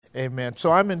Amen.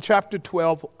 So I'm in chapter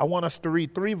 12. I want us to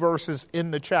read 3 verses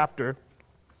in the chapter.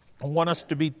 I want us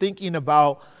to be thinking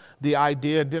about the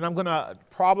idea, and then I'm going to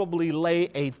probably lay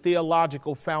a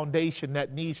theological foundation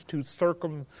that needs to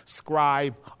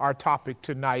circumscribe our topic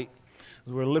tonight.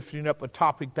 We're lifting up a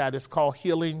topic that is called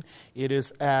healing. It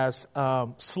is as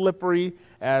slippery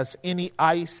as any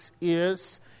ice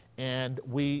is, and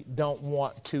we don't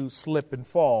want to slip and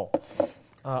fall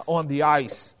on the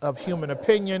ice of human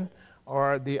opinion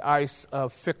or the ice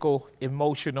of fickle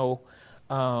emotional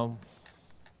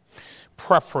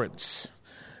preference.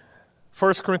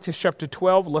 1 Corinthians chapter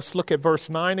 12, let's look at verse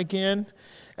 9 again.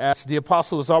 As the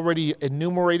apostle has already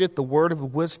enumerated the word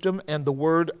of wisdom and the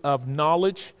word of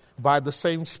knowledge by the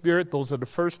same Spirit. Those are the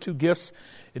first 2 gifts.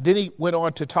 And then he went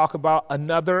on to talk about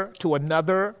another,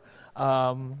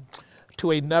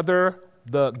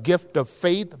 the gift of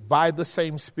faith by the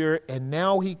same Spirit. And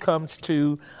now he comes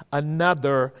to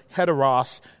another,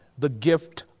 heteros, the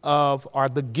gift of, or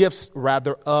the gifts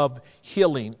rather, of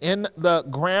healing. In the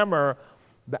grammar,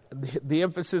 the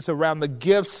emphasis around the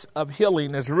gifts of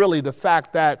healing is really the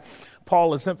fact that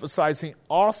Paul is emphasizing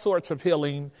all sorts of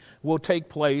healing will take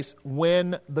place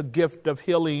when the gift of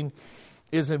healing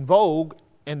is in vogue.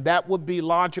 And that would be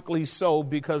logically so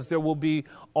because there will be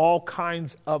all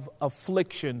kinds of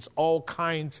afflictions, all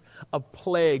kinds of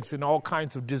plagues, and all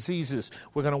kinds of diseases.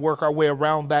 We're going to work our way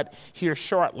around that here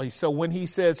shortly. So when he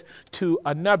says to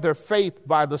another, faith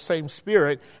by the same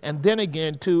Spirit, and then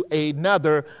again to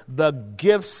another, the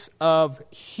gifts of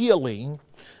healing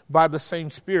by the same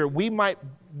Spirit, we might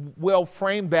well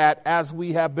frame that as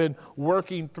we have been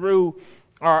working through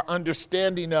our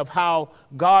understanding of how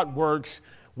God works.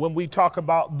 When we talk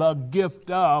about the gift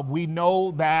of, we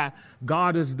know that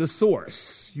God is the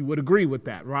source. You would agree with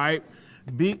that, right?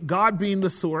 God being the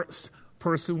source,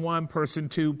 person 1, person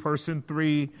 2, person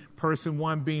 3, person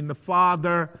 1 being the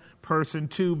Father, person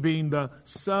 2 being the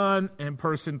Son, and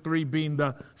person 3 being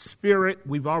the Spirit.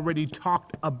 We've already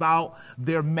talked about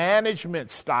their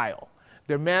management style.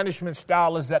 Their management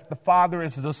style is that the Father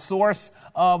is the source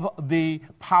of the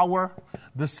power.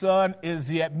 The Son is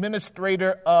the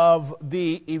administrator of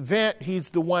the event.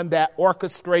 He's the one that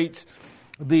orchestrates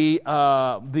the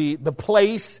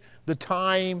place, the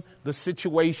time, the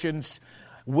situations,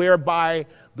 whereby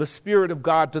the Spirit of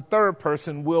God, the third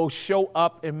person, will show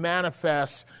up and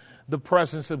manifest the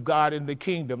presence of God in the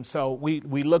kingdom. So we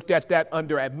looked at that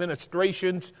under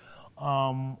administrations.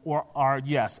 Under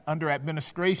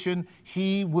administration,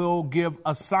 he will give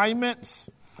assignments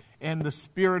and the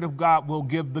Spirit of God will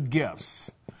give the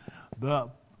gifts. The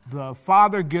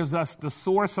Father gives us the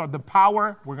source or the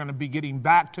power. We're going to be getting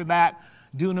back to that.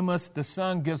 Dunamis, the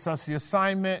Son, gives us the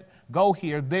assignment. Go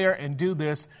here, there, and do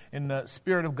this. And the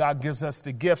Spirit of God gives us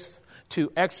the gifts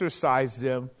to exercise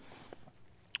them.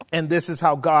 And this is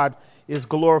how God is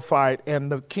glorified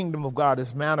and the kingdom of God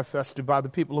is manifested by the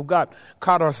people of God.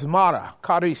 Charismata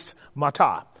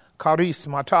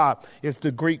is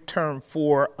the Greek term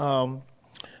for the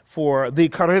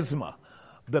charisma.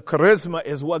 The charisma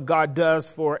is what God does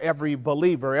for every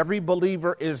believer. Every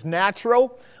believer is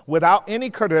natural without any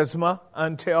charisma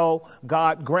until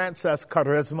God grants us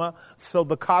charisma. So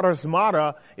the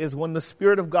charismata is when the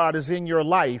Spirit of God is in your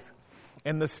life.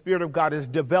 And the Spirit of God is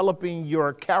developing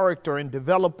your character and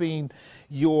developing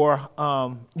your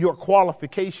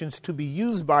qualifications to be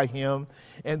used by Him.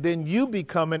 And then you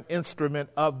become an instrument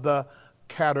of the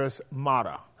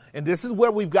charismata. And this is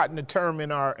where we've gotten the term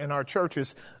in our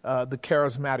churches, the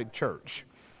charismatic church.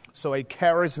 So a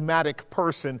charismatic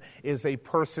person is a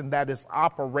person that is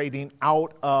operating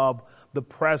out of the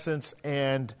presence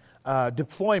and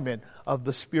deployment of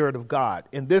the Spirit of God.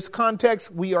 In this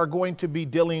context, we are going to be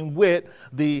dealing with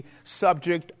the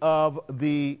subject of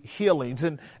the healings.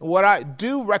 And what I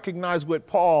do recognize with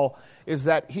Paul is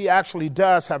that he actually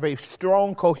does have a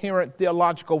strong, coherent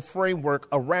theological framework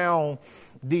around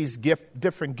these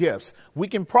different gifts. We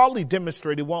can probably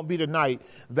demonstrate, it won't be tonight,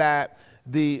 that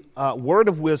the word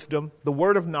of wisdom, the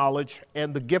word of knowledge,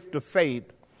 and the gift of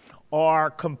faith are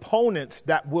components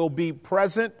that will be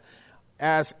present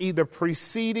as either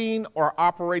preceding or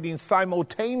operating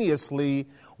simultaneously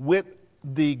with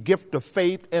the gift of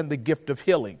faith and the gift of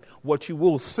healing. What you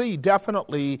will see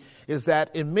definitely is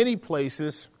that in many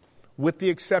places, with the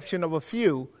exception of a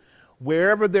few,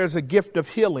 wherever there's a gift of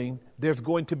healing, there's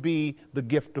going to be the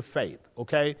gift of faith,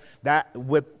 okay? That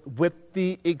with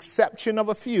the exception of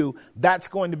a few, that's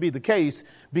going to be the case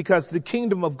because the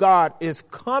kingdom of God is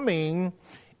coming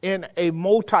in a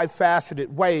multifaceted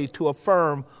way to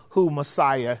affirm who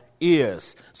Messiah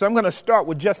is. So I'm going to start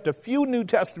with just a few New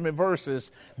Testament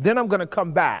verses, then I'm going to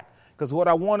come back because what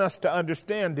I want us to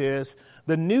understand is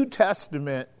the New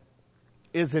Testament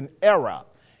is an era.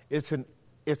 It's an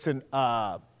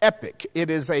epic. It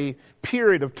is a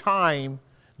period of time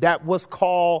that was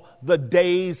called the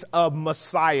days of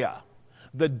Messiah.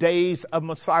 The days of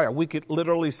Messiah. We could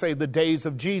literally say the days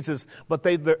of Jesus, but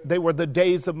they were the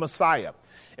days of Messiah.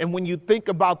 And when you think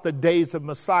about the days of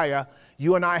Messiah,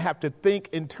 you and I have to think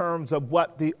in terms of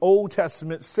what the Old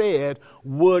Testament said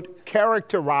would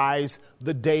characterize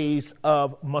the days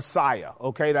of Messiah.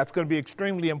 Okay, that's going to be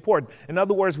extremely important. In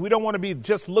other words, we don't want to be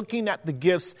just looking at the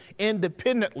gifts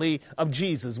independently of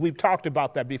Jesus. We've talked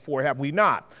about that before, have we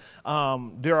not?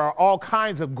 There are all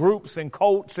kinds of groups and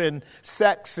cults and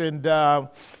sects and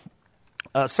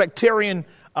sectarian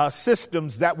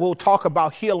systems that will talk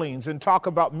about healings and talk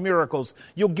about miracles.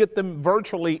 You'll get them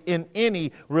virtually in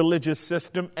any religious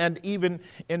system and even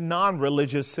in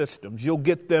non-religious systems. You'll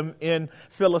get them in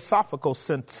philosophical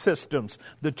systems.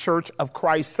 The Church of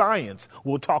Christ Science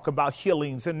will talk about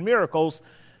healings and miracles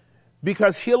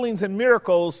because healings and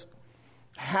miracles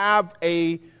have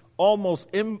a almost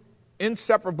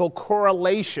inseparable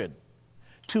correlation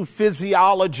to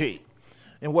physiology.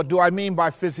 And what do I mean by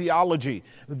physiology?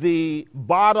 The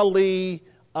bodily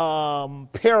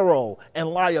peril and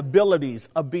liabilities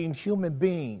of being human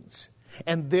beings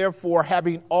and therefore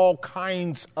having all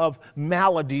kinds of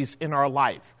maladies in our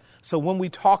life. So when we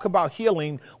talk about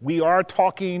healing, we are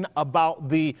talking about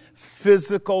the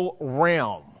physical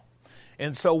realm.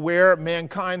 And so where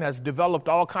mankind has developed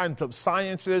all kinds of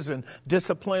sciences and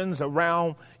disciplines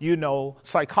around,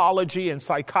 psychology and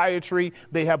psychiatry,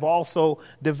 they have also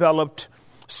developed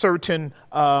certain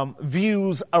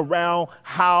views around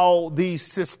how these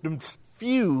systems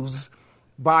fuse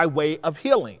by way of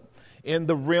healing. In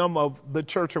the realm of the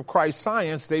Church of Christ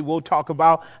Science, they will talk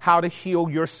about how to heal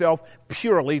yourself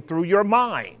purely through your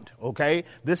mind. Okay,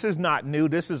 this is not new.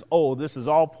 This is old. This is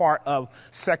all part of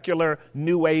secular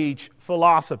New Age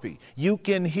philosophy. You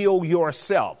can heal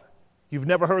yourself. You've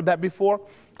never heard that before?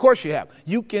 Of course you have.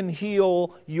 You can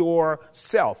heal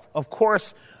yourself. Of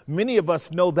course, many of us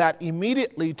know that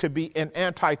immediately to be an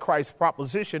antichrist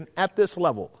proposition at this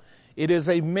level. It is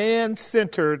a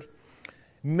man-centered,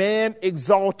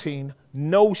 man-exalting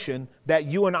notion that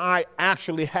you and I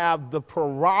actually have the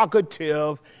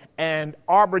prerogative and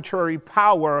arbitrary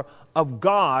power of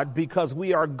God because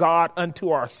we are God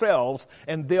unto ourselves,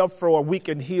 and therefore we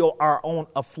can heal our own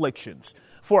afflictions.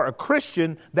 For a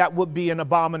Christian, that would be an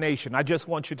abomination. I just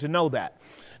want you to know that.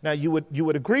 Now, you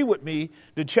would agree with me.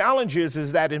 The challenge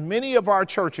is that in many of our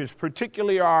churches,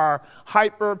 particularly our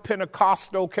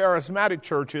hyper-Pentecostal charismatic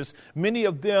churches, many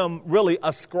of them really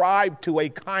ascribe to a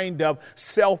kind of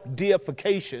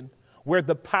self-deification where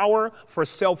the power for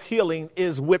self-healing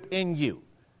is within you.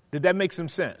 Did that make some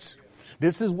sense?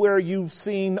 This is where you've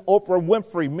seen Oprah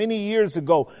Winfrey many years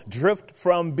ago drift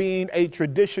from being a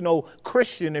traditional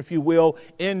Christian, if you will,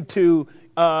 into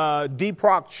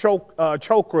Deepak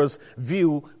Chopra's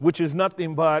view, which is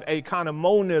nothing but a kind of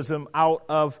monism out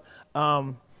of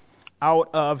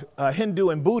Hindu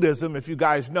and Buddhism. If you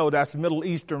guys know, that's Middle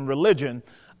Eastern religion,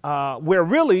 where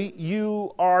really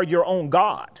you are your own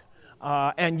God,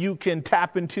 and you can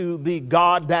tap into the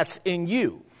God that's in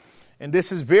you. And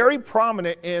this is very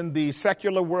prominent in the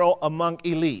secular world among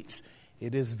elites.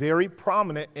 It is very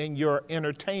prominent in your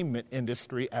entertainment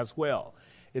industry as well.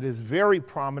 It is very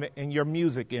prominent in your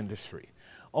music industry.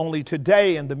 Only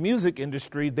today in the music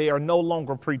industry, they are no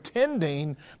longer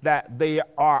pretending that they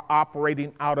are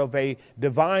operating out of a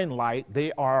divine light.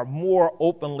 They are more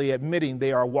openly admitting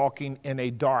they are walking in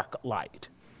a dark light.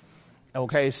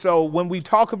 Okay, so when we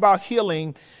talk about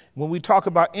healing, when we talk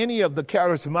about any of the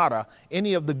charismata,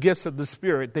 any of the gifts of the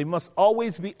Spirit, they must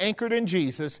always be anchored in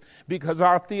Jesus because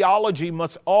our theology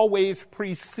must always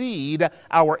precede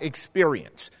our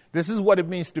experience. This is what it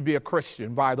means to be a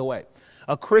Christian, by the way.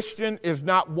 A Christian is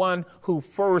not one who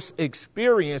first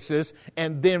experiences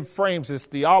and then frames his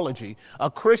theology. A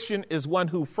Christian is one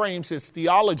who frames his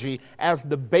theology as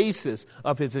the basis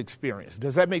of his experience.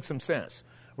 Does that make some sense?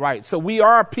 Right. So we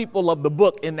are people of the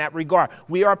book in that regard.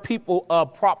 We are people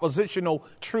of propositional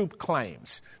truth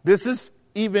claims. This is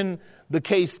even the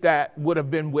case that would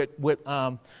have been with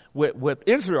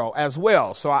Israel as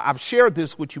well. So I've shared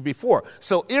this with you before.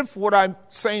 So if what I'm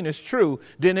saying is true,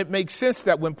 then it makes sense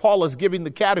that when Paul is giving the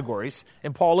categories,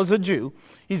 and Paul is a Jew,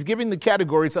 he's giving the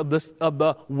categories of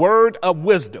the word of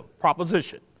wisdom,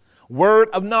 proposition, word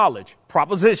of knowledge,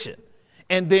 proposition,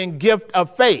 and then gift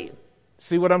of faith.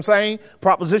 See what I'm saying?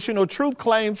 Propositional truth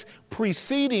claims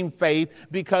preceding faith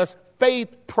because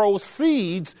faith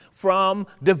proceeds from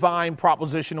divine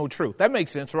propositional truth. That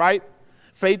makes sense, right?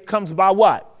 Faith comes by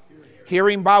what?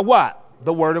 Hearing by what?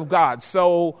 The word of God.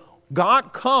 So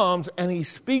God comes and he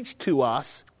speaks to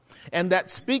us And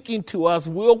that speaking to us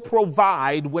will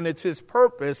provide, when it's his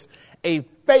purpose, a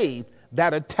faith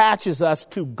that attaches us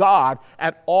to God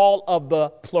at all of the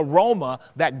pleroma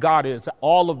that God is,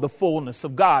 all of the fullness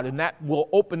of God. And that will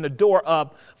open the door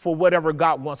up for whatever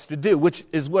God wants to do, which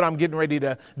is what I'm getting ready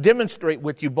to demonstrate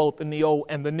with you both in the old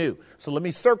and the new. So let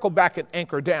me circle back and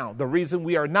anchor down. The reason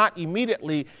we are not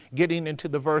immediately getting into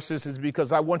the verses is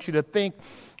because I want you to think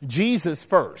Jesus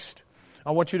first.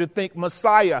 I want you to think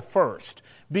Messiah first,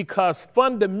 because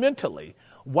fundamentally,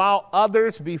 while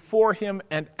others before him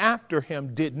and after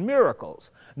him did miracles,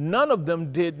 none of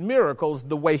them did miracles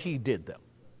the way he did them.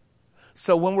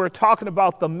 So when we're talking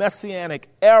about the Messianic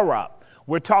era,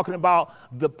 we're talking about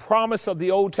the promise of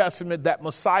the Old Testament that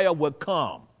Messiah would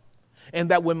come.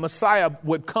 And that when Messiah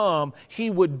would come,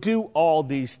 he would do all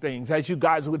these things, as you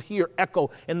guys would hear echo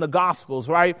in the Gospels,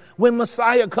 right? When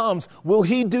Messiah comes, will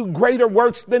he do greater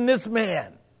works than this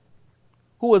man?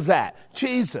 Who is that?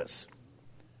 Jesus.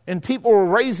 And people were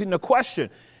raising the question,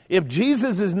 if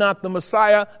Jesus is not the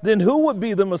Messiah, then who would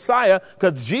be the Messiah?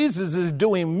 Because Jesus is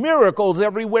doing miracles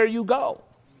everywhere you go.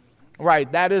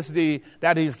 Right, that is the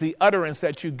utterance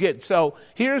that you get. So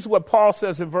here's what Paul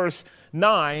says in verse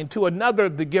 9, to another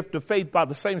the gift of faith by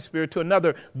the same Spirit, to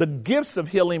another the gifts of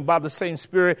healing by the same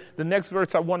Spirit. The next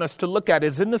verse I want us to look at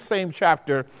is in the same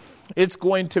chapter. It's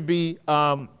going to be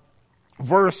we're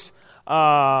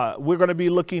going to be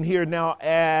looking here now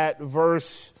at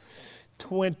verse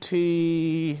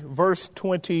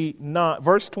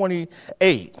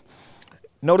 28.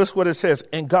 Notice what it says.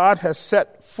 And God has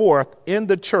set forth in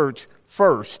the church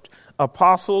first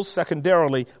apostles,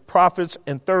 secondarily prophets,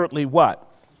 and thirdly what?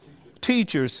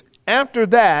 Teachers. After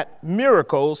that,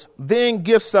 miracles, then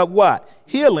gifts of what?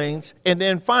 Healings, and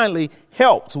then finally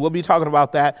helps. We'll be talking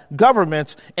about that.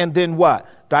 Governments, and then what?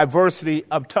 Diversity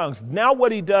of tongues. Now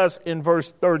what he does in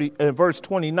verse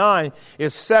 29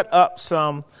 is set up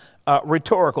some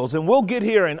rhetoricals. And we'll get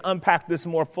here and unpack this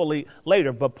more fully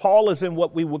later. But Paul is in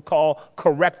what we would call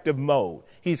corrective mode.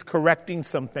 He's correcting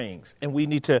some things, and we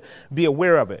need to be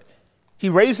aware of it. He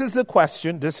raises the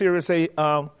question. This here is a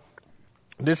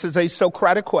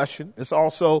Socratic question. It's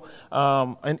also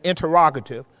an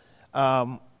interrogative.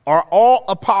 Are all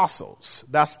apostles?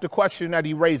 That's the question that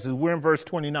he raises. We're in verse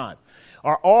 29.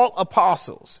 Are all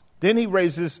apostles? Then he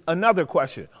raises another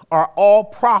question. Are all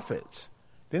prophets?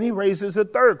 Then he raises a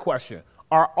third question.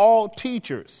 Are all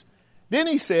teachers? Then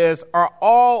he says, are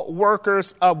all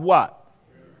workers of what?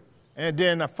 And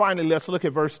then finally, let's look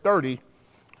at verse 30.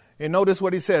 And notice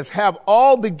what he says. Have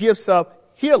all the gifts of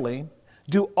healing.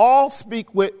 Do all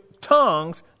speak with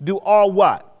tongues? Do all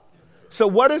what? So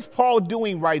what is Paul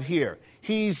doing right here?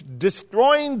 He's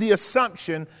destroying the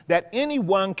assumption that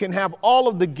anyone can have all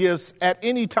of the gifts at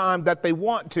any time that they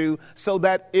want to, so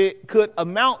that it could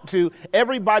amount to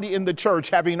everybody in the church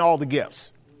having all the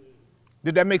gifts.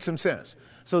 Did that make some sense?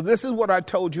 So this is what I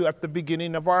told you at the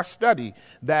beginning of our study,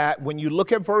 that when you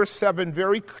look at verse 7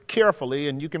 very carefully,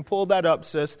 and you can pull that up,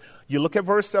 sis, you look at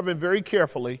verse 7 very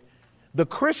carefully, the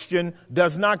Christian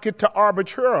does not get to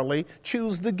arbitrarily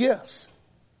choose the gifts.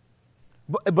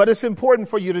 But it's important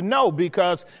for you to know,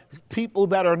 because people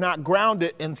that are not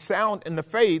grounded and sound in the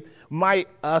faith might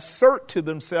assert to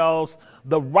themselves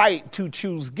the right to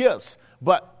choose gifts.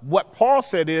 But what Paul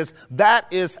said is that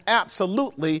is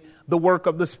absolutely the work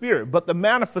of the Spirit. But the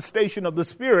manifestation of the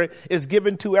Spirit is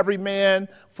given to every man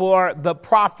for the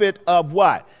profit of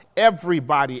what?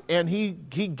 Everybody. And he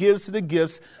gives the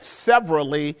gifts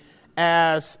severally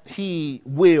as he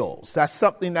wills. That's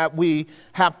something that we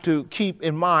have to keep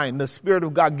in mind. The Spirit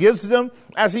of God gives them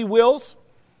as he wills.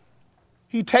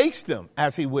 He takes them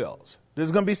as he wills.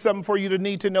 There's going to be something for you to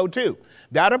need to know too.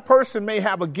 That a person may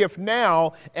have a gift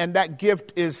now, and that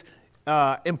gift is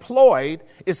employed.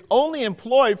 It's only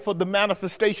employed for the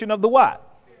manifestation of the what?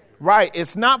 Right.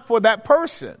 It's not for that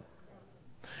person.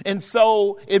 And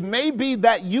so it may be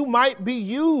that you might be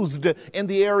used in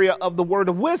the area of the word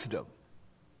of wisdom,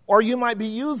 or you might be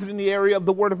used in the area of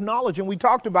the word of knowledge. And we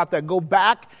talked about that. Go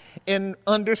back and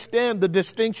understand the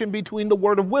distinction between the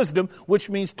word of wisdom, which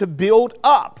means to build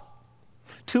up,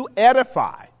 to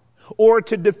edify, or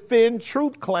to defend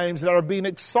truth claims that are being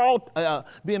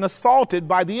assaulted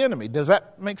by the enemy. Does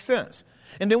that make sense?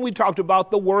 And then we talked about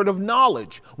the word of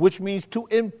knowledge, which means to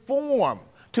inform,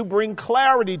 to bring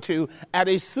clarity to at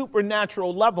a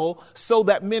supernatural level, so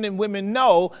that men and women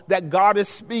know that God is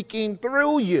speaking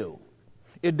through you.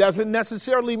 It doesn't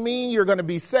necessarily mean you're going to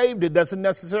be saved. It doesn't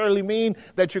necessarily mean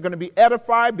that you're going to be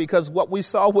edified, because what we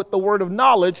saw with the word of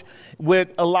knowledge with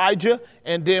Elijah,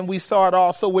 and then we saw it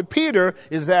also with Peter,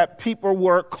 is that people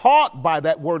were caught by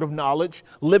that word of knowledge,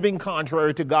 living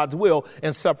contrary to God's will,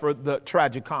 and suffered the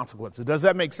tragic consequences. Does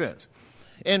that make sense?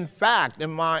 In fact, in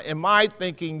my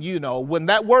thinking, when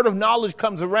that word of knowledge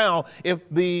comes around, if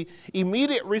the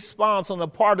immediate response on the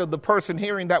part of the person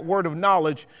hearing that word of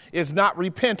knowledge is not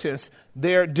repentance,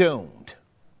 they're doomed.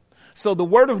 So the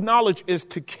word of knowledge is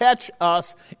to catch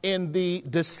us in the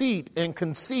deceit and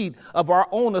conceit of our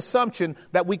own assumption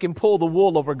that we can pull the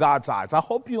wool over God's eyes. I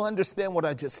hope you understand what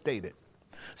I just stated.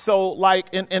 So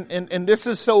and this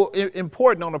is so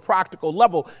important on a practical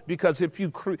level, because if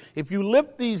you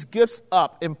lift these gifts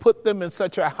up and put them in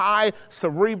such a high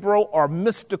cerebral or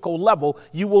mystical level,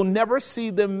 you will never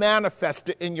see them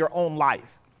manifested in your own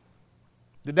life.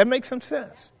 Did that make some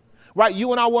sense? Right?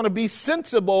 You and I want to be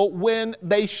sensible when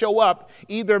they show up,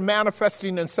 either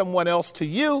manifesting in someone else to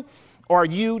you or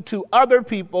you to other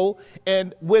people.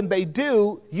 And when they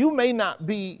do, you may not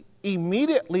be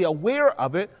immediately aware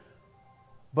of it.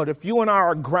 But if you and I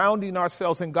are grounding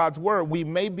ourselves in God's word, we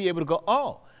may be able to go,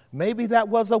 oh, maybe that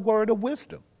was a word of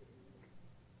wisdom.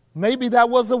 Maybe that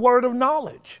was a word of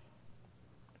knowledge.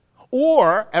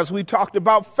 Or, as we talked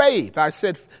about faith, I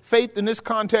said faith in this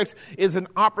context is an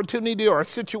opportunity or a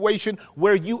situation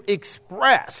where you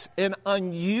express an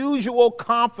unusual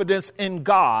confidence in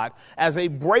God as a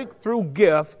breakthrough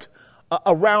gift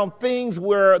around things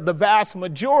where the vast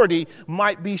majority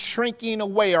might be shrinking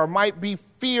away, or might be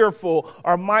fearful,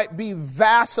 or might be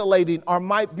vacillating, or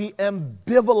might be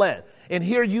ambivalent. And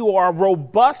here you are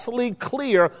robustly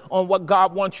clear on what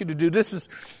God wants you to do. This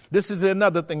is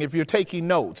another thing, if you're taking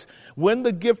notes. When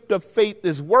the gift of faith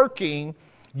is working,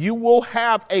 you will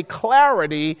have a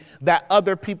clarity that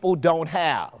other people don't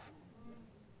have.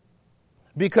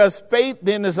 Because faith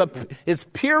then is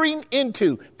piercing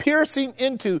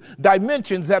into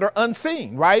dimensions that are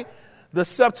unseen, right? The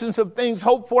substance of things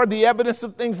hoped for, the evidence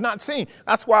of things not seen.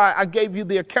 That's why I gave you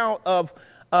the account of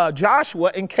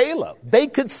Joshua and Caleb. They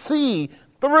could see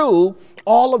through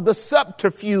all of the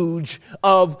subterfuge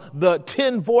of the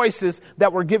 10 voices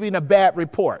that were giving a bad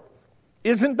report.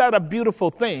 Isn't that a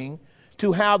beautiful thing,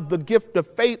 to have the gift of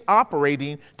faith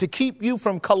operating to keep you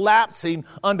from collapsing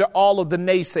under all of the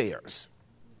naysayers?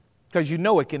 Because you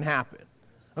know it can happen.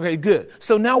 Okay, good.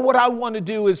 So now what I want to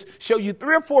do is show you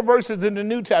 3 or 4 verses in the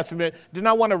New Testament. Then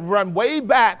I want to run way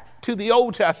back to the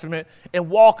Old Testament and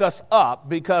walk us up,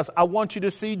 because I want you to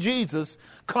see Jesus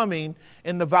coming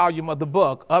in the volume of the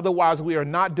book. Otherwise, we are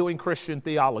not doing Christian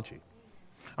theology.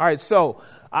 All right, so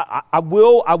I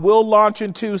will launch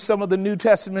into some of the New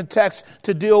Testament texts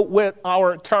to deal with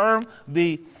our term,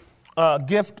 the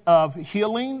gift of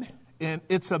healing. And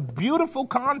it's a beautiful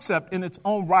concept in its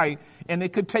own right, and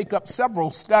it could take up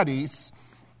several studies.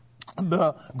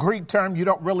 The Greek term, you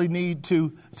don't really need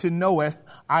to know it.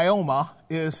 Ioma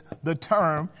is the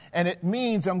term, and it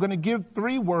means, I'm going to give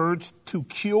 3 words: to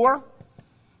cure,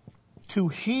 to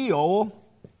heal,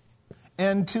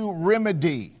 and to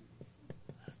remedy.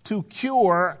 To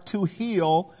cure, to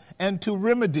heal, and to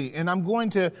remedy. And I'm going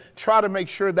to try to make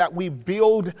sure that we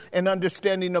build an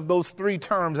understanding of those 3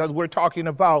 terms as we're talking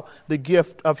about the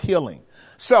gift of healing.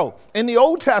 So in the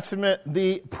Old Testament,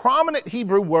 the prominent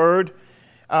Hebrew word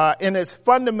in its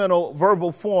fundamental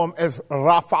verbal form is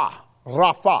Rapha,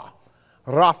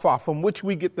 from which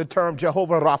we get the term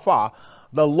Jehovah Rapha,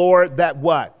 the Lord that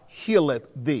what? Healeth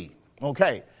thee.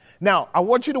 Okay. Now, I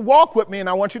want you to walk with me, and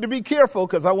I want you to be careful,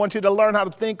 because I want you to learn how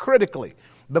to think critically.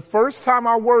 The first time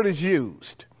our word is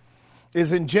used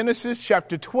is in Genesis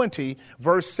chapter 20,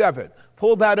 verse 7.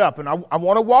 Pull that up, and I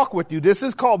want to walk with you. This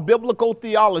is called biblical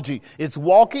theology. It's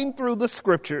walking through the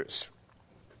scriptures,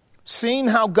 seeing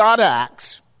how God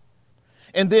acts,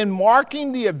 and then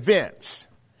marking the events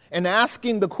and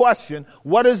asking the question,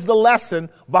 what is the lesson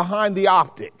behind the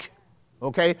optic?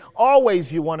 Okay,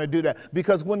 always you want to do that,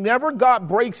 because whenever God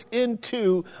breaks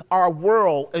into our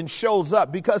world and shows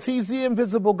up, because he's the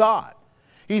invisible God,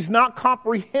 he's not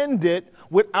comprehended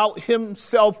without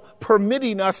himself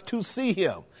permitting us to see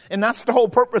him. And that's the whole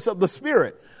purpose of the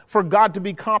Spirit, for God to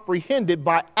be comprehended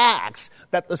by acts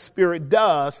that the Spirit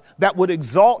does that would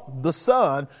exalt the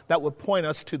Son, that would point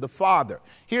us to the Father.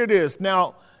 Here it is.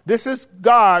 Now, this is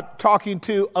God talking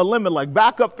to Elimelech.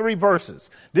 Back up 3 verses.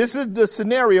 This is the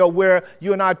scenario where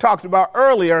you and I talked about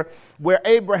earlier, where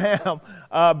Abraham,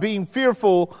 being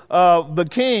fearful of the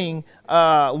king,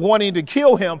 wanting to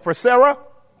kill him for Sarah,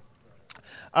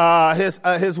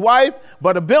 his wife,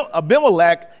 but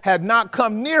Abimelech had not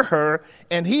come near her,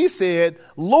 and he said,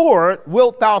 Lord,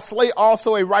 wilt thou slay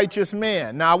also a righteous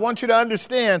man? Now, I want you to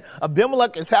understand,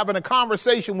 Abimelech is having a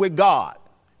conversation with God.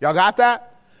 Y'all got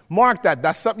that? Mark that.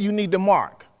 That's something you need to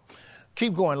mark.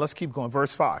 Keep going. Let's keep going.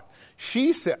 Verse 5.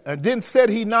 She said, then said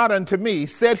he not unto me,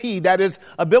 said he, that is,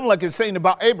 Abimelech is saying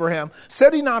about Abraham,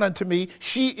 said he not unto me,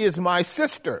 she is my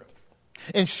sister.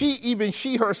 And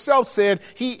she herself said,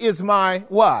 he is my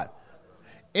what?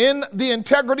 In the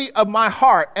integrity of my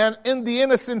heart and in the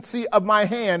innocency of my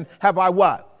hand have I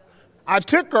what? I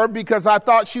took her because I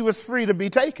thought she was free to be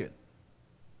taken.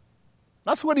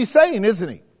 That's what he's saying, isn't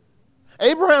he?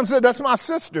 Abraham said, that's my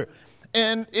sister.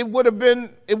 And it would have been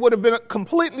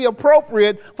completely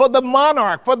appropriate for the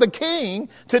monarch, for the king,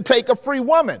 to take a free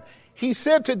woman. He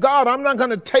said to God, I'm not going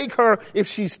to take her if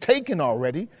she's taken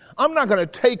already. I'm not going to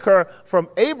take her from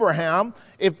Abraham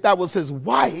if that was his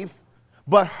wife.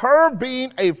 But her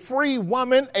being a free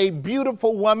woman, a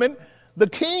beautiful woman, the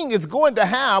king is going to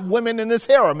have women in his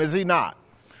harem, is he not?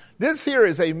 This here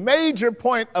is a major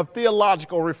point of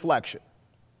theological reflection.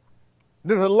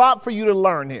 There's a lot for you to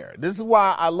learn here. This is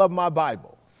why I love my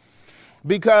Bible.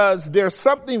 Because there's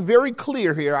something very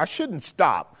clear here. I shouldn't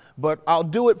stop, but I'll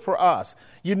do it for us.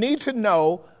 You need to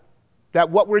know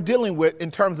that what we're dealing with in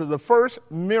terms of the first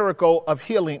miracle of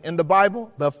healing in the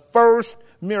Bible, the first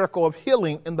miracle of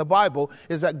healing in the Bible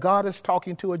is that God is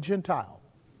talking to a Gentile.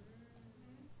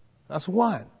 That's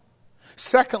one.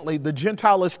 Secondly, the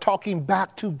Gentile is talking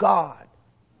back to God.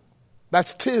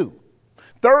 That's two.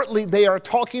 Thirdly, they are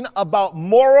talking about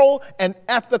moral and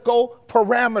ethical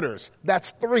parameters.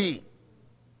 That's three.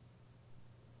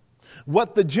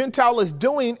 What the Gentile is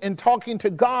doing in talking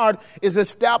to God is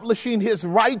establishing his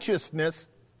righteousness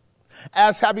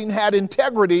as having had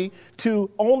integrity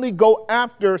to only go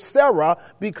after Sarah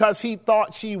because he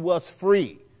thought she was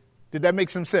free. Did that make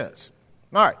some sense?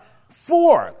 All right.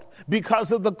 Fourth,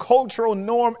 because of the cultural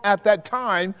norm at that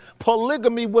time,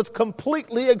 polygamy was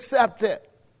completely accepted.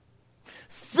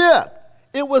 Fifth,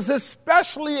 it was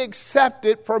especially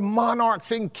accepted for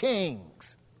monarchs and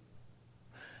kings.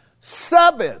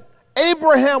 Seventh,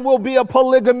 Abraham will be a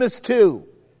polygamist too.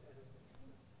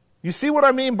 You see what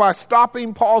I mean by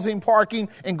stopping, pausing, parking,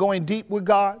 and going deep with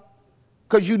God?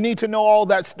 Because you need to know all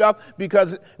that stuff,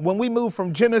 because when we move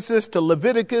from Genesis to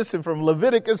Leviticus and from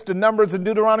Leviticus to Numbers and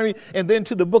Deuteronomy and then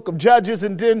to the book of Judges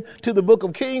and then to the book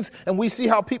of Kings, and we see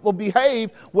how people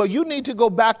behave, well, you need to go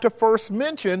back to first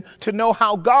mention to know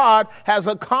how God has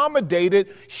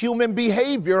accommodated human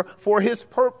behavior for his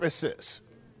purposes.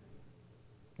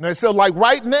 And so like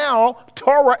right now,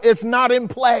 Torah is not in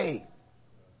play.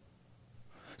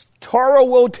 Torah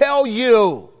will tell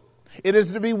you it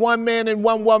is to be one man and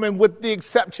one woman with the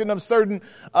exception of certain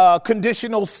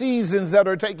conditional seasons that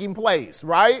are taking place,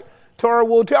 right? Torah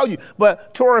will tell you.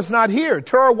 But Torah's not here.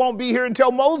 Torah won't be here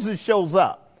until Moses shows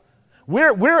up.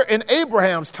 We're in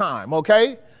Abraham's time,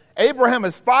 okay? Abraham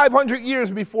is 500 years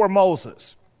before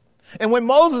Moses. And when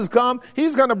Moses comes,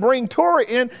 he's going to bring Torah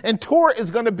in, and Torah is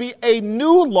going to be a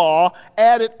new law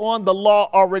added on the law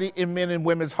already in men and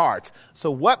women's hearts.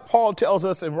 So what Paul tells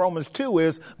us in Romans 2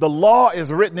 is the law is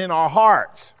written in our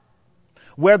hearts.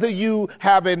 Whether you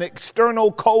have an external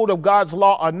code of God's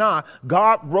law or not,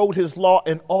 God wrote his law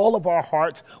in all of our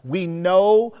hearts. We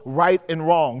know right and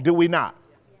wrong, do we not?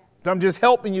 I'm just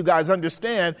helping you guys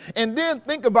understand. And then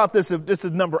think about this. If this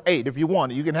is number 8, if you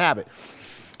want it, you can have it.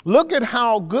 Look at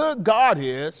how good God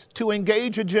is to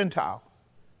engage a Gentile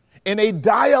in a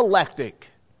dialectic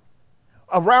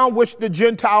around which the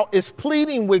Gentile is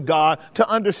pleading with God to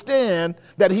understand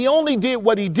that he only did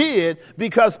what he did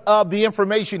because of the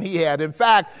information he had. In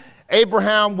fact,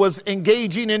 Abraham was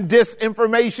engaging in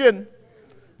disinformation,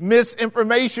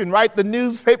 misinformation, right? The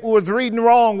newspaper was reading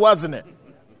wrong, wasn't it?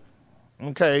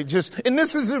 Okay, and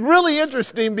this is really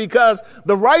interesting because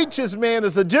the righteous man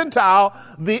is a Gentile,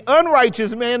 the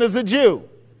unrighteous man is a Jew.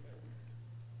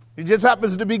 He just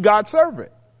happens to be God's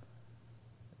servant.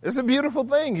 It's a beautiful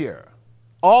thing here.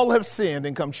 All have sinned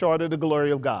and come short of the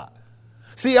glory of God.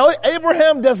 See,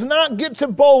 Abraham does not get to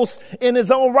boast in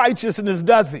his own righteousness,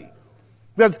 does he?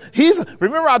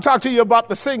 Remember I talked to you about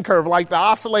the sin curve, like the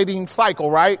oscillating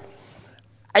cycle, right?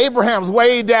 Abraham's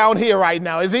way down here right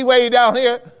now. Is he way down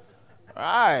here?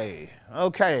 Right.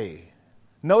 Okay.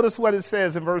 Notice what it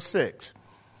says in verse 6.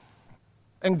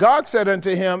 And God said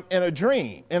unto him in a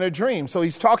dream. So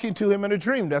he's talking to him in a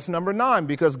dream. That's number 9,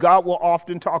 because God will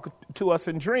often talk to us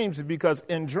in dreams, because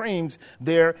in dreams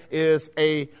there is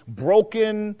a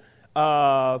broken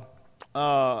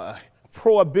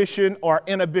prohibition or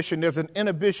inhibition. There's an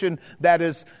inhibition that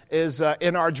is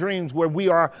in our dreams where we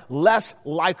are less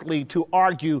likely to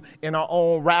argue in our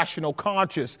own rational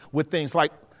conscience with things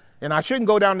like, and I shouldn't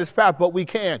go down this path, but we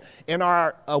can. In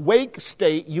our awake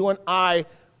state, you and I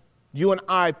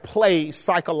play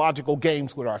psychological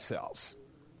games with ourselves.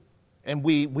 And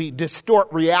we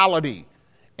distort reality.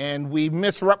 And we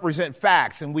misrepresent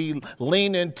facts, and we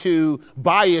lean into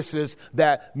biases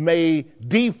that may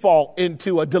default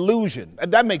into a delusion.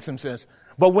 That makes some sense.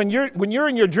 But when you're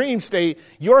in your dream state,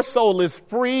 your soul is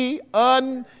free,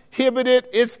 uninhibited,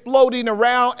 it's floating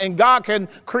around, and God can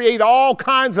create all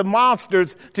kinds of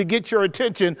monsters to get your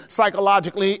attention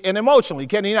psychologically and emotionally,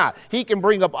 can he not? He can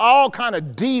bring up all kind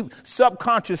of deep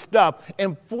subconscious stuff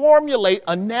and formulate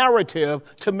a narrative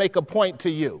to make a point to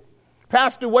you.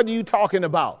 Pastor, what are you talking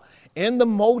about? In the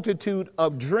multitude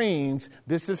of dreams,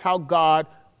 this is how God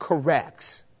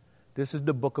corrects. This is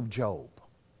the book of Job.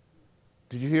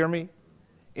 Did you hear me?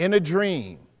 In a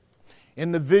dream,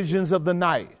 in the visions of the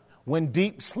night, when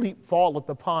deep sleep falleth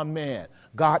upon man,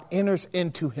 God enters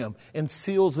into him and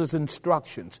seals his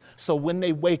instructions. So when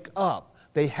they wake up,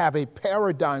 they have a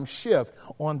paradigm shift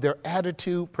on their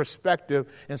attitude, perspective,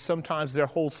 and sometimes their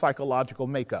whole psychological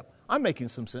makeup. I'm making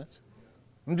some sense.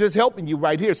 I'm just helping you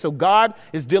right here. So God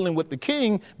is dealing with the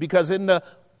king because in the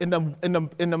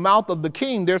mouth of the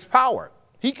king, there's power.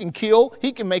 He can kill,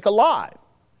 he can make alive.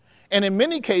 And in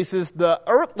many cases, the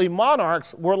earthly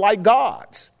monarchs were like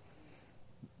gods.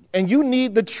 And you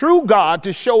need the true God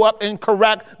to show up and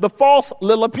correct the false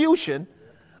Lilliputian,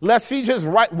 lest he just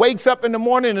wakes up in the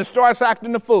morning and starts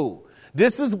acting the fool.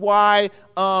 This is why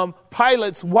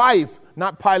Pilate's wife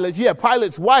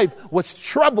was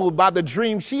troubled by the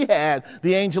dream she had.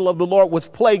 The angel of the Lord was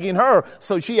plaguing her,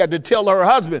 so she had to tell her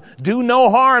husband, do no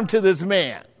harm to this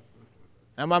man.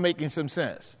 Am I making some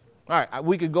sense? All right,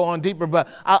 we could go on deeper, but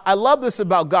I love this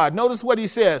about God. Notice what he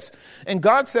says. And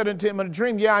God said unto him in a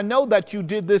dream, yeah, I know that you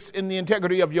did this in the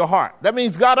integrity of your heart. That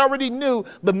means God already knew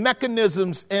the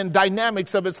mechanisms and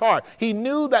dynamics of his heart. He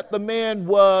knew that the man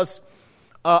was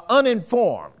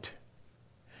uninformed.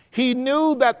 He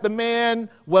knew that the man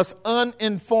was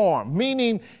uninformed,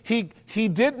 meaning he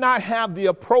did not have the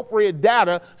appropriate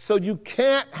data, so you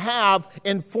can't have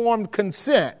informed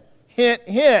consent. Hint,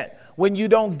 hint, when you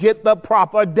don't get the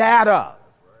proper data.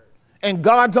 And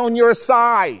God's on your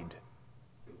side.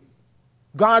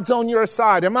 God's on your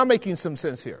side. Am I making some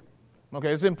sense here?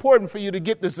 Okay, it's important for you to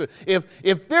get this.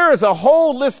 If there is a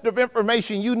whole list of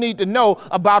information you need to know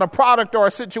about a product or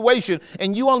a situation,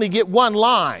 and you only get one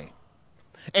line,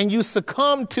 and you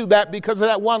succumb to that because of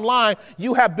that one line,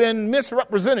 you have been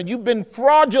misrepresented. You've been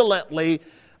fraudulently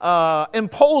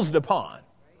imposed upon.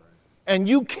 And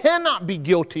you cannot be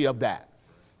guilty of that.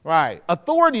 Right.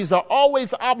 Authorities are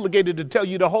always obligated to tell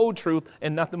you the whole truth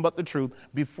and nothing but the truth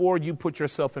before you put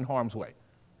yourself in harm's way.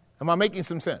 Am I making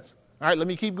some sense? All right, let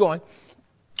me keep going.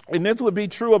 And this would be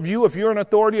true of you if you're an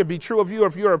authority. It'd be true of you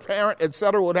if you're a parent, et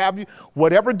cetera, what have you.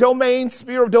 Whatever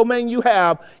sphere of domain you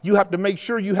have to make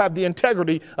sure you have the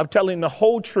integrity of telling the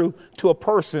whole truth to a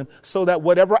person so that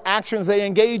whatever actions they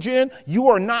engage in, you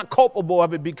are not culpable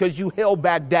of it because you held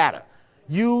back data.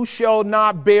 You shall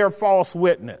not bear false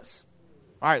witness.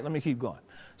 All right, let me keep going.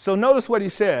 So notice what he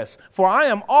says. For I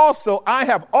have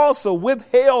also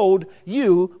withheld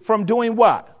you from doing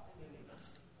what?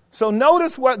 So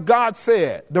notice what God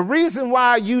said. The reason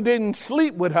why you didn't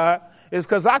sleep with her is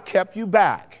because I kept you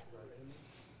back.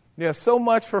 There's so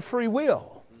much for free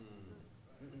will.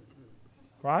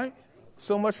 Right?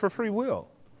 So much for free will.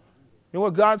 You know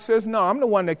what God says? No, I'm the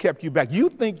one that kept you back. You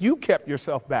think you kept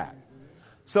yourself back.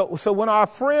 So when our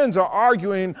friends are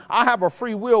arguing, I have a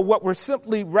free will, what we're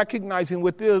simply recognizing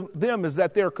with them is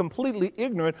that they're completely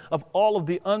ignorant of all of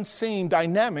the unseen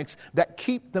dynamics that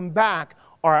keep them back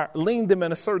or lean them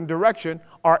in a certain direction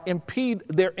or impede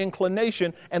their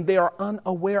inclination, and they are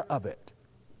unaware of it.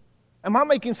 Am I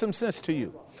making some sense to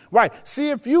you? Right.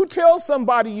 See, if you tell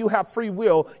somebody you have free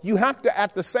will, you have to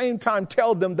at the same time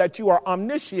tell them that you are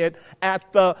omniscient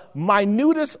at the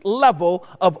minutest level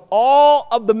of all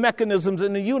of the mechanisms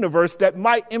in the universe that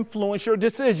might influence your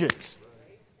decisions.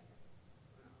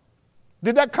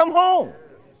 Did that come home?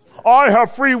 I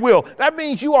have free will. That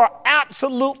means you are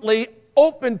absolutely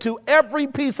open to every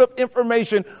piece of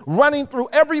information running through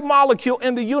every molecule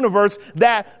in the universe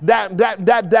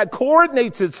that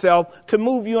coordinates itself to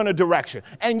move you in a direction.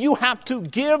 And you have to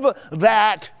give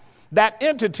that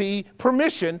entity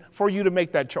permission for you to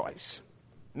make that choice.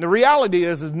 And the reality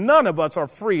is none of us are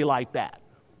free like that.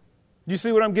 You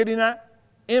see what I'm getting at?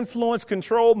 Influence,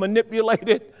 control,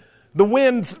 manipulated. The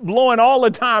wind's blowing all the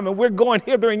time and we're going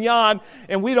hither and yon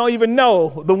and we don't even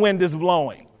know the wind is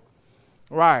blowing.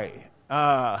 Right.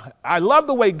 I love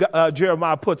the way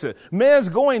Jeremiah puts it. Man's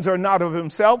goings are not of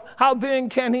himself. How then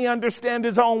can he understand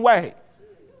his own way?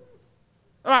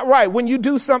 Right. When you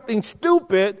do something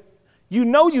stupid, you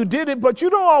know you did it, but you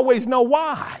don't always know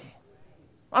why.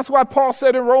 That's why Paul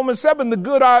said in Romans 7, the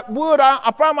good I would,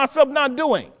 I find myself not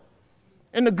doing.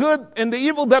 And the good and the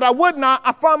evil that I would not,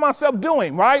 I find myself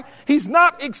doing, right? He's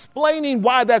not explaining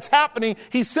why that's happening.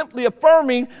 He's simply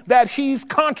affirming that he's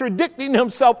contradicting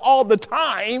himself all the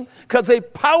time because a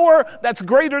power that's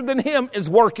greater than him is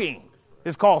working.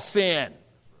 It's called sin.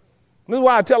 This is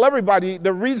why I tell everybody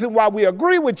the reason why we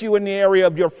agree with you in the area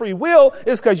of your free will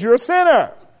is because you're a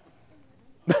sinner.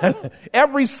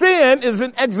 Every sin is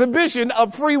an exhibition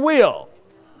of free will.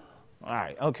 All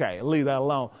right, okay, leave that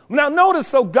alone. Now notice,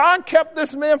 so God kept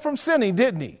this man from sinning,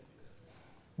 didn't he?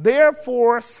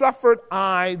 Therefore suffered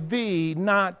I thee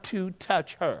not to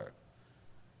touch her.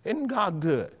 Isn't God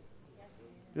good?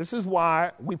 This is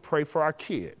why we pray for our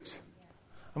kids.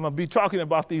 I'm going to be talking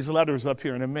about these letters up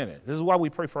here in a minute. This is why we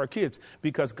pray for our kids,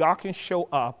 because God can show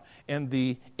up in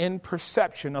the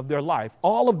imperception of their life,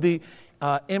 all of the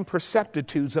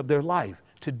imperceptitudes of their life,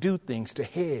 to do things, to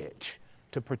hedge,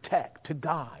 to protect, to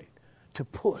guide, to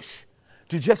push,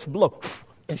 to just blow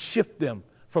and shift them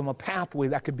from a pathway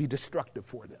that could be destructive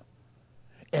for them.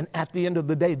 And at the end of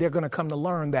the day, they're going to come to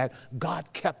learn that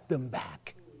God kept them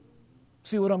back.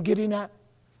 See what I'm getting at?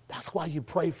 That's why you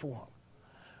pray for them.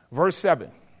 Verse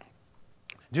 7,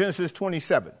 Genesis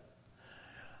 27.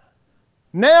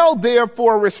 Now,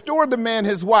 therefore, restore the man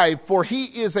his wife, for he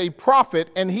is a prophet,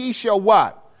 and he shall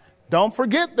what? Don't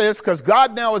forget this, because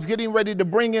God now is getting ready to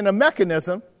bring in a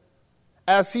mechanism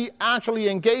as he actually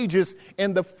engages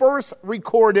in the first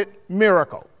recorded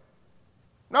miracle.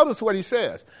 Notice what he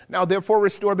says. Now, therefore,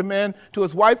 restore the man to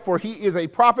his wife, for he is a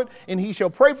prophet, and he shall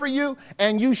pray for you,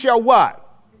 and you shall what?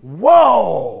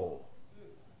 Whoa!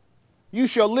 You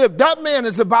shall live. That man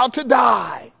is about to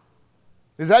die.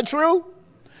 Is that true?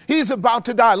 He's about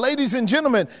to die. Ladies and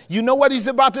gentlemen, you know what he's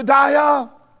about to die of?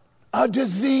 A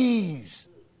disease.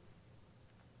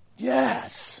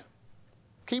 Yes.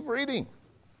 Keep reading.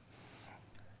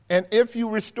 And if you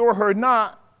restore her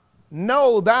not,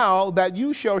 know thou that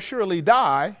you shall surely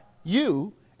die,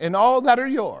 you and all that are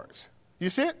yours. You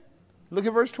see it? Look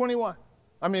at verse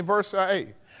 8.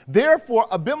 Therefore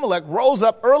Abimelech rose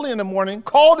up early in the morning,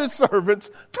 called his servants,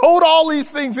 told all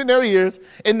these things in their ears,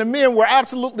 and the men were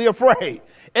absolutely afraid.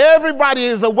 Everybody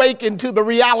is awakened to the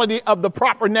reality of the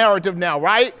proper narrative now,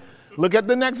 right? Look at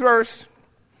the next verse.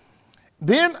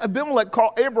 Then Abimelech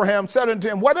called Abraham, said unto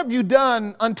him, what have you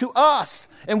done unto us?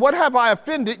 And what have I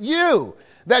offended you,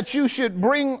 that you should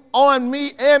bring on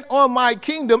me and on my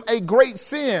kingdom a great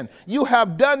sin? You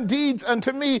have done deeds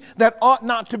unto me that ought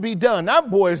not to be done. That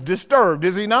boy is disturbed,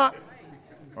 is he not?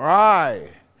 All right.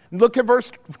 Look at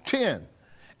verse 10.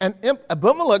 And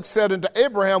Abimelech said unto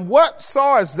Abraham, what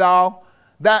sawest thou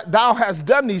that thou hast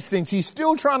done these things? He's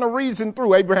still trying to reason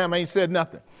through. Abraham ain't said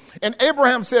nothing. And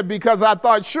Abraham said, because I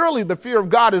thought surely the fear of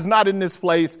God is not in this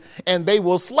place, and they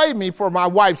will slay me for my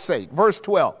wife's sake. Verse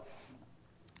 12.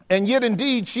 And yet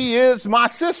indeed she is my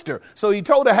sister. So he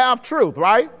told a half truth,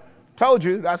 right? Told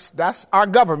you, that's our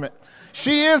government.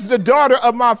 She is the daughter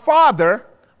of my father,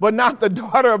 but not the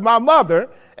daughter of my mother,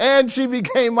 and she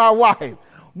became my wife.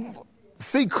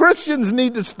 See, Christians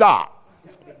need to stop.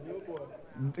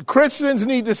 Christians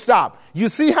need to stop. You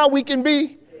see how we can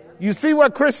be? You see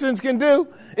what Christians can do?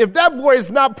 If that boy is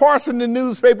not parsing the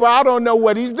newspaper, I don't know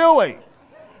what he's doing.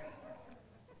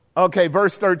 Okay,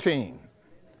 verse 13.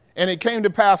 And it came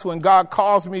to pass when God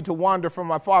caused me to wander from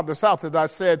my father's house, that I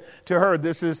said to her,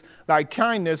 this is thy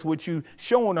kindness which you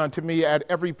shown unto me at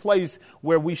every place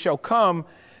where we shall come.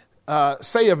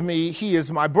 Say of me, he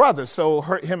is my brother. So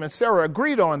him and Sarah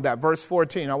agreed on that. Verse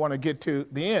 14, I want to get to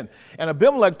the end. And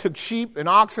Abimelech took sheep and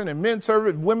oxen and men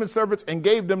servants, women servants, and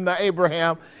gave them to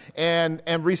Abraham and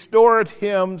restored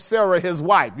him Sarah, his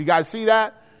wife. You guys see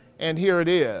that? And here it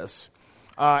is.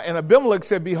 And Abimelech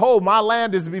said, behold, my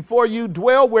land is before you.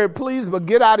 Dwell where it please, but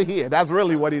get out of here. That's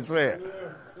really what he said.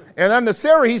 And unto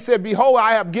Sarah he said, behold,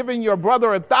 I have given your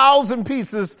brother 1,000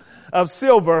 pieces of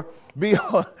silver.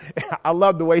 Behold, I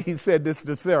love the way he said this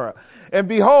to Sarah. And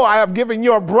behold, I have given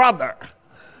your brother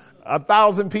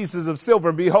 1,000 pieces of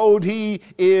silver. Behold, he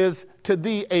is to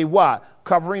thee a what?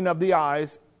 Covering of the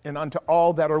eyes, and unto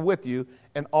all that are with you,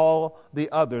 and all the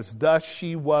others. Thus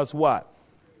she was what?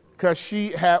 Because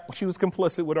she was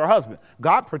complicit with her husband.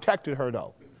 God protected her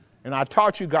though. And I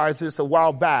taught you guys this a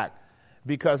while back,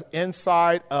 because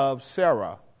inside of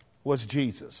Sarah was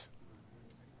Jesus.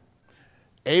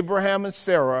 Abraham and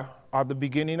Sarah are the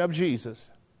beginning of Jesus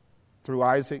through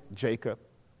Isaac, Jacob,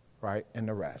 right, and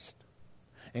the rest.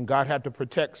 And God had to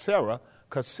protect Sarah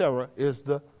because Sarah is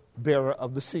the bearer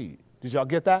of the seed. Did y'all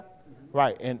get that?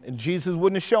 Right. And Jesus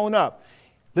wouldn't have shown up.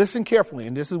 Listen carefully,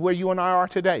 and this is where you and I are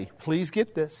today. Please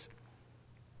get this.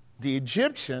 The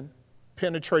Egyptian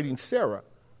penetrating Sarah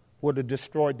would have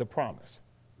destroyed the promise.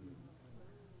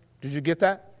 Did you get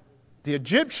that? The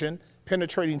Egyptian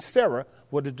penetrating Sarah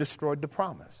would have destroyed the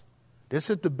promise. This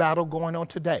is the battle going on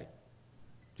today. Do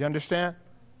you understand?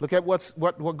 Look at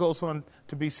what goes on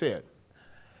to be said.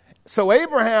 So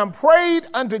Abraham prayed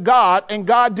unto God, and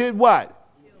God did what?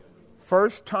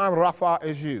 First time Rapha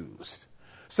is used.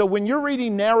 So when you're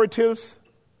reading narratives,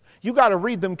 you got to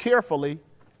read them carefully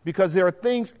because there are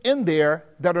things in there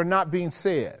that are not being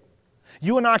said.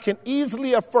 You and I can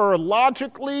easily infer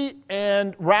logically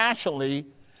and rationally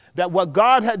that what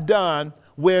God had done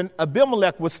when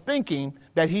Abimelech was thinking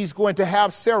that he's going to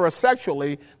have Sarah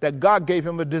sexually, that God gave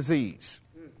him a disease.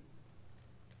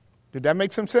 Did that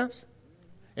make some sense?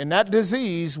 And that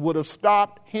disease would have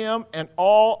stopped him and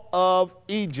all of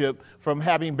Egypt from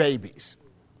having babies.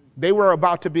 They were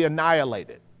about to be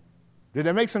annihilated. Did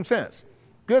that make some sense?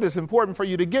 Good. It's important for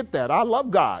you to get that. I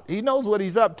love God. He knows what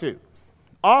he's up to.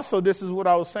 Also, this is what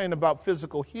I was saying about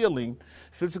physical healing.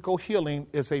 Physical healing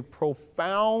is a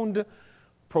profound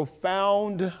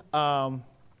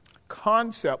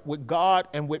concept with God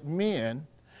and with men,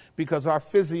 because our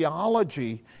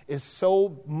physiology is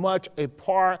so much a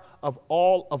part of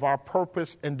all of our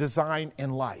purpose and design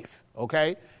in life,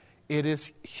 okay? It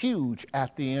is huge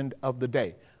at the end of the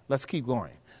day. Let's keep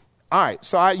going. All right,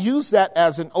 so I use that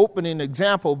as an opening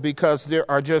example because there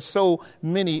are just so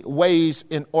many ways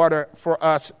in order for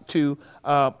us to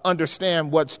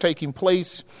understand what's taking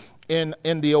place in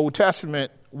the Old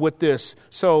Testament with this.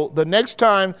 So the next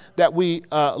time that we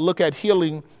look at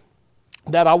healing,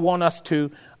 that I want us to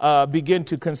begin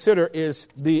to consider is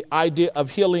the idea of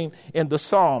healing in the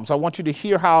Psalms. I want you to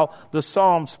hear how the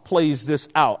Psalms plays this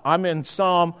out. I'm in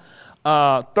Psalm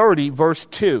 30, verse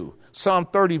 2. Psalm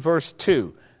 30, verse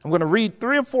 2. I'm going to read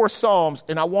 3 or 4 Psalms,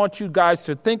 and I want you guys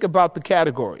to think about the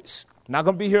categories. I'm not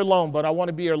going to be here long, but I want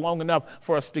to be here long enough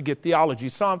for us to get theology.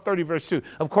 Psalm 30, verse 2.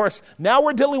 Of course, now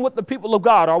we're dealing with the people of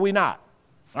God, are we not?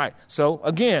 All right. So,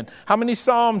 again, how many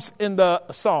Psalms in the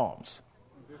Psalms?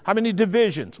 How many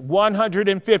divisions?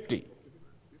 150.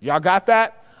 Y'all got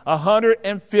that?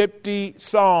 150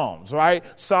 Psalms, right?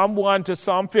 Psalm 1 to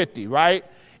Psalm 50, right?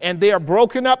 And they are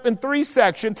broken up in 3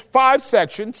 sections, 5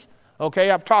 sections.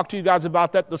 Okay, I've talked to you guys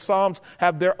about that. The Psalms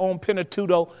have their own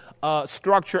pentateuchal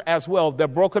structure as well. They're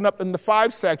broken up into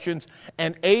 5 sections,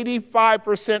 and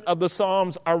 85% of the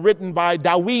Psalms are written by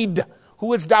David.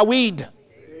 Who is David?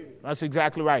 That's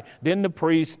exactly right. Then the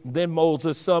priest, then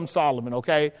Moses, some Solomon,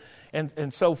 okay?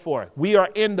 And so forth. We are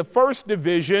in the first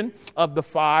division of the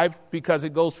 5 because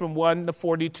it goes from 1 to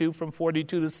 42, from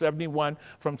 42 to 71,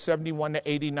 from 71 to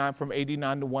 89, from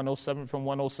 89 to 107, from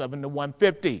 107 to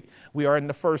 150. We are in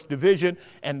the first division,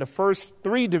 and the first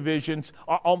 3 divisions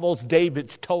are almost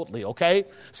David's totally, okay?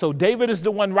 So David is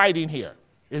the one writing here.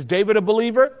 Is David a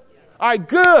believer? Yes. All right,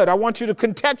 good. I want you to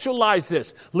contextualize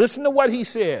this. Listen to what he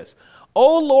says.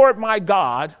 O Lord my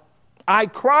God, I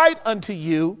cried unto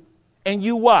you, and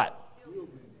you what?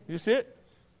 You see it?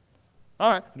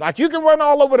 All right. Like you can run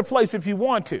all over the place if you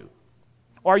want to.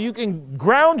 Or you can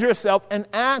ground yourself and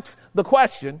ask the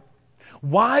question,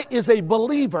 why is a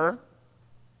believer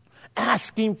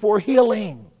asking for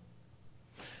healing?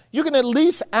 You can at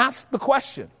least ask the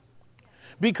question.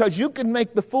 Because you can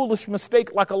make the foolish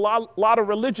mistake like a lot of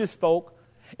religious folk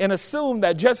and assume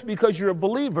that just because you're a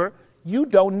believer, you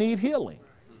don't need healing.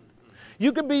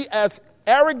 You can be as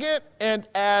arrogant and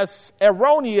as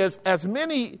erroneous as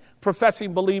many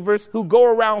professing believers who go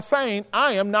around saying,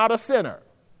 I am not a sinner.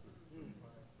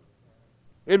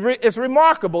 It's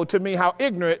remarkable to me how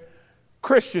ignorant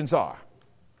Christians are.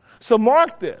 So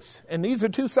mark this, and these are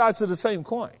 2 sides of the same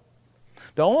coin.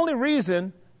 The only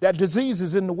reason that disease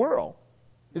is in the world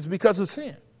is because of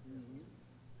sin.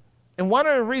 And one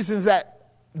of the reasons that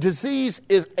disease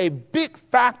is a big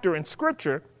factor in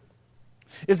Scripture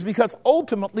is because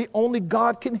ultimately only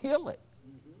God can heal it.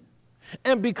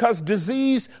 And because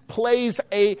disease plays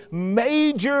a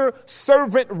major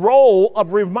servant role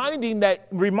of reminding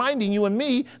you and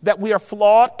me that we are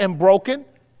flawed and broken,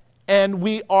 and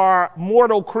we are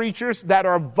mortal creatures that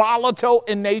are volatile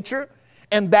in nature,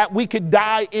 and that we could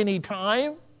die any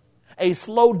time, a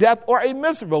slow death or a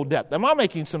miserable death. Am I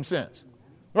making some sense?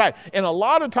 Right. And a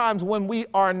lot of times when we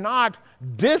are not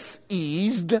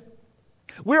diseased,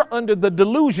 we're under the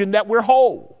delusion that we're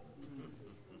whole.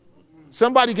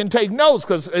 Somebody can take notes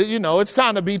because, it's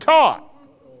time to be taught.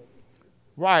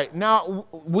 Right. Now,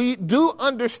 we do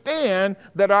understand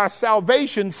that our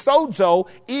salvation, sozo,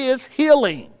 is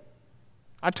healing.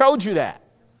 I told you that.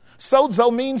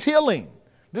 Sozo means healing.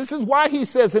 This is why he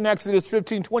says in Exodus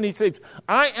 15:26,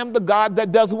 I am the God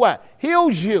that does what?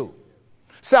 Heals you.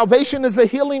 Salvation is a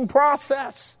healing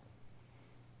process.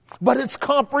 But it's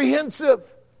comprehensive,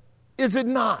 is it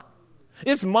not?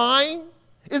 It's mind,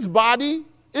 it's body,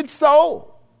 it's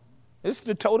soul. It's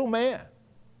the total man.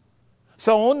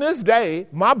 So on this day,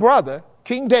 my brother,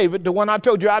 King David, the one I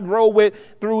told you I'd roll with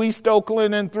through East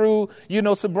Oakland and through,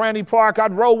 Sobrani Park,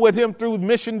 I'd roll with him through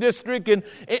Mission District and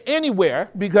anywhere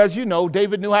because,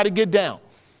 David knew how to get down.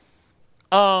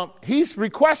 He's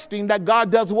requesting that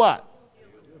God does what?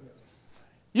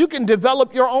 You can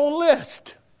develop your own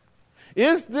list.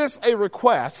 Is this a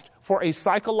request for a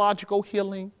psychological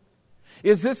healing?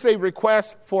 Is this a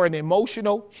request for an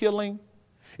emotional healing?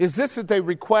 Is this a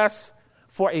request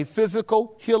for a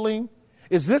physical healing?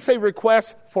 Is this a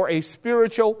request for a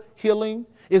spiritual healing?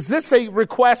 Is this a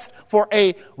request for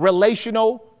a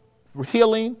relational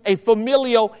healing, a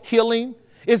familial healing?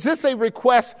 Is this a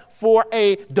request for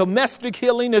a domestic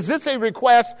healing? Is this a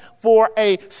request for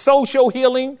a social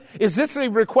healing? Is this a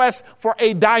request for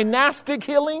a dynastic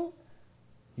healing?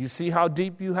 You see how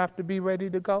deep you have to be ready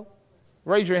to go?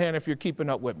 Raise your hand if you're keeping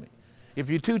up with me. If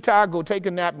you're too tired, go take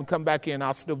a nap and come back in.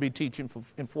 I'll still be teaching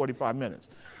in 45 minutes.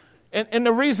 And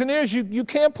the reason is you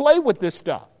can't play with this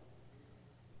stuff.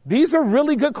 These are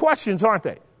really good questions, aren't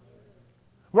they?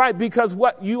 Right, because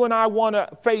what you and I want to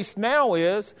face now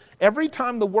is every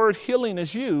time the word healing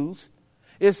is used,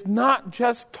 it's not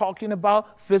just talking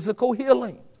about physical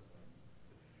healing.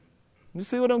 You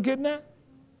see what I'm getting at?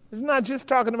 It's not just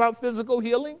talking about physical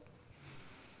healing.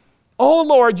 Oh,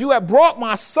 Lord, you have brought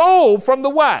my soul from the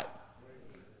what?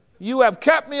 You have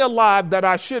kept me alive that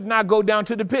I should not go down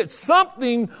to the pit.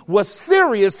 Something was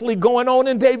seriously going on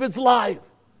in David's life,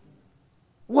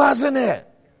 wasn't it?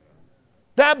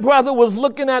 That brother was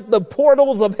looking at the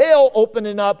portals of hell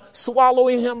opening up,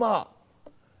 swallowing him up.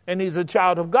 And he's a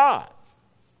child of God.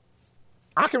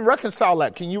 I can reconcile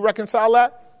that. Can you reconcile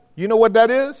that? You know what that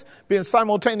is? Being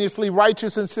simultaneously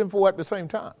righteous and sinful at the same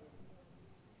time.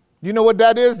 You know what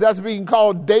that is? That's being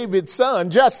called David's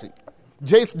son, Jesse.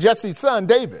 Jesse's son,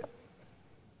 David.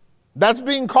 That's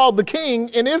being called the king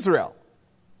in Israel.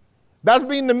 That's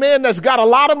being the man that's got a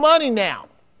lot of money now.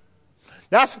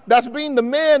 That's being the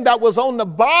man that was on the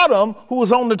bottom who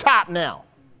was on the top now.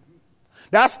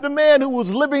 That's the man who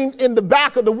was living in the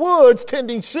back of the woods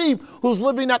tending sheep, who's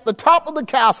living at the top of the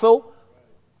castle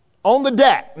on the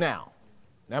deck now.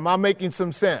 Am I making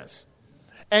some sense?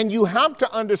 And you have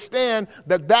to understand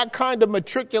that that kind of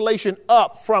matriculation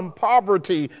up from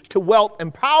poverty to wealth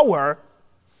and power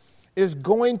is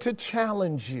going to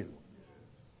challenge you.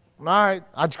 All right?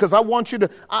 Because I want you to,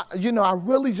 I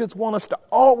really just want us to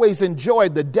always enjoy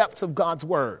the depths of God's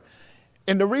word.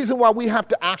 And the reason why we have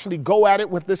to actually go at it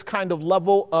with this kind of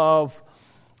level of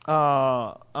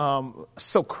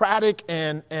Socratic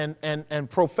and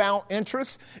profound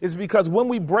interest is because when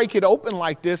we break it open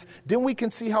like this, then we can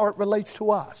see how it relates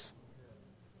to us.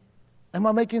 Am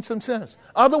I making some sense?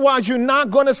 Otherwise, you're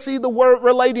not going to see the word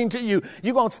relating to you.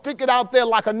 You're going to stick it out there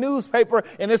like a newspaper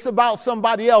and it's about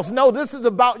somebody else. No, this is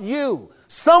about you.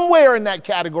 Somewhere in that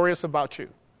category, it's about you.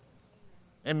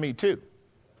 And me too.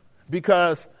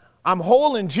 Because I'm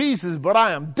whole in Jesus, but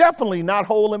I am definitely not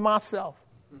whole in myself.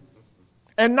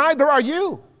 And neither are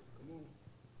you.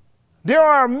 There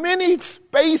are many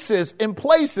spaces and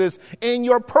places in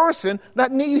your person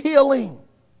that need healing.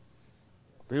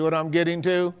 See what I'm getting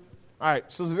to? All right,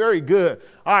 so it's very good.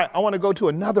 All right, I want to go to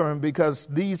another one because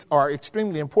these are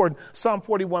extremely important. Psalm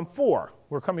 41:4.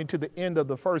 We're coming to the end of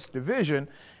the first division,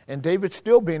 and David's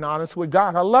still being honest with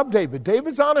God. I love David.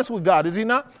 David's honest with God, is he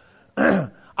not?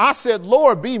 I said,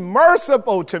 Lord, be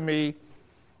merciful to me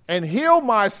and heal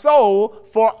my soul,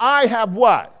 for I have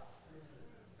what?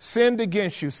 Sinned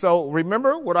against you. So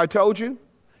remember what I told you?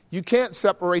 You can't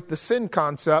separate the sin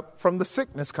concept from the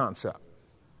sickness concept.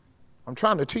 I'm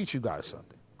trying to teach you guys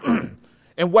something.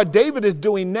 And what David is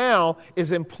doing now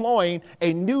is employing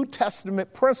a New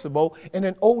Testament principle in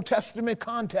an Old Testament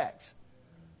context.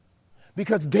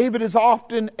 Because David is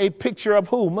often a picture of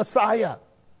who? Messiah.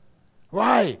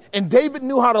 Right. And David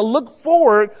knew how to look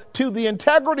forward to the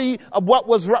integrity of what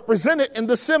was represented in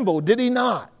the symbol, did he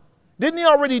not? Didn't he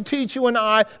already teach you and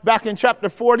I back in chapter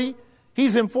 40?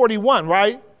 He's in 41,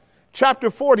 right?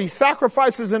 Chapter 40,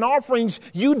 sacrifices and offerings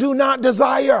you do not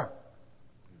desire.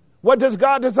 What does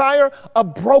God desire? A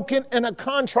broken and a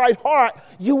contrite heart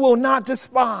you will not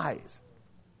despise.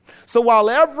 So while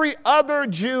every other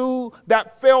Jew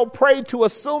that fell prey to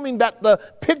assuming that the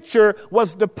picture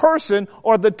was the person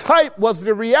or the type was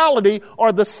the reality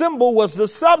or the symbol was the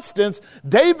substance,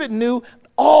 David knew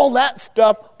all that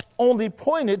stuff only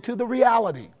pointed to the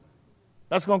reality.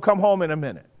 That's going to come home in a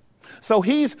minute. So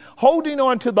he's holding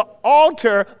on to the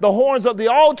altar, the horns of the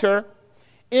altar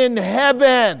in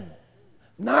heaven,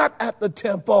 not at the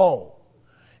temple,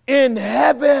 in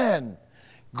heaven.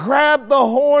 Grab the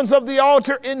horns of the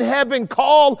altar in heaven.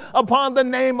 Call upon the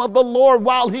name of the Lord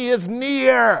while he is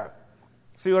near.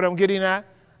 See what I'm getting at?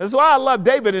 This is why I love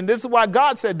David, and this is why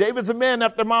God said David's a man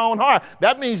after my own heart.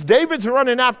 That means David's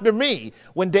running after me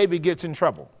when David gets in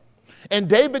trouble. And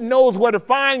David knows where to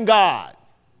find God.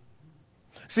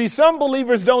 See, some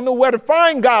believers don't know where to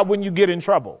find God when you get in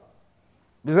trouble.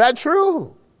 Is that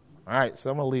true? All right, so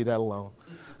I'm going to leave that alone.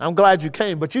 I'm glad you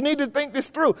came, but you need to think this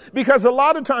through, because a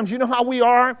lot of times, you know how we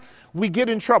are? We get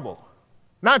in trouble.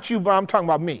 Not you, but I'm talking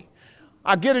about me.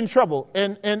 I get in trouble,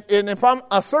 and if I'm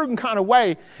a certain kind of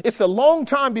way, it's a long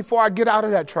time before I get out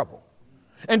of that trouble.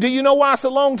 And do you know why it's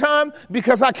a long time?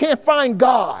 Because I can't find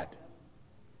God.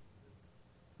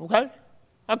 Okay?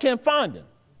 I can't find him.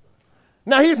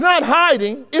 Now, he's not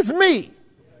hiding. It's me.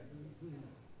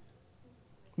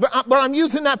 But I'm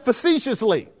using that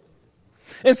facetiously.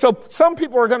 And so some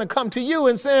people are going to come to you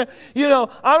and say, you know,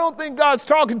 I don't think God's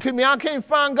talking to me. I can't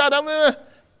find God.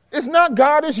 It's not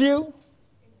God, it's you.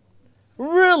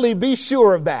 Really be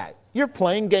sure of that. You're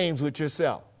playing games with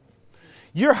yourself.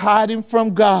 You're hiding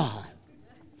from God.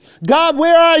 God,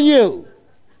 where are you?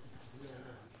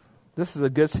 This is a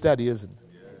good study, isn't it?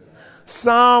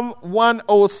 Psalm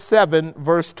 107,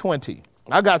 verse 20.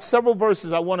 I got several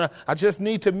verses I just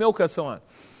need to milk us on.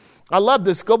 I love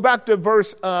this. Go back to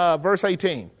verse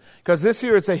 18, because this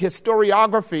here is a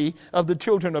historiography of the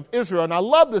children of Israel. And I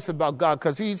love this about God,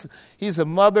 because he's a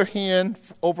mother hen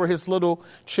over his little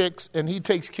chicks, and he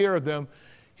takes care of them.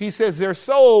 He says their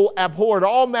soul abhorred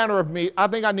all manner of meat. I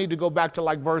think I need to go back to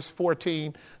like verse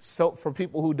 14, so for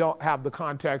people who don't have the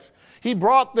context. He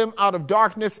brought them out of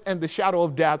darkness and the shadow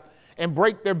of death and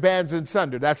break their bands in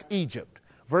sunder. That's Egypt.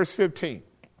 Verse 15.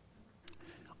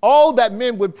 Oh, that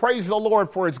men would praise the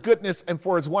Lord for his goodness and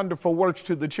for his wonderful works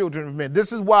to the children of men.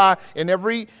 This is why in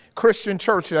every Christian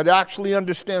church that actually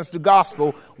understands the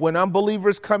gospel, when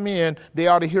unbelievers come in, they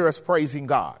ought to hear us praising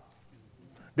God.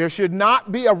 There should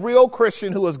not be a real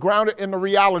Christian who is grounded in the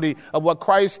reality of what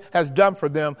Christ has done for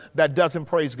them that doesn't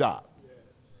praise God.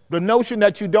 The notion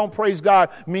that you don't praise God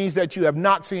means that you have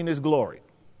not seen his glory.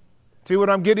 See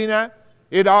what I'm getting at?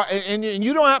 And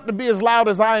you don't have to be as loud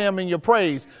as I am in your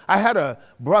praise. I had a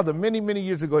brother many, many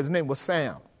years ago. His name was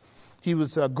Sam. He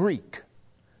was a Greek,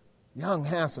 young,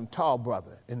 handsome, tall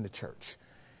brother in the church.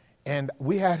 And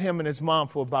we had him and his mom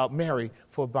married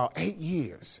for about 8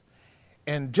 years.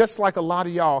 And just like a lot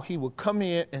of y'all, he would come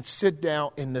in and sit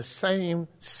down in the same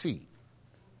seat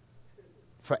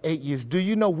for 8 years. Do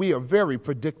you know we are very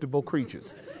predictable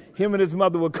creatures? Him and his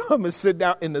mother would come and sit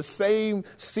down in the same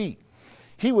seat.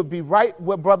 He would be right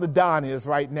where Brother Don is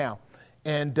right now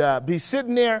and be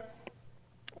sitting there,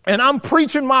 and I'm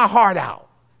preaching my heart out.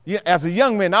 Yeah, as a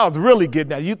young man, I was really good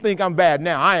now. You think I'm bad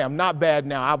now. I am not bad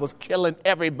now. I was killing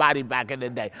everybody back in the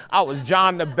day. I was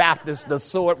John the Baptist. The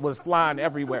sword was flying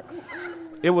everywhere.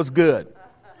 It was good.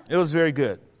 It was very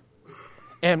good.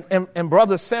 And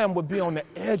Brother Sam would be on the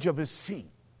edge of his seat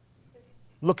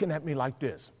looking at me like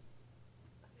this.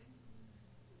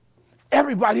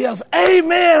 Everybody else,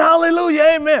 amen,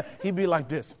 hallelujah, amen. He'd be like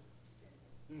this.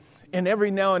 And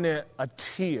every now and then, a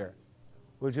tear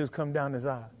would just come down his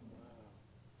eye.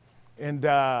 And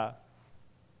at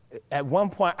one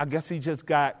point, I guess he just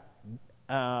got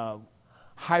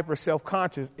hyper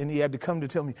self-conscious, and he had to come to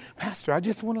tell me, Pastor, I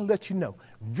just want to let you know,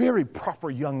 very proper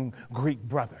young Greek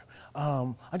brother.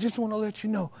 I just want to let you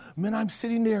know, man, I'm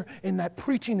sitting there, and that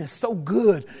preaching is so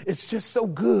good. It's just so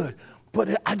good.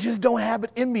 But I just don't have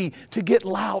it in me to get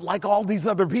loud like all these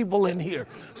other people in here.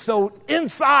 So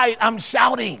inside, I'm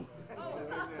shouting.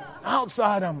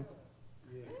 Outside,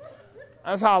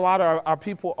 That's how a lot of our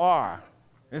people are.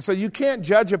 And so you can't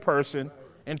judge a person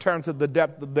in terms of the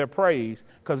depth of their praise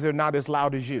because they're not as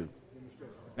loud as you.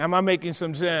 Am I making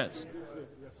some sense?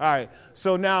 All right.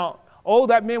 So now, oh,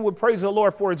 that men would praise the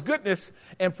Lord for his goodness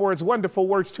and for his wonderful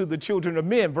works to the children of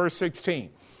men. Verse 16.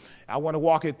 I want to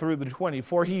walk it through the 20.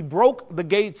 For he broke the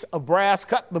gates of brass,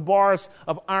 cut the bars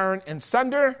of iron in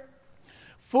sunder.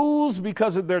 Fools,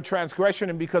 because of their transgression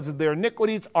and because of their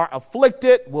iniquities, are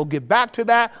afflicted. We'll get back to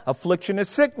that. Affliction is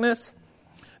sickness.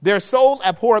 Their soul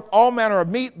abhorreth all manner of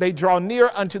meat. They draw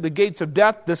near unto the gates of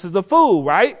death. This is a fool,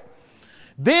 right?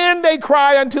 Then they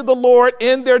cry unto the Lord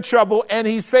in their trouble, and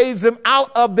he saves them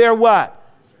out of their what?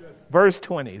 Verse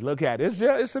 20. Look at it.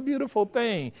 It's a beautiful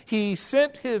thing. He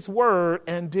sent his word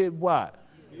and did what?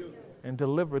 And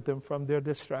delivered them from their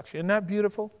destruction. Isn't that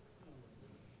beautiful?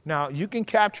 Now, you can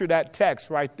capture that text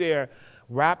right there.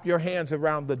 Wrap your hands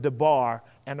around the Debar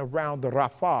and around the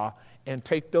Rapha and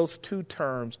take those two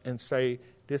terms and say,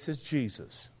 this is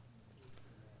Jesus.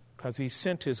 Because he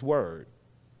sent his word,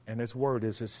 and his word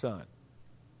is his son.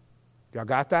 Y'all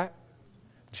got that?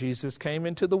 Jesus came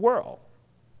into the world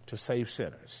to save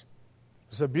sinners.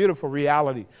 It's a beautiful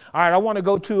reality. All right, I want to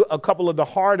go to a couple of the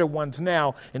harder ones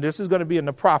now, and this is going to be in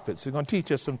the prophets. They're going to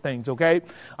teach us some things, okay?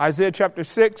 Isaiah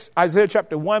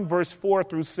chapter 1, verse 4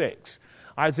 through 6.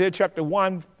 Isaiah chapter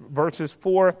 1, verses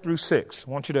 4 through 6.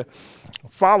 I want you to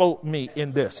follow me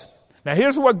in this. Now,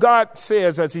 here's what God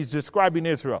says as he's describing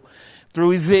Israel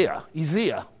through Isaiah.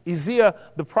 Isaiah,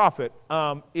 the prophet,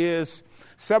 is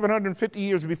 750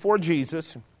 years before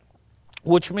Jesus,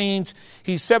 which means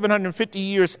he's 750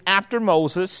 years after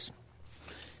Moses.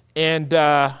 And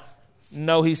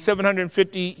he's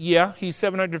 750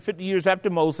 years after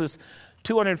Moses,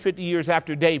 250 years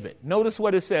after David. Notice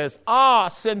what it says.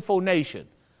 Sinful nation,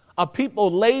 a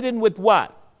people laden with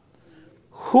what?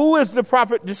 Who is the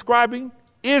prophet describing?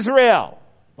 Israel.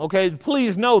 Okay,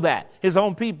 please know that. His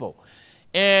own people.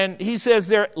 And he says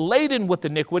they're laden with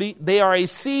iniquity. They are a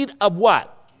seed of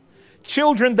what?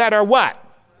 Children that are what?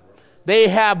 They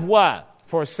have what?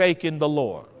 Forsaken the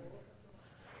Lord.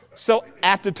 So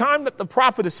at the time that the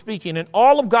prophet is speaking, and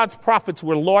all of God's prophets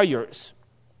were lawyers.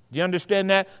 Do you understand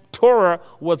that? Torah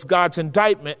was God's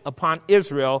indictment upon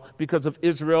Israel because of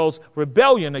Israel's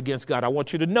rebellion against God. I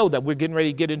want you to know that. We're getting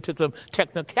ready to get into some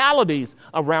technicalities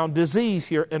around disease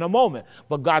here in a moment.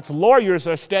 But God's lawyers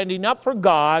are standing up for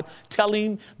God,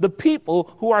 telling the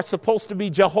people who are supposed to be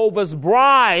Jehovah's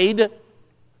bride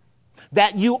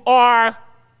that you are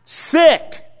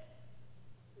sick.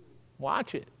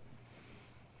 Watch it.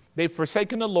 They've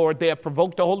forsaken the Lord. They have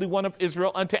provoked the Holy One of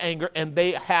Israel unto anger, and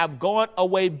they have gone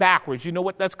away backwards. You know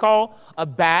what that's called? A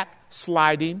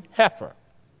backsliding heifer.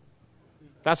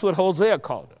 That's what Hosea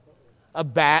called it. A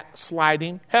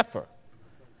backsliding heifer.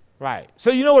 Right. So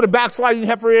you know what a backsliding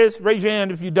heifer is? Raise your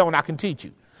hand if you don't. I can teach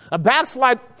you. A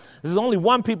backslide, there's only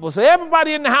one people. So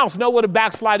everybody in the house know what a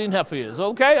backsliding heifer is.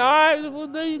 Okay? All right. Well,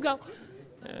 there you go.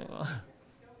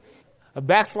 A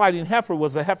backsliding heifer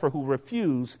was a heifer who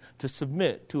refused to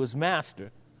submit to his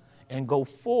master and go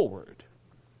forward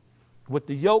with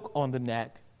the yoke on the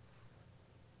neck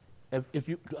if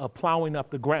you plowing up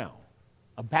the ground.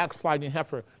 A backsliding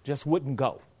heifer just wouldn't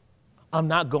go. I'm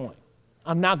not going.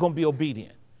 I'm not going to be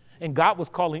obedient. And God was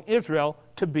calling Israel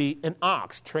to be an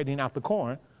ox treading out the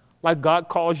corn, like God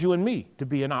calls you and me to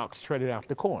be an ox treading out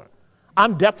the corn.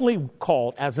 I'm definitely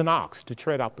called as an ox to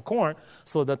tread out the corn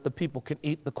so that the people can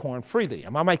eat the corn freely.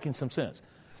 Am I making some sense?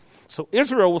 So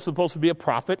Israel was supposed to be a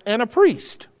prophet and a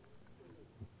priest.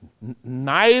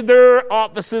 Neither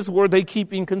offices were they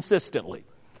keeping consistently.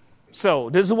 So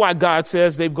this is why God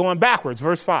says they've gone backwards.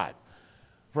 Verse 5.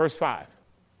 Verse 5.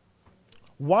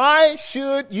 Why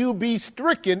should you be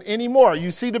stricken anymore?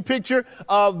 You see the picture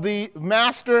of the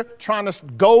master trying to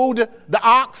goad the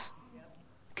ox?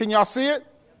 Can y'all see it?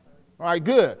 All right,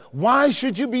 good. Why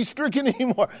should you be stricken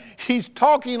anymore? He's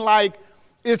talking like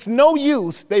it's no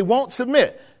use. They won't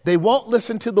submit. They won't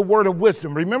listen to the word of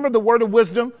wisdom. Remember the word of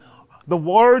wisdom? The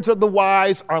words of the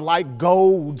wise are like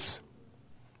goads.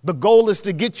 The goal is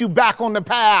to get you back on the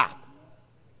path.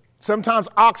 Sometimes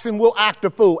oxen will act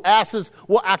a fool. Asses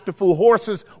will act a fool.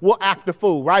 Horses will act a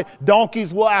fool, right?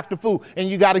 Donkeys will act a fool. And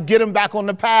you got to get them back on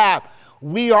the path.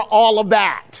 We are all of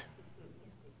that.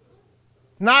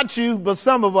 Not you, but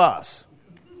some of us.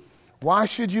 Why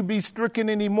should you be stricken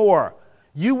anymore?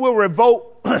 You will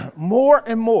revolt more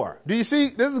and more. Do you see?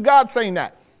 This is God saying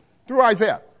that through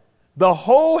Isaiah. The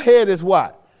whole head is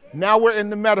what? Now we're in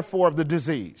the metaphor of the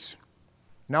disease.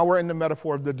 Now we're in the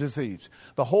metaphor of the disease.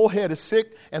 The whole head is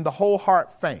sick and the whole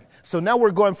heart faint. So now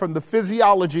we're going from the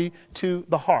physiology to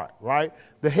the heart, right?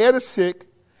 The head is sick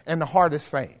and the heart is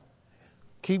faint.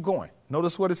 Keep going.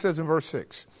 Notice what it says in verse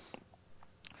 6.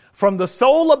 From the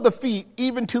sole of the feet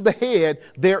even to the head,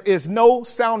 there is no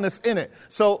soundness in it.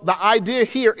 So the idea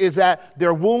here is that there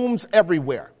are wounds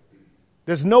everywhere.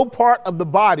 There's no part of the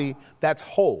body that's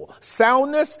whole.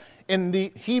 Soundness in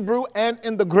the Hebrew and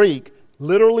in the Greek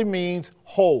literally means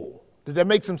whole. Did that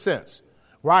make some sense?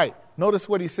 Right. Notice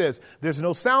what he says. There's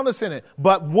no soundness in it,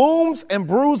 but wounds and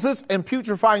bruises and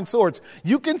putrefying sores.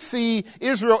 You can see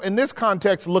Israel in this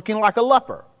context looking like a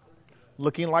leper,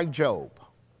 looking like Job.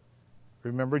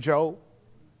 Remember Job?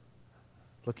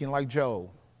 Looking like Job.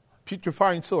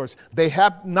 putrefying sores. They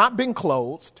have not been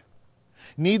closed,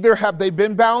 neither have they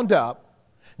been bound up,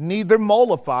 neither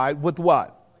mollified with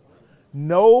what?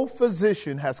 No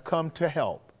physician has come to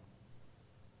help.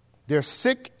 They're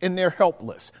sick and they're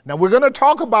helpless. Now we're going to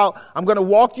talk about, I'm going to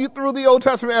walk you through the Old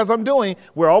Testament as I'm doing.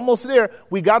 We're almost there.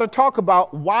 We got to talk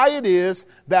about why it is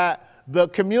that the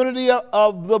community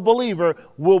of the believer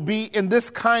will be in this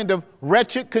kind of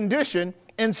wretched condition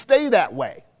and stay that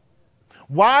way.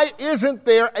 Why isn't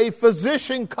there a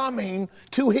physician coming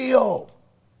to heal?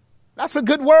 That's a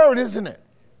good word, isn't it?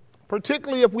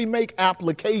 Particularly if we make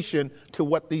application to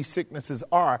what these sicknesses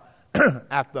are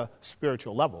at the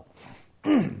spiritual level.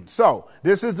 So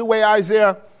this is the way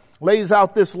Isaiah lays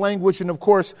out this language. And of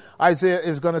course, Isaiah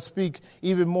is going to speak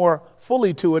even more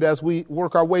fully to it as we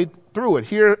work our way through it.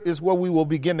 Here is where we will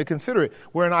begin to consider it.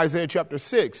 We're in Isaiah chapter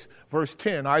 6, verse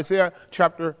 10. Isaiah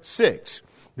chapter 6.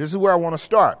 This is where I want to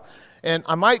start. And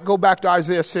I might go back to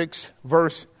Isaiah 6,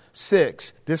 verse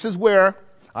 6. This is where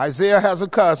Isaiah has a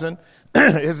cousin.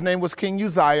 His name was King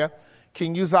Uzziah.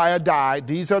 King Uzziah died.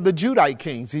 These are the Judite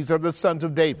kings. These are the sons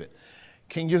of David.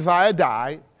 King Uzziah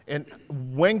died, and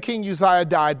when King Uzziah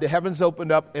died, the heavens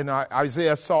opened up, and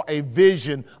Isaiah saw a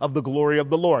vision of the glory of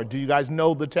the Lord. Do you guys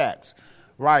know the text?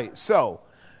 Right. So,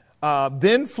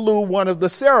 then flew one of the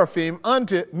seraphim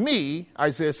unto me,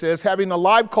 Isaiah says, having a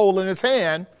live coal in his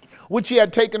hand, which he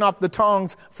had taken off the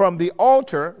tongs from the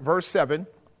altar, verse 7.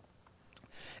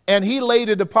 And he laid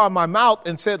it upon my mouth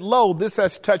and said, Lo, this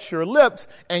has touched your lips,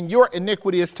 and your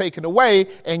iniquity is taken away,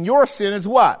 and your sin is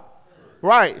what?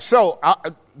 Right. So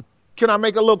can I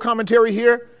make a little commentary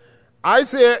here?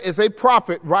 Isaiah is a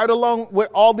prophet right along with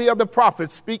all the other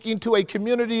prophets speaking to a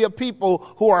community of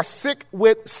people who are sick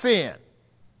with sin.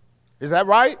 Is that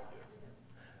right?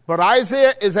 But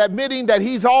Isaiah is admitting that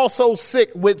he's also sick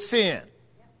with sin.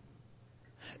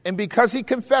 And because he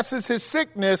confesses his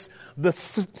sickness, the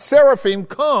seraphim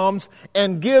comes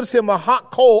and gives him a hot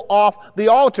coal off the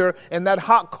altar, and that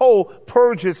hot coal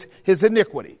purges his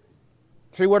iniquity.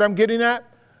 See what I'm getting at?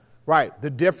 Right. The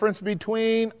difference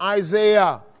between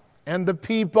Isaiah and the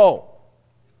people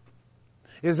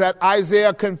is that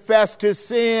Isaiah confessed his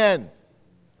sin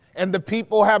and the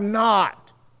people have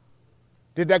not.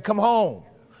 Did that come home?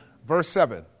 Verse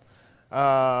 7.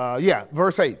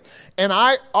 Verse 8. And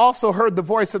I also heard the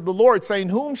voice of the Lord saying,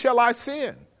 whom shall I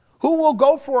send? Who will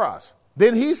go for us?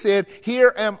 Then he said,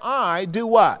 here am I. Do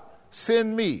what?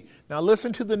 Send me. Now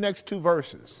listen to the next two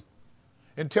verses.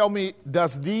 And tell me,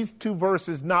 does these two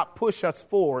verses not push us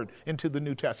forward into the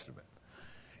New Testament?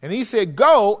 And he said,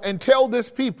 go and tell this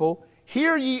people,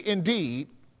 hear ye indeed,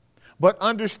 but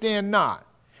understand not.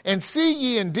 And see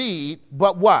ye indeed,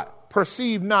 but what?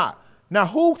 Perceive not. Now,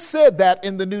 who said that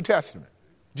in the New Testament?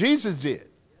 Jesus did.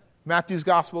 Matthew's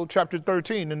Gospel, chapter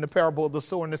 13, in the parable of the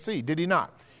sower and the seed. Did he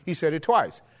not? He said it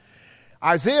twice.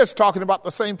 Isaiah is talking about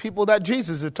the same people that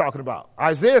Jesus is talking about.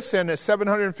 Isaiah said that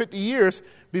 750 years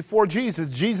before Jesus.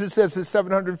 Jesus says it's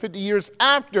 750 years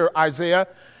after Isaiah,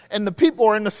 and the people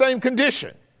are in the same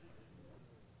condition.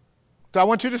 So I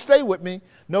want you to stay with me.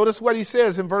 Notice what he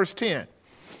says in verse 10.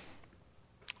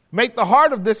 Make the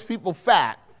heart of this people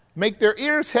fat, make their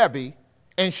ears heavy,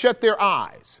 and shut their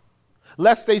eyes,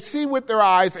 lest they see with their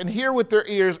eyes and hear with their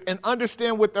ears and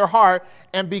understand with their heart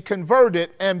and be converted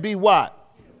and be what?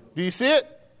 Do you see it?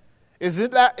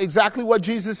 Isn't that exactly what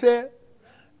Jesus said?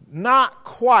 Not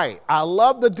quite. I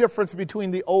love the difference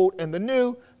between the old and the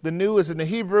new. The new is in the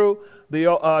Hebrew,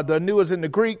 the new is in the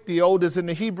Greek, the old is in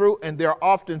the Hebrew, and there are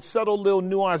often subtle little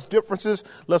nuanced differences.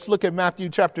 Let's look at Matthew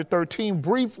chapter 13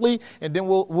 briefly, and then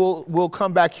we'll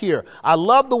come back here. I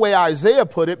love the way Isaiah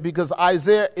put it because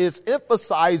Isaiah is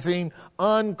emphasizing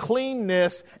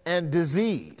uncleanness and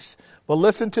disease. But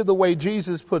listen to the way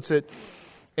Jesus puts it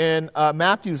in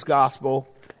Matthew's gospel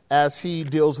as he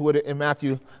deals with it in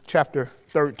Matthew chapter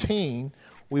 13.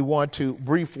 We want to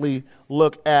briefly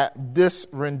look at this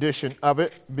rendition of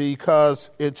it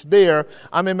because it's there.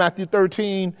 I'm in Matthew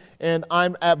 13 and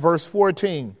I'm at verse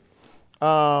 14.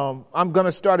 I'm going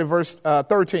to start at verse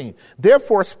 13.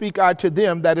 Therefore speak I to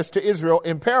them, that is to Israel,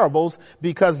 in parables,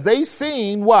 because they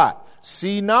seeing what?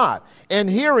 See not. And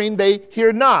hearing they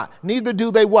hear not. Neither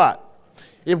do they what?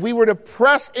 If we were to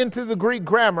press into the Greek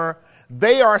grammar,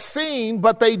 they are seeing,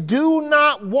 but they do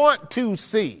not want to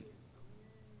see.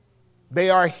 They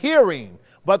are hearing,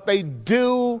 but they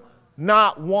do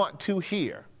not want to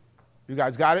hear. You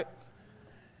guys got it?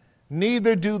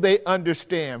 Neither do they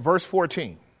understand. Verse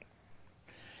 14.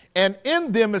 And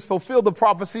in them is fulfilled the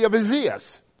prophecy of Isaiah,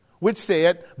 which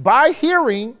said, by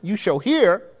hearing you shall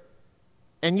hear,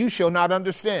 and you shall not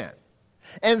understand.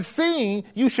 And seeing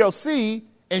you shall see,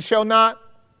 and shall not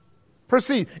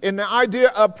Perceive. And the idea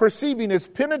of perceiving is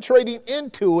penetrating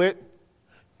into it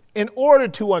in order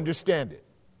to understand it.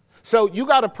 So you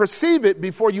got to perceive it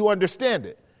before you understand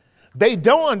it. They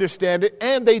don't understand it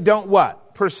and they don't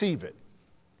what? Perceive it.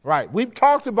 Right. We've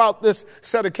talked about this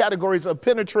set of categories of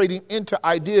penetrating into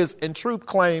ideas and truth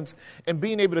claims and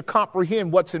being able to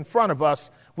comprehend what's in front of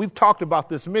us. We've talked about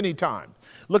this many times.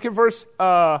 Look at verse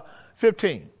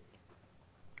 15.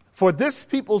 For this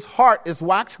people's heart is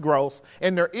wax gross,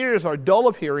 and their ears are dull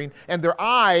of hearing, and their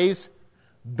eyes,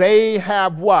 they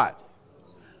have what?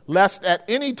 Lest at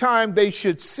any time they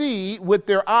should see with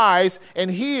their eyes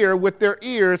and hear with their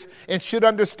ears and should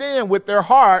understand with their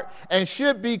heart and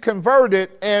should be converted,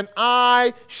 and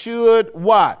I should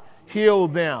what? Heal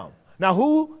them. Now,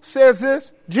 who says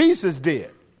this? Jesus did.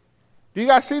 Do you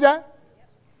guys see that?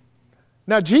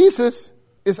 Now, Jesus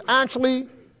is actually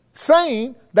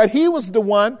saying that he was the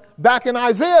one back in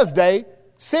Isaiah's day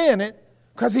saying it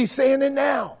because he's saying it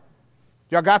now.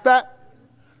 Y'all got that?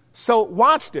 So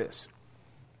watch this.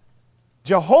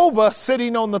 Jehovah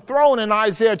sitting on the throne in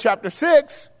Isaiah chapter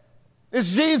 6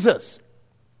 is Jesus.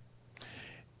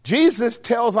 Jesus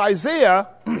tells Isaiah,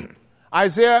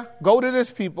 Isaiah, go to this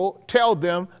people, tell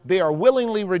them they are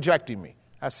willingly rejecting me.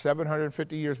 That's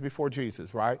 750 years before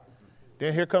Jesus, right?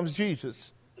 Then here comes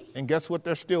Jesus. And guess what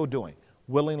they're still doing?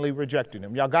 Willingly rejecting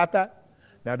him. Y'all got that?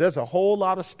 Now, there's a whole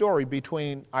lot of story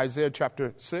between Isaiah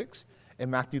chapter 6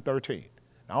 and Matthew 13.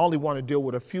 I only want to deal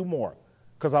with a few more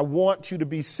because I want you to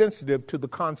be sensitive to the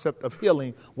concept of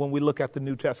healing when we look at the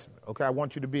New Testament. Okay, I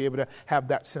want you to be able to have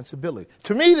that sensibility.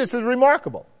 To me, this is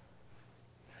remarkable.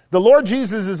 The Lord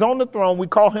Jesus is on the throne. We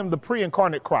call him the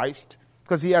pre-incarnate Christ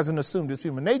because he hasn't assumed his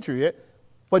human nature yet,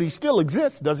 but he still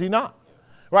exists, does he not?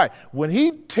 Right. When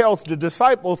he tells the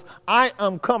disciples, I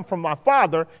am come from my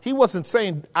Father, he wasn't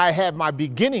saying I had my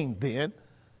beginning then.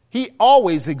 He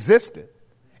always existed.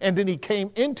 And then he came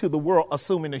into the world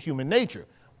assuming a human nature.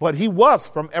 But he was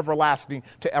from everlasting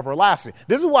to everlasting.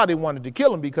 This is why they wanted to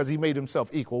kill him, because he made himself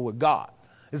equal with God.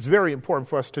 It's very important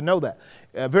for us to know that.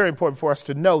 Very important for us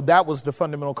to know that was the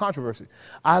fundamental controversy.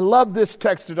 I love this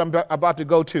text that I'm about to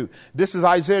go to. This is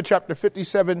Isaiah chapter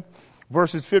 57,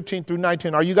 verses 15 through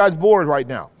 19. Are you guys bored right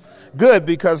now? Good,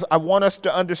 because I want us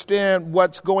to understand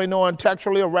what's going on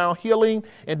textually around healing,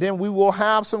 and then we will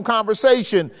have some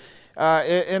conversation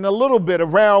in a little bit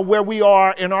around where we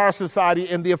are in our society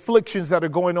and the afflictions that are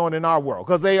going on in our world,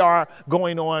 because they are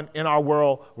going on in our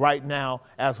world right now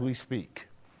as we speak.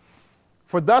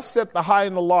 For thus saith the high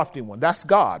and the lofty one. That's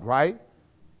God, right?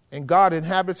 And God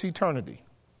inhabits eternity.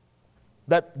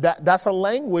 That's a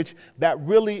language that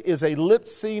really is a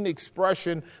lip-seen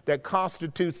expression that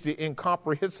constitutes the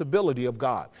incomprehensibility of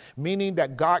God, meaning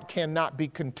that God cannot be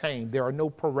contained. There are no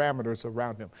parameters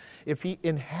around him. If he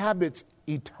inhabits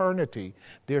eternity,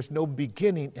 there's no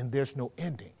beginning and there's no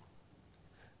ending.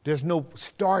 There's no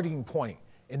starting point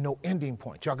and no ending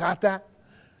point. Y'all got that?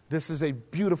 This is a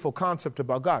beautiful concept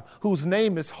about God, whose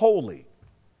name is holy.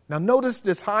 Now notice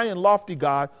this high and lofty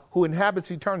God who inhabits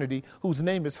eternity, whose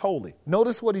name is holy.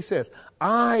 Notice what he says.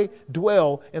 I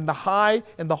dwell in the high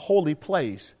and the holy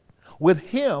place with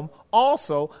him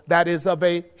also that is of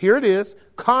a, here it is,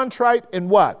 contrite and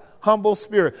what? Humble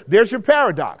spirit. There's your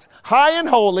paradox. High and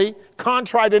holy,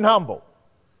 contrite and humble.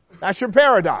 That's your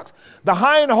paradox. The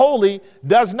high and holy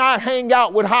does not hang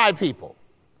out with high people.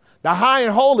 The high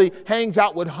and holy hangs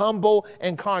out with humble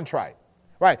and contrite.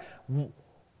 Right.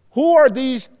 Who are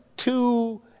these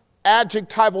two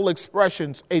adjectival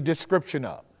expressions a description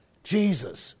of?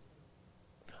 Jesus.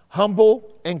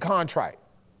 Humble and contrite.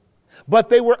 But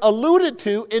they were alluded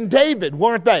to in David,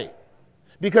 weren't they?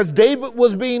 Because David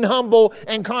was being humble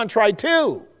and contrite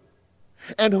too.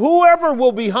 And whoever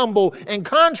will be humble and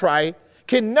contrite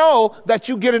can know that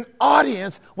you get an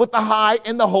audience with the high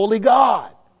and the holy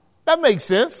God. That makes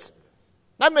sense.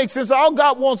 That makes sense. All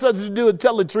God wants us to do is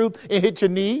tell the truth and hit your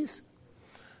knees.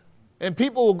 And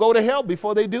people will go to hell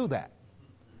before they do that.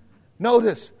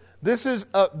 Notice, this is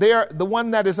the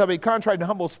one that is of a contrite and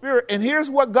humble spirit. And here's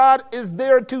what God is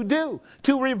there to do.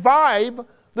 To revive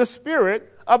the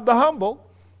spirit of the humble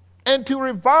and to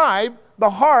revive the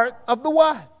heart of the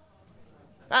what?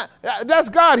 That's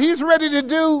God. He's ready to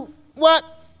do what?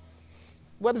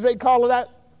 What does they call that?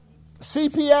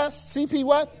 CPS? CP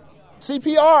what?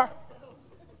 CPR.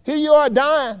 Here you are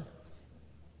dying.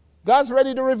 God's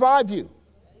ready to revive you.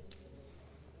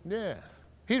 Yeah.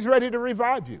 He's ready to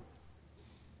revive you.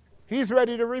 He's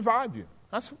ready to revive you.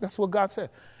 That's what God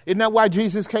said. Isn't that why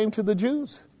Jesus came to the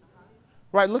Jews?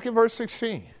 Right, look at verse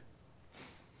 16.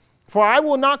 For I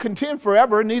will not contend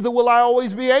forever, neither will I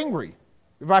always be angry.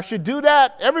 If I should do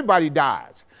that, everybody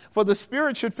dies. for the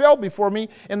spirit should fail before me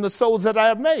and the souls that I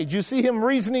have made. You see him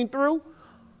reasoning through?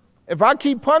 If I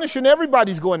keep punishing,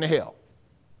 everybody's going to hell.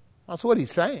 That's what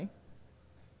he's saying.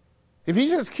 If he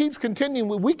just keeps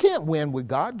continuing, we can't win with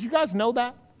God. Do you guys know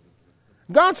that?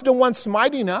 God's the one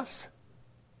smiting us.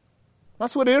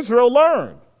 That's what Israel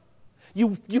learned.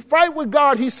 You fight with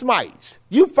God, he smites.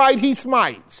 You fight, he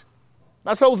smites.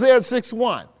 That's Hosea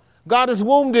 6:1. God has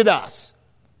wounded us.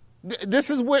 This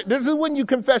is when you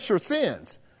confess your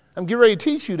sins. I'm getting ready to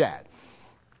teach you that.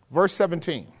 Verse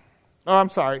 17. Oh, I'm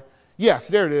sorry. Yes,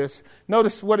 there it is.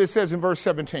 Notice what it says in verse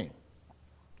 17.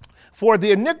 For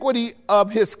the iniquity of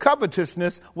his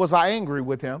covetousness was I angry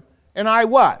with him, and I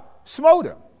what? Smote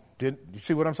him. Did you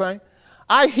see what I'm saying?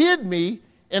 I hid me,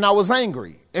 and I was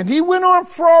angry. And he went on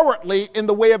forwardly in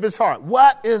the way of his heart.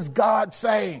 What is God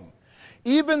saying?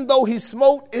 Even though he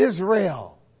smote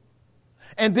Israel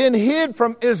and then hid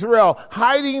from Israel,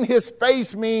 hiding his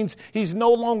face means he's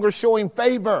no longer showing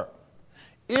favor.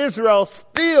 Israel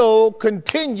still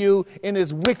continue in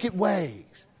his wicked ways.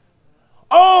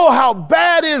 Oh, how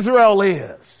bad Israel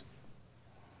is.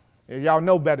 Y'all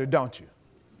know better, don't you?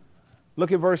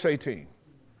 Look at verse 18.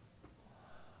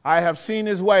 I have seen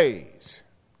his ways.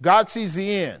 God sees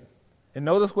the end. And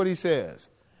notice what he says.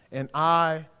 And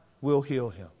I will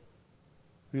heal him.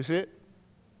 You see it?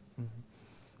 Mm-hmm.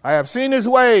 I have seen his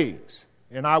ways,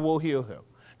 and I will heal him.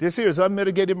 This here is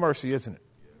unmitigated mercy, isn't it?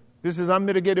 This is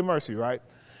unmitigated mercy, right?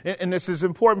 And this is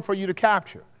important for you to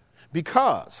capture.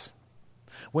 Because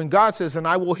when God says, and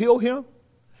I will heal him,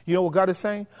 you know what God is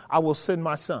saying? I will send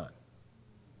my son.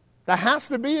 That has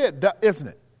to be it, isn't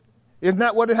it? Isn't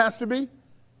that what it has to be?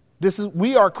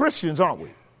 We are Christians, aren't we?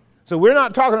 So we're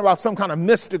not talking about some kind of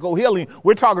mystical healing.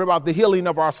 We're talking about the healing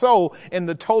of our soul and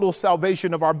the total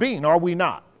salvation of our being, are we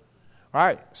not? All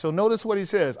right. So notice what he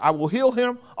says. I will heal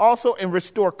him also and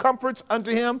restore comforts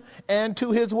unto him and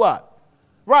to his what?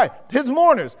 Right. His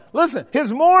mourners. Listen,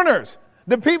 his mourners.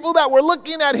 The people that were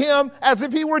looking at him as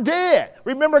if he were dead.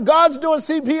 Remember, God's doing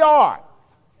CPR.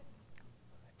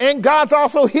 And God's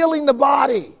also healing the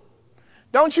body.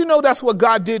 Don't you know that's what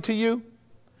God did to you?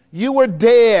 You were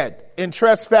dead in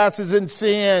trespasses and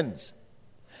sins.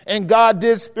 And God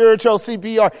did spiritual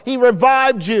CPR. He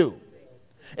revived you.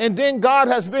 And then God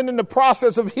has been in the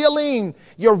process of healing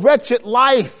your wretched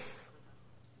life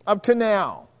up to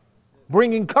now.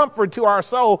 Bringing comfort to our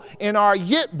soul in our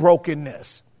yet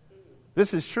brokenness.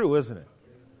 This is true, isn't it?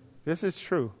 This is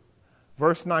true.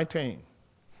 Verse 19.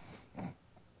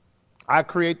 I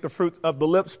create the fruit of the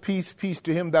lips, peace, peace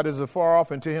to him that is afar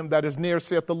off and to him that is near,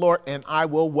 saith the Lord, and I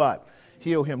will what?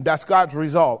 Heal him. That's God's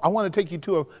resolve. I want to take you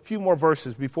to a few more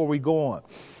verses before we go on.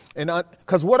 And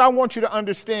because what I want you to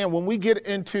understand when we get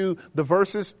into the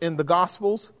verses in the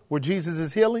Gospels where Jesus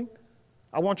is healing,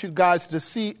 I want you guys to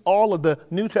see all of the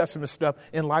New Testament stuff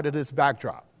in light of this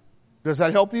backdrop. Does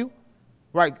that help you?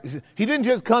 Right. He didn't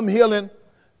just come healing,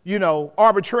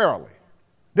 arbitrarily.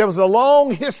 There was a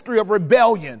long history of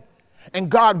rebellion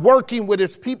and God working with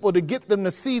his people to get them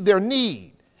to see their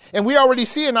need. And we already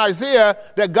see in Isaiah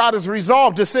that God is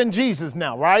resolved to send Jesus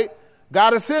now, right?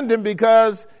 God has sent him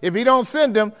because if he don't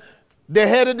send him, they're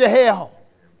headed to hell,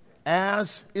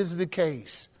 as is the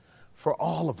case for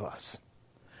all of us.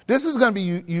 This is going to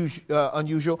be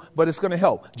unusual, but it's going to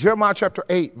help. Jeremiah chapter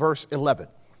 8, verse 11.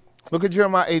 Look at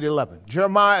Jeremiah 8:11.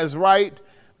 Jeremiah is right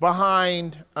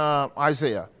behind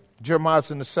Isaiah.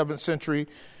 Jeremiah's in the 7th century,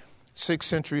 6th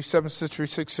century, 7th century,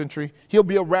 6th century. He'll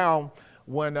be around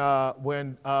when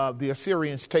the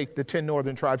Assyrians take the 10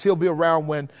 northern tribes. He'll be around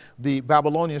when the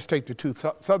Babylonians take the 2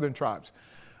 southern tribes.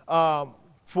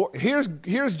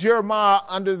 Here's Jeremiah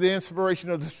under the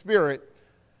inspiration of the Spirit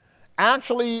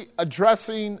actually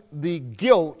addressing the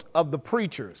guilt of the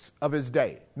preachers of his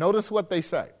day. Notice what they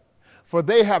say. For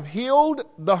they have healed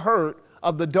the hurt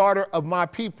of the daughter of my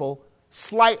people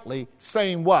slightly,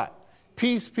 saying what?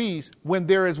 Peace, peace, when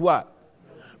there is what?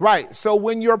 Right. So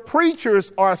when your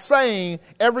preachers are saying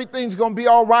everything's going to be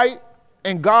all right,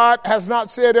 and God has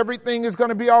not said everything is going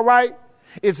to be all right,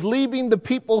 it's leaving the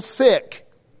people sick.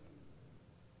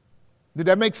 Did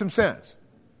that make some sense?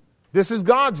 This is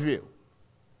God's view.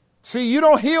 See, you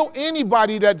don't heal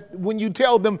anybody that when you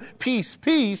tell them peace,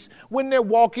 peace, when they're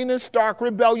walking in stark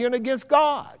rebellion against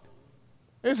God.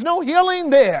 There's no healing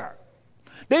there.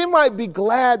 They might be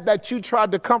glad that you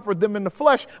tried to comfort them in the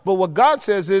flesh, but what God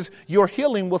says is your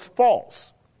healing was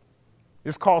false.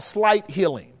 It's called slight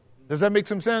healing. Does that make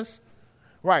some sense?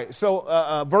 Right.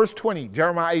 So verse 20,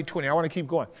 Jeremiah 8:20. I want to keep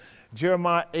going.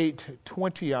 Jeremiah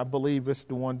 8:20, I believe, is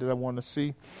the one that I want to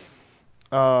see.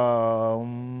 Jeremiah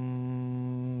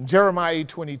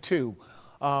 8:22.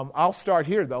 I'll start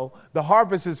here, though. The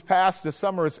harvest is past, the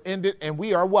summer is ended, and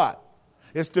we are what?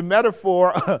 It's the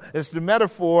metaphor. It's the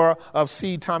metaphor of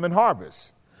seed time and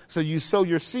harvest. So you sow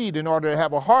your seed in order to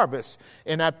have a harvest.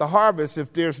 And at the harvest,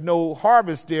 if there's no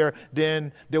harvest there,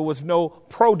 then there was no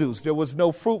produce. There was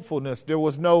no fruitfulness. There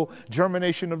was no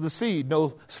germination of the seed,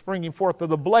 no springing forth of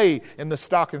the blade and the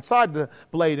stalk inside the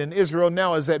blade. And Israel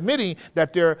now is admitting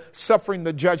that they're suffering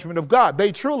the judgment of God.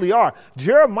 They truly are.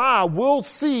 Jeremiah will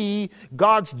see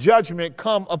God's judgment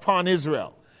come upon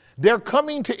Israel. They're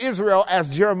coming to Israel as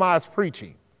Jeremiah's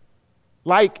preaching,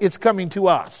 like it's coming to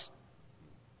us.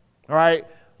 All right?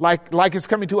 Like it's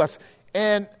coming to us.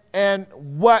 And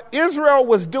what Israel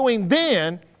was doing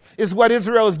then is what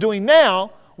Israel is doing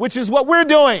now, which is what we're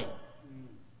doing.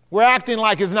 We're acting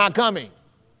like it's not coming.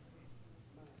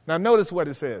 Now notice what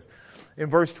it says in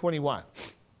verse 21.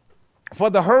 For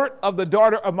the hurt of the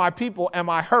daughter of my people am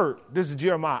I hurt. This is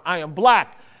Jeremiah. I am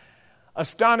black.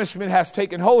 Astonishment has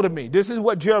taken hold of me. This is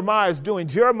what Jeremiah is doing.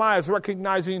 Jeremiah is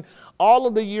recognizing all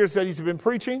of the years that he's been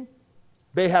preaching,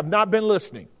 they have not been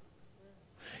listening.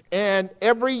 And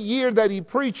every year that he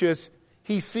preaches,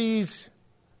 he sees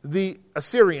the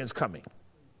Assyrians coming.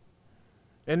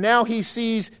 And now he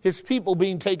sees his people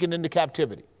being taken into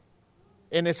captivity.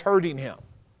 And it's hurting him.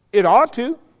 It ought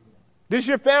to. This is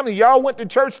your family. Y'all went to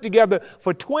church together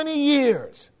for 20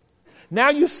 years. Now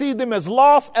you see them as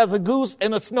lost as a goose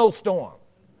in a snowstorm.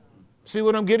 See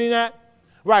what I'm getting at?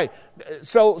 Right.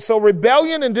 So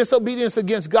rebellion and disobedience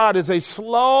against God is a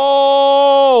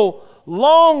slow,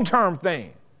 long-term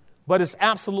thing. But it's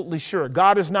absolutely sure.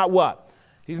 God is not what?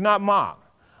 He's not mocked.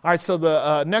 All right, so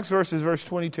the next verse is verse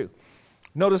 22.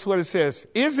 Notice what it says.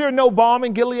 Is there no balm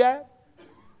in Gilead?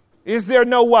 Is there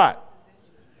no what?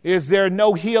 Is there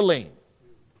no healing?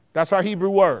 That's our Hebrew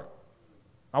word.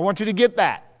 I want you to get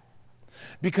that.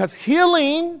 Because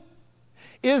healing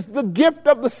is the gift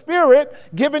of the Spirit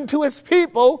given to his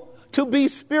people to be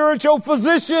spiritual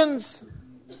physicians.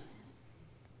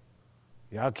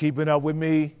 Y'all keeping up with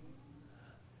me?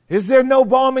 Is there no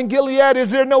balm in Gilead?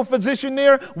 Is there no physician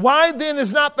there? Why then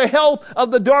is not the health of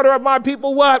the daughter of my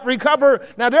people what? Recover.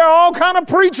 Now there are all kind of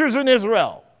preachers in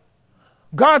Israel.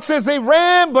 God says they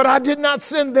ran, but I did not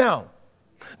send them.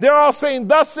 They're all saying,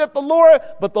 thus saith the Lord,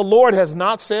 but the Lord has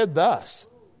not said thus.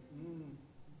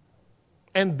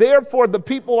 And therefore the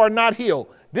people are not healed.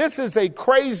 This is a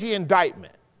crazy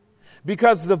indictment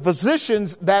because the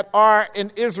physicians that are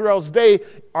in Israel's day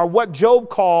are what Job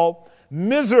called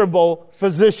miserable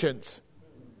physicians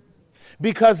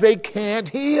because they can't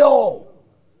heal.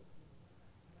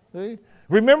 See?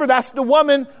 Remember, that's the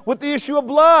woman with the issue of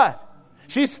blood.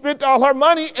 She spent all her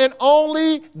money and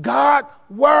only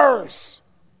got worse.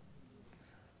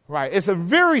 Right. It's a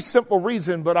very simple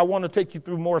reason, but I want to take you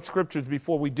through more scriptures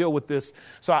before we deal with this.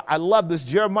 So I love this.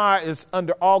 Jeremiah is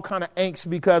under all kind of angst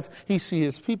because he sees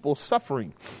his people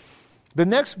suffering. The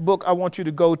next book I want you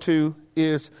to go to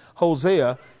is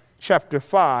Hosea chapter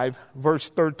 5, verse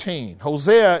 13.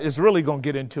 Hosea is really going to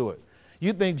get into it.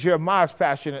 You think Jeremiah's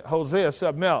passionate. Hosea is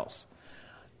something else.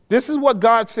 This is what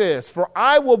God says. For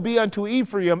I will be unto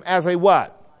Ephraim as a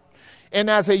what? And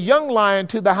as a young lion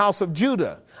to the house of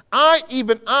Judah.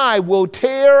 I will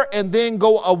tear and then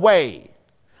go away.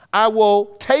 I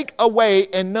will take away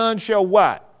and none shall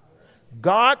what?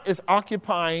 God is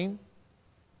occupying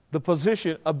the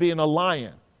position of being a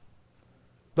lion.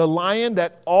 The lion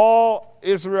that all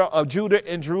Israel of Judah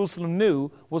and Jerusalem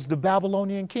knew was the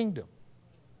Babylonian kingdom.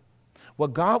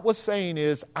 What God was saying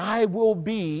is, I will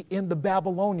be in the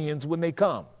Babylonians when they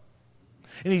come.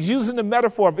 And he's using the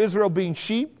metaphor of Israel being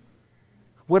sheep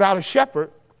without a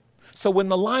shepherd. So when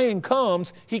the lion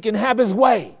comes, he can have his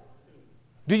way.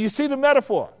 Do you see the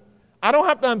metaphor? I don't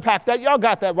have to unpack that. Y'all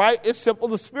got that, right? It's simple.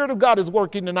 The Spirit of God is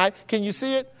working tonight. Can you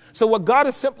see it? So what God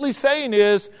is simply saying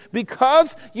is,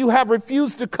 because you have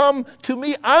refused to come to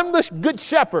me, I'm the good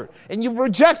shepherd, and you've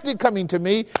rejected coming to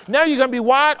me, now you're going to be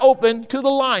wide open to the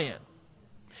lion.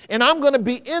 And I'm going to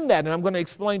be in that, and I'm going to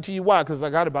explain to you why, because I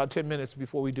got about 10 minutes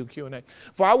before we do Q&A.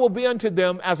 For I will be unto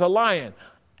them as a lion.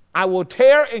 I will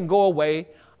tear and go away.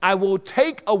 I will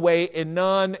take away and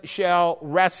none shall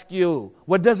rescue.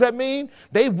 What does that mean?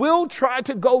 They will try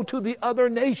to go to the other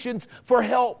nations for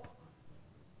help,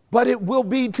 but it will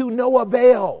be to no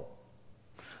avail.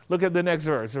 Look at the next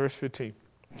verse, verse 15.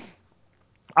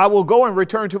 I will go and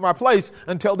return to my place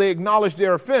until they acknowledge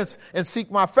their offense and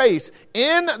seek my face.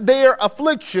 In their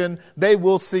affliction, they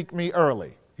will seek me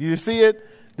early. You see it?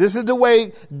 This is the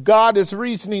way God is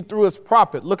reasoning through his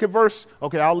prophet. Look at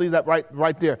I'll leave that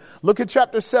right there. Look at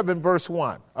chapter 7, verse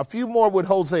 1. A few more with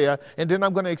Hosea, and then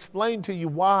I'm going to explain to you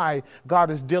why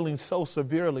God is dealing so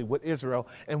severely with Israel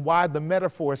and why the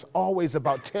metaphor is always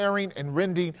about tearing and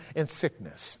rending and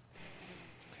sickness.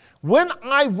 When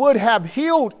I would have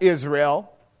healed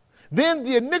Israel, then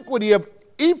the iniquity of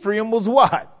Ephraim was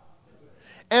what?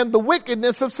 And the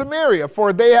wickedness of Samaria,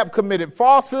 for they have committed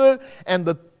falsehood, and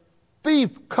the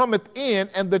thief cometh in,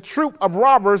 and the troop of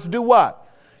robbers do what?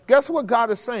 Guess what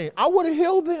God is saying? I would have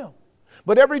healed them.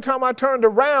 But every time I turned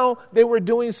around, they were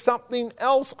doing something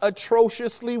else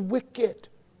atrociously wicked.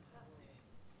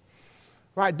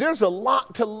 Right? There's a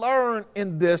lot to learn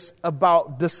in this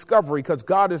about discovery, because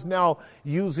God is now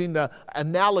using the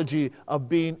analogy of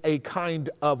being a kind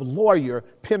of lawyer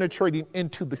penetrating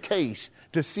into the case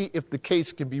to see if the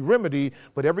case can be remedied.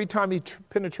 But every time he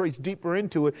penetrates deeper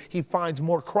into it, he finds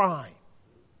more crime.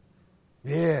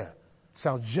 Yeah,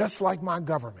 sounds just like my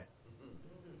government.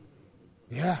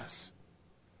 Yes.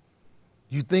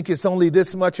 You think it's only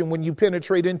this much, and when you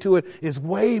penetrate into it, it's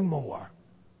way more.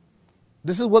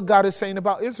 This is what God is saying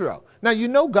about Israel. Now, you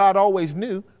know God always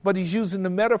knew, but he's using the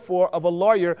metaphor of a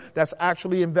lawyer that's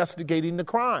actually investigating the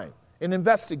crime. An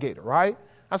investigator, right?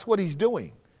 That's what he's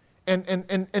doing.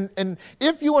 And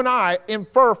if you and I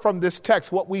infer from this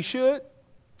text what we should,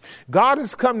 God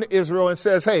has come to Israel and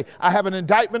says, hey, I have an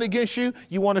indictment against you.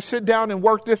 You want to sit down and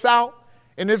work this out?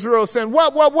 And Israel is saying,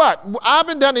 what? I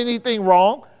haven't done anything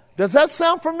wrong. Does that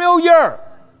sound familiar?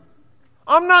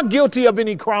 I'm not guilty of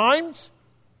any crimes.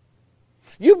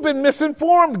 You've been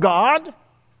misinformed, God.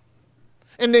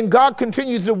 And then God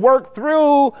continues to work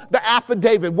through the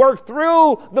affidavit, work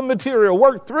through the material,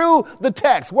 work through the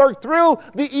text, work through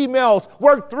the emails,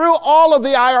 work through all of the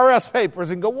IRS papers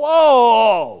and go,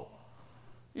 whoa,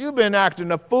 you've been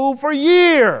acting a fool for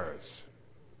years.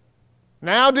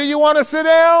 Now do you want to sit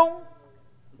down?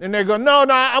 And they go, no,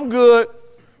 I'm good.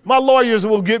 My lawyers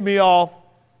will get me off.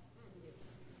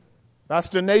 That's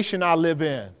the nation I live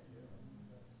in.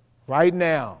 Right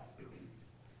now.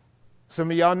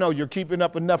 Some of y'all know you're keeping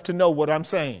up enough to know what I'm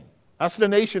saying. That's the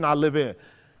nation I live in.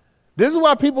 This is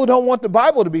why people don't want the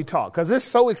Bible to be taught, because it's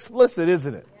so explicit,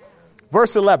 isn't it?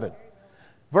 Verse 11.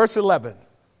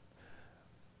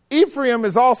 Ephraim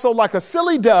is also like a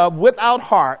silly dove without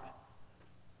heart.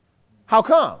 How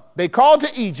come? They called to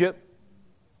Egypt,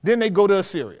 then they go to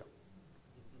Assyria.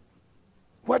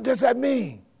 What does that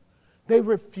mean? They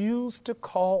refuse to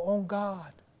call on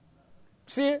God.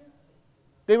 See it?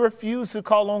 They refuse to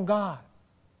call on God.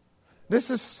 This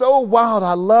is so wild.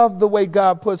 I love the way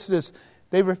God puts this.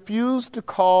 They refuse to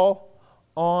call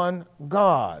on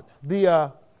God.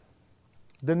 The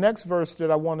next verse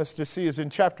that I want us to see is in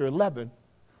chapter 11,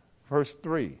 verse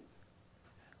 3.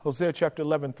 Hosea chapter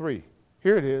 11, 3.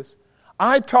 Here it is.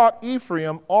 I taught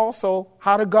Ephraim also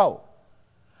how to go.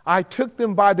 I took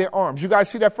them by their arms. You guys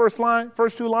see that first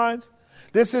two lines?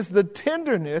 This is the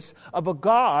tenderness of a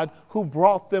God who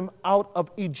brought them out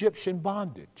of Egyptian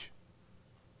bondage.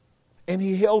 And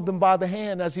he held them by the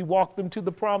hand as he walked them to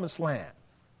the promised land,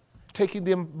 taking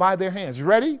them by their hands.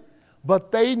 Ready?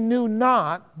 But they knew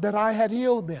not that I had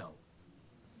healed them.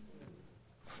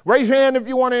 Raise your hand if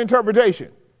you want an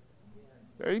interpretation.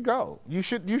 There you go. You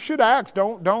should ask.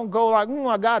 Don't go like,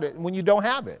 I got it, when you don't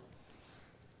have it.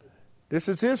 This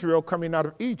is Israel coming out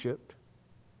of Egypt.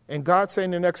 And God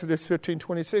saying in Exodus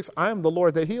 15:26, I am the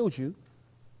Lord that healed you.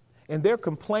 And they're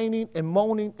complaining and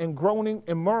moaning and groaning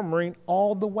and murmuring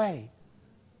all the way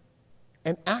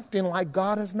and acting like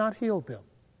God has not healed them.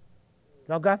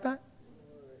 Y'all got that?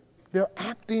 They're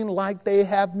acting like they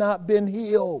have not been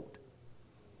healed.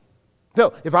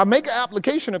 So if I make an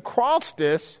application across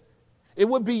this, it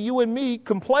would be you and me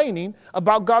complaining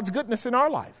about God's goodness in our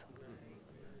life.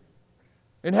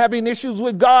 And having issues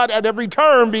with God at every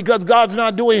turn because God's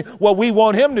not doing what we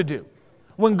want him to do.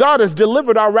 When God has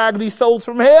delivered our raggedy souls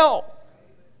from hell.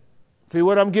 See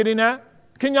what I'm getting at?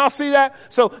 Can y'all see that?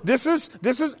 So this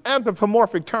is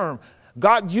anthropomorphic term.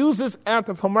 God uses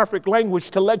anthropomorphic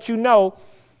language to let you know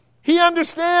he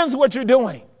understands what you're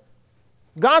doing.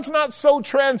 God's not so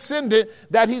transcendent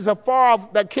that he's afar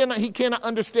off, that he cannot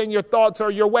understand your thoughts or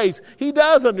your ways. He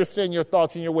does understand your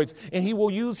thoughts and your ways. And he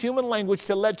will use human language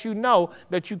to let you know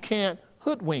that you can't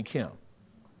hoodwink him.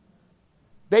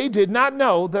 They did not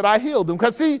know that I healed them.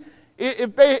 Because see,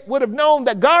 if they would have known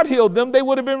that God healed them, they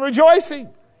would have been rejoicing.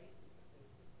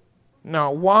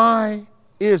 Now, why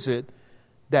is it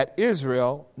that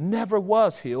Israel never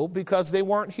was healed? Because they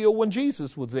weren't healed when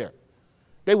Jesus was there.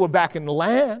 They were back in the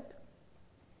land.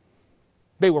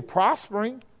 They were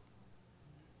prospering.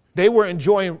 They were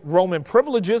enjoying Roman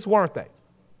privileges, weren't they?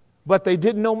 but they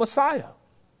didn't know Messiah.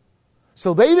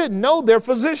 So they didn't know their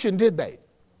physician, did they?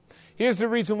 Here's the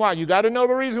reason why. You got to know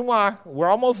the reason why. We're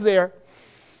almost there.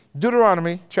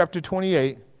 Deuteronomy chapter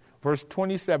 28, verse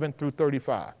 27 through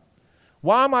 35.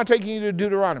 Why am I taking you to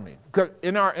Deuteronomy? Because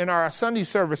in our Sunday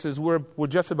services, we're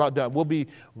just about done. We'll be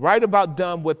right about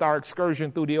done with our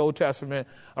excursion through the Old Testament,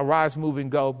 Arise, Move,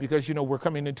 and Go, because, we're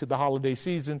coming into the holiday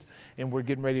seasons, and we're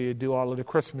getting ready to do all of the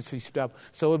Christmassy stuff.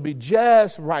 So it'll be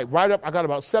just right up. I got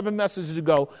about 7 messages to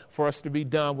go for us to be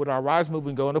done with our Arise, Move,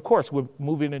 and Go. And, of course, we're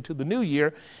moving into the new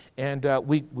year, and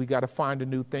we got to find a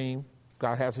new theme.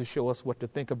 God has to show us what to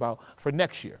think about for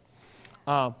next year.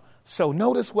 So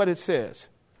notice what it says.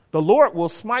 The Lord will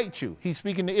smite you. He's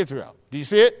speaking to Israel. Do you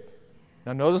see it?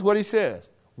 Now notice what he says.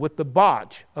 With the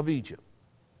botch of Egypt.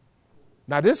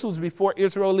 Now this was before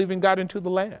Israel even got into the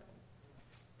land.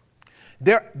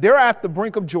 They're at the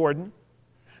brink of Jordan.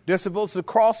 They're supposed to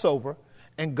cross over.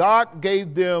 And God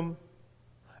gave them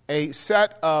a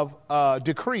set of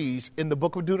decrees in the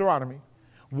book of Deuteronomy.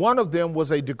 One of them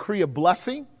was a decree of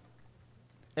blessing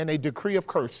and a decree of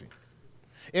cursing.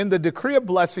 In the decree of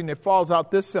blessing, it falls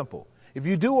out this simple. If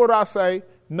you do what I say,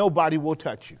 nobody will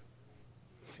touch you.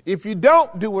 If you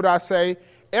don't do what I say,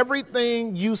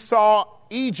 everything you saw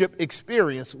Egypt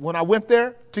experience when I went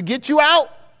there to get you out,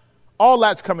 all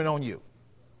that's coming on you.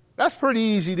 That's pretty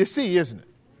easy to see, isn't it?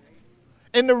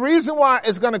 And the reason why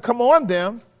it's going to come on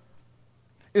them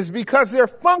is because they're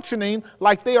functioning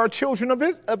like they are children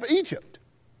of Egypt.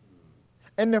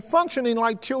 And they're functioning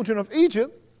like children of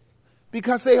Egypt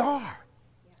because they are.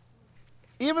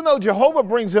 Even though Jehovah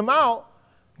brings them out,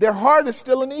 their heart is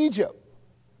still in Egypt.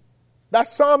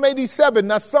 That's Psalm 87.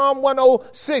 That's Psalm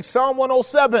 106, Psalm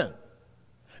 107.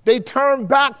 They turned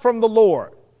back from the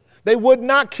Lord. They would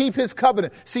not keep his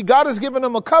covenant. See, God has given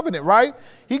them a covenant, right?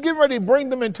 He's getting ready to bring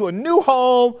them into a new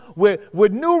home with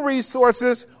new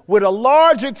resources, with a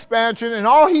large expansion. And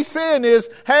all he's saying is,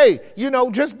 hey,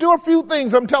 just do a few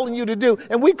things I'm telling you to do.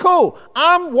 And we cool.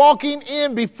 I'm walking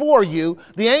in before you.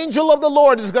 The angel of the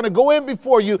Lord is going to go in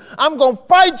before you. I'm going to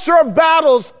fight your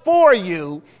battles for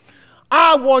you.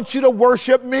 I want you to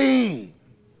worship me.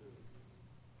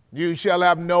 You shall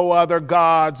have no other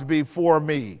gods before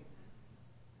me.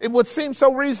 It would seem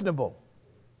so reasonable,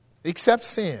 except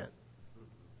sin.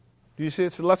 Do you see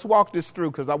it? So let's walk this through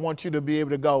because I want you to be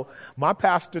able to go, my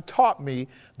pastor taught me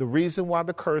the reason why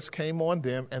the curse came on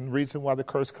them and the reason why the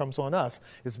curse comes on us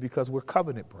is because we're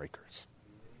covenant breakers.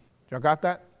 Y'all got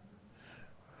that?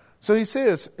 So he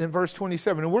says in verse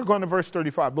 27, and we're going to verse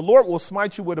 35, the Lord will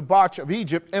smite you with a botch of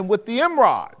Egypt and with the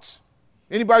emerods.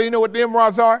 Anybody know what the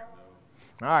emerods are?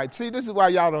 All right, see, this is why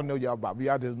y'all don't know y'all Bible.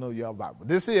 Y'all just know y'all Bible.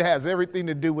 This here has everything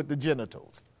to do with the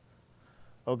genitals.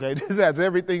 Okay, this has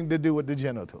everything to do with the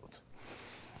genitals.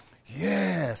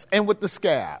 Yes, and with the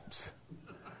scabs.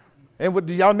 And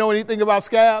do y'all know anything about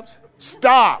scabs?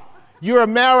 Stop. You're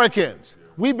Americans.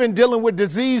 We've been dealing with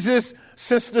diseases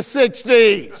since the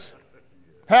 60s.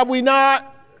 Have we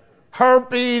not?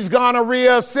 Herpes,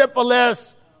 gonorrhea,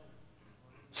 syphilis.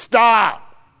 Stop.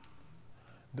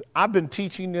 I've been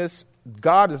teaching this.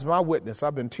 God is my witness.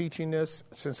 I've been teaching this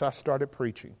since I started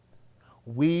preaching.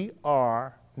 We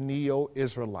are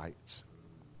neo-Israelites.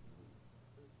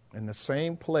 And the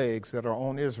same plagues that are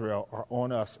on Israel are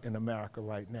on us in America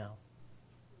right now.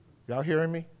 Y'all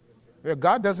hearing me? Yeah,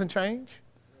 God doesn't change.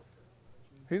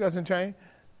 He doesn't change.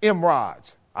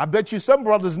 Emerods. I bet you some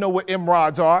brothers know what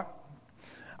emerods are.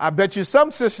 I bet you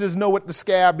some sisters know what the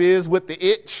scab is with the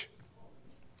itch.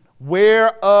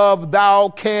 Whereof thou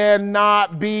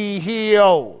cannot be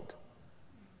healed.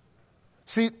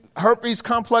 See, herpes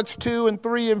complex 2 and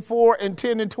 3 and 4 and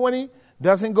 10 and 20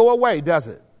 doesn't go away, does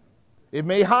it? It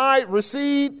may hide,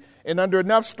 recede, and under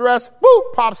enough stress,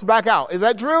 boop, pops back out. Is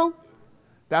that true?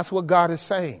 That's what God is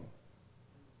saying.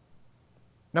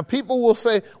 Now, people will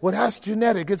say, well, that's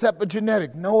genetic. It's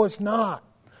epigenetic. No, it's not.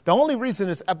 The only reason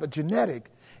it's epigenetic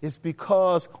is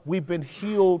because we've been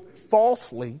healed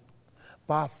falsely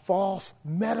by false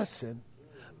medicine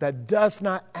that does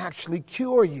not actually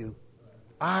cure you,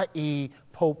 i.e.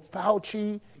 Pope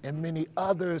Fauci and many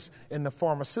others in the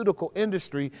pharmaceutical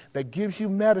industry that gives you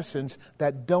medicines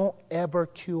that don't ever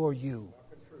cure you.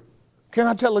 Can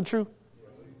I tell the truth?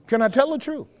 Can I tell the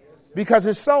truth? Because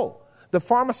it's so. The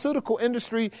pharmaceutical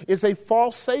industry is a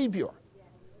false savior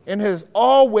and has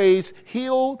always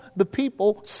healed the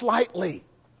people slightly.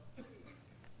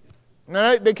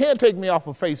 Now, they can't take me off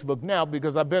of Facebook now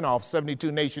because I've been off.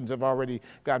 72 nations have already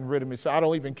gotten rid of me, so I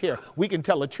don't even care. We can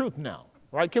tell the truth now,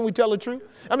 right? Can we tell the truth?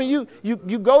 I mean,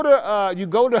 you go to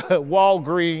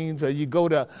Walgreens or you go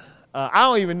to I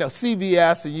don't even know,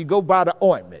 CVS, and you go buy the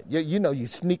ointment. You know, you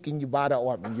sneak and you buy the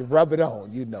ointment. You rub it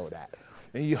on. You know that.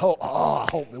 And you hope, I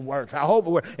hope it works. I hope it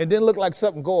works. And then look like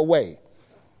something go away.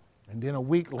 And then a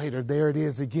week later, there it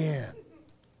is again.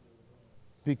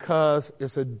 Because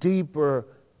it's a deeper,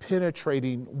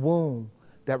 penetrating wound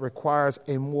that requires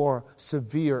a more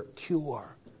severe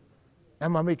cure.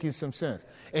 Am I making some sense?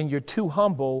 And you're too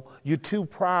humble, you're too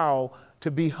proud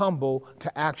to be humble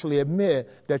to actually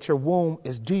admit that your wound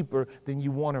is deeper than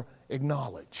you want to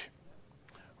acknowledge.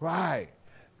 Right.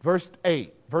 Verse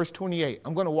 28.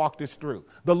 I'm going to walk this through.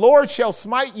 The Lord shall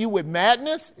smite you with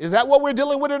madness. Is that what we're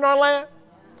dealing with in our land?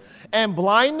 And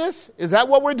blindness. Is that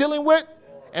what we're dealing with?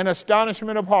 And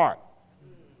astonishment of heart.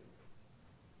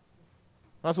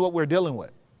 That's what we're dealing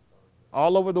with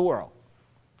all over the world.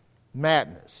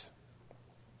 Madness.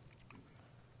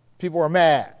 People are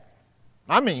mad.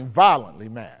 I mean, violently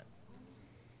mad.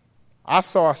 I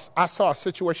saw a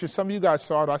situation. Some of you guys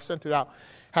saw it. I sent it out.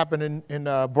 Happened in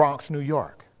Bronx, New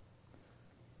York,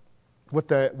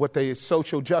 with a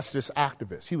social justice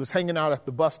activist. He was hanging out at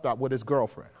the bus stop with his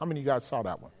girlfriend. How many of you guys saw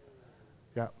that one?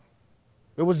 Yeah,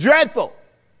 it was dreadful.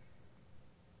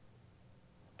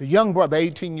 The young brother,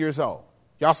 18 years old.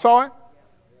 Y'all saw it?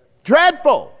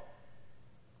 Dreadful.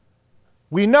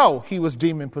 We know he was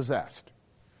demon possessed.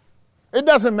 It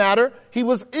doesn't matter. He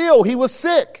was ill. He was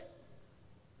sick.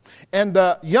 And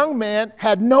the young man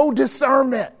had no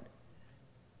discernment.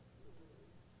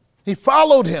 He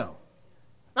followed him.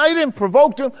 Now, he didn't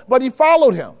provoke him, but he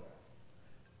followed him.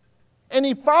 And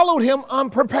he followed him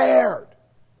unprepared.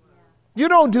 You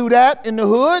don't do that in the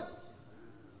hood.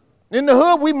 In the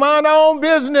hood, we mind our own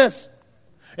business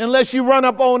unless you run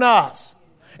up on us.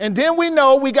 And then we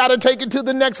know we got to take it to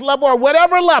the next level or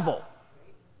whatever level.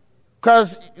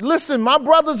 Because, listen, my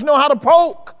brothers know how to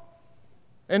poke.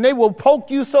 And they will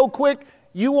poke you so quick,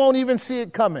 you won't even see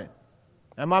it coming.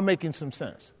 Am I making some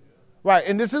sense? Right,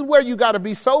 and this is where you got to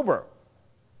be sober.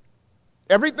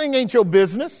 Everything ain't your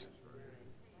business.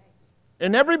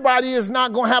 And everybody is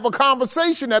not going to have a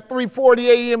conversation at 3:40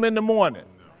 a.m. in the morning.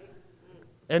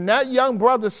 And that young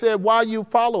brother said, why are you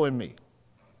following me?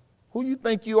 Who you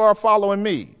think you are following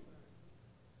me?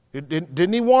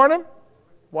 Didn't he warn him?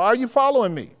 Why are you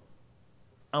following me?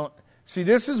 See,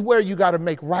 this is where you got to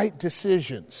make right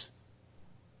decisions.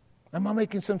 Am I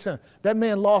making some sense? That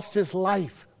man lost his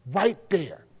life right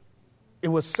there. It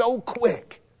was so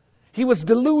quick. He was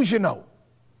delusional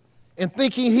in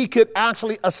thinking he could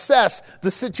actually assess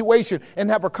the situation and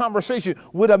have a conversation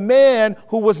with a man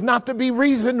who was not to be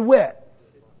reasoned with.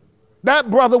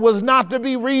 That brother was not to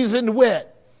be reasoned with.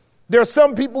 There are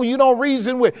some people you don't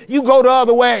reason with. You go the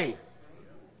other way.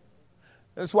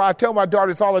 That's why I tell my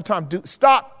daughters all the time,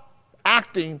 stop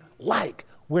acting like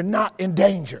we're not in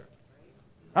danger.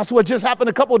 That's what just happened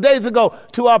a couple of days ago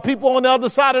to our people on the other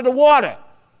side of the water.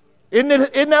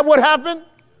 Isn't that what happened?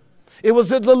 It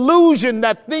was a delusion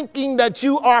that thinking that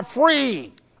you are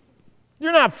free.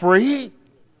 You're not free.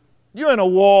 You're in a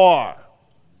war.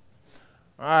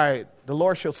 All right. The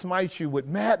Lord shall smite you with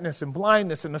madness and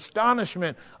blindness and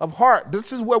astonishment of heart.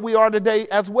 This is where we are today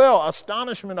as well.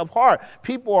 Astonishment of heart.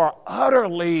 People are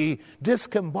utterly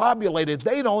discombobulated.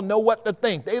 They don't know what to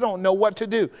think. They don't know what to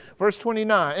do. Verse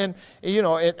 29. And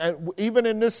even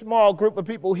in this small group of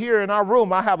people here in our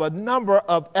room, I have a number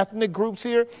of ethnic groups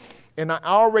here. And I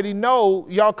already know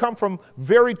y'all come from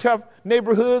very tough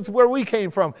neighborhoods where we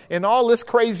came from. And all this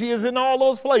crazy is in all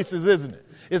those places, isn't it?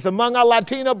 It's among our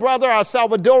Latino brother, our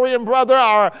Salvadorian brother,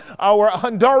 our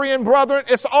Honduran brother.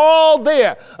 It's all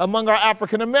there. Among our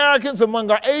African Americans, among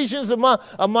our Asians,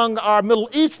 among our Middle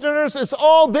Easterners. It's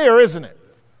all there, isn't it?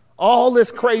 All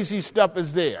this crazy stuff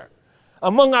is there.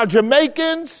 Among our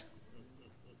Jamaicans.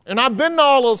 And I've been to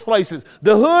all those places.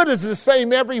 The hood is the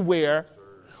same everywhere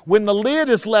when the lid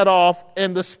is let off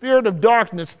and the spirit of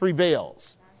darkness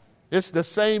prevails. It's the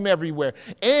same everywhere.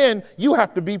 And you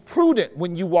have to be prudent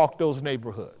when you walk those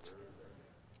neighborhoods.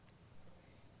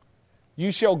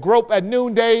 You shall grope at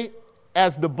noonday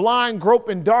as the blind grope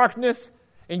in darkness,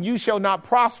 and you shall not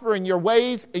prosper in your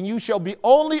ways, and you shall be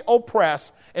only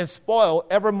oppressed and spoiled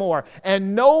evermore,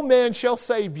 and no man shall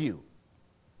save you.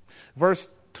 Verse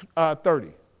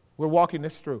 30. We're walking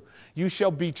this through. You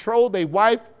shall betroth a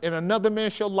wife, and another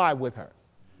man shall lie with her.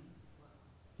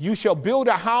 You shall build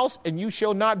a house, and you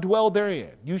shall not dwell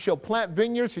therein. You shall plant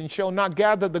vineyards, and shall not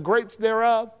gather the grapes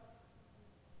thereof.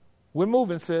 We're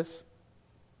moving, sis.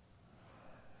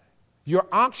 Your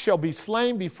ox shall be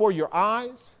slain before your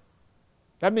eyes.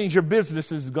 That means your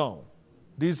business is gone.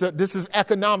 This is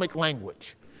economic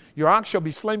language. Your ox shall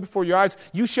be slain before your eyes.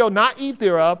 You shall not eat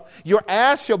thereof. Your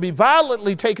ass shall be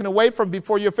violently taken away from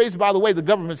before your face. By the way, the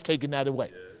government's taking that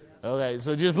away. Okay,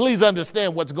 so just please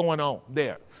understand what's going on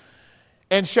there.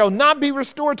 And shall not be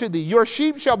restored to thee. Your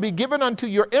sheep shall be given unto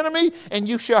your enemy, and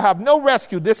you shall have no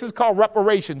rescue. This is called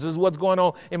reparations, is what's going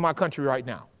on in my country right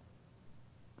now.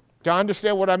 Do you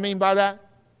understand what I mean by that?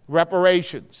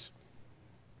 Reparations.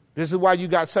 This is why you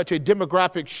got such a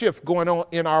demographic shift going on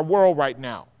in our world right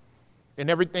now. And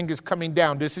everything is coming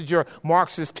down. This is your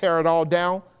Marxist tear it all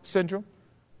down syndrome.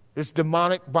 It's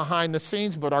demonic behind the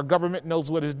scenes, but our government knows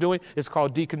what it's doing. It's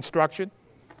called deconstruction.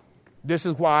 This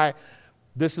is why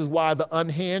the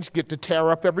unhinged get to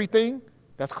tear up everything.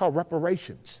 That's called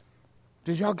reparations.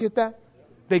 Did y'all get that?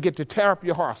 They get to tear up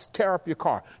your house, tear up your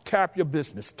car, tear up your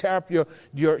business, tear up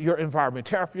your environment,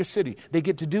 tear up your city. They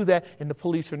get to do that, and the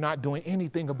police are not doing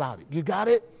anything about it. You got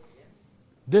it?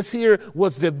 This here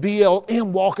was the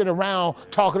BLM walking around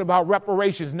talking about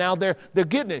reparations. Now they're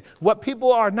getting it. What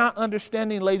people are not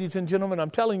understanding, ladies and gentlemen,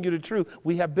 I'm telling you the truth,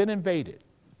 we have been invaded.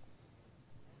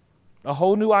 A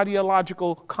whole new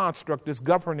ideological construct is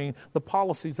governing the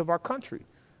policies of our country.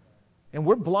 And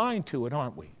we're blind to it,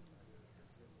 aren't we?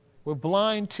 We're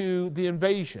blind to the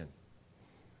invasion.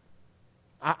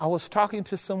 I was talking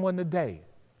to someone today,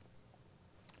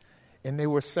 and they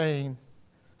were saying,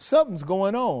 something's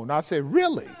going on. I said,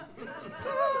 really?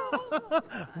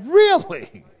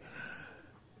 Really?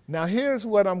 Now, here's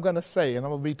what I'm going to say, and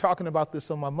I'm going to be talking about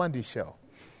this on my Monday show.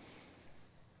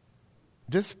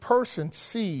 This person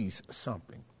sees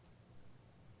something,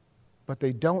 but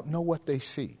they don't know what they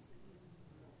see.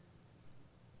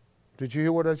 Did you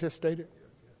hear what I just stated?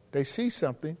 They see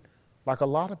something, like a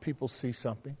lot of people see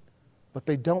something, but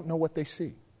they don't know what they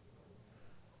see.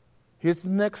 Here's the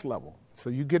next level. So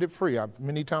you get it free.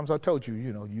 Many times I told you,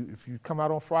 if you come out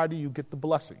on Friday, you get the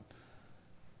blessing.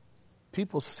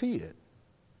 People see it,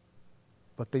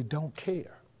 but they don't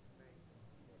care.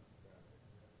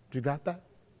 You got that?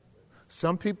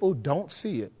 Some people don't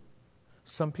see it.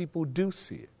 Some people do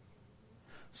see it.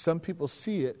 Some people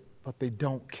see it, but they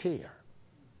don't care.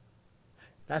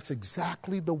 That's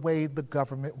exactly the way the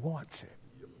government wants it.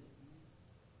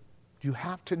 You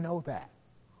have to know that.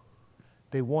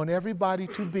 They want everybody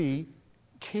to be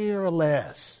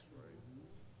careless.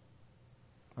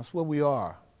 That's what we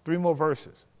are. 3 more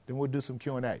verses, then we'll do some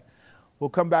Q&A. We'll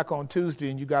come back on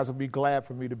Tuesday, and you guys will be glad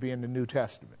for me to be in the New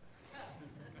Testament.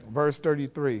 Verse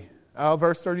 33.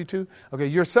 Verse 32. Okay,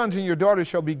 your sons and your daughters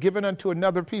shall be given unto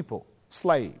another people,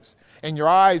 slaves. And your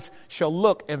eyes shall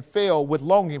look and fail with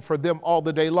longing for them all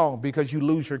the day long because you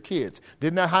lose your kids.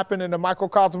 Didn't that happen in the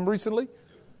microcosm recently?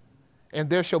 And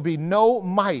there shall be no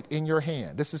might in your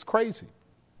hand. This is crazy.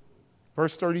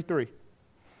 Verse 33.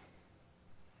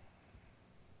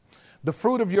 The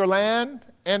fruit of your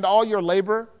land and all your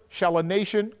labor shall a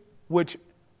nation which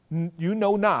you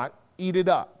know not eat it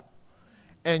up.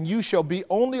 And you shall be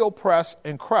only oppressed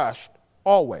and crushed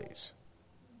always.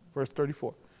 Verse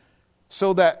 34.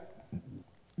 So that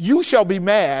you shall be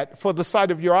mad for the sight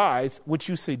of your eyes, which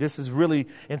you see. This is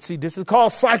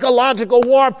called psychological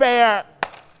warfare.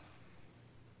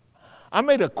 I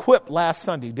made a quip last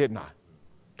Sunday, didn't I?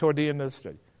 Toward the end of the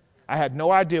study. I had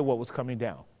no idea what was coming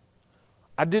down.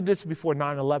 I did this before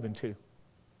 9/11 too.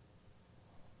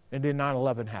 And then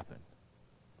 9/11 happened.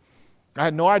 I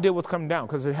had no idea what's coming down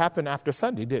because it happened after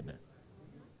Sunday, didn't it?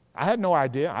 I had no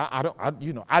idea.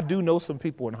 I do know some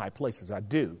people in high places. I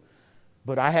do.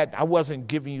 But I wasn't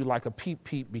giving you like a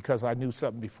peep because I knew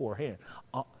something beforehand.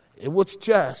 It was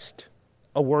just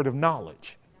a word of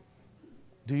knowledge.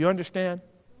 Do you understand?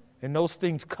 And those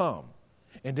things come.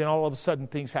 And then all of a sudden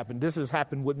things happen. This has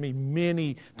happened with me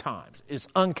many times. It's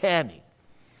uncanny.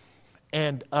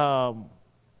 And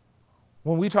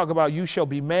when we talk about you shall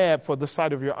be mad for the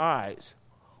sight of your eyes,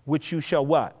 which you shall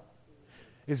what?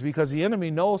 Is because the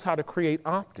enemy knows how to create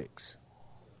optics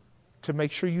to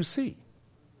make sure you see.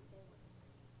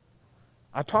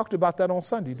 I talked about that on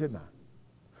Sunday, didn't I?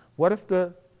 What if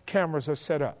the cameras are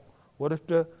set up? What if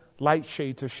the light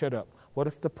shades are set up? What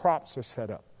if the props are set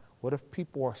up? What if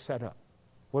people are set up?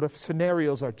 What if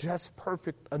scenarios are just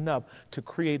perfect enough to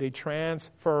create a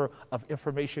transfer of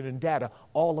information and data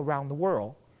all around the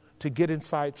world to get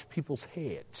inside people's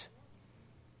heads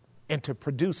and to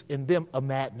produce in them a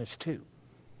madness too?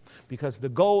 Because the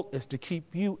goal is to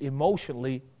keep you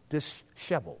emotionally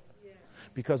disheveled.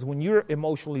 Because when you're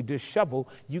emotionally disheveled,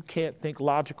 you can't think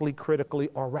logically, critically,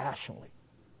 or rationally.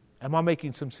 Am I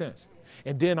making some sense?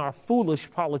 And then our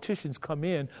foolish politicians come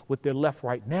in with their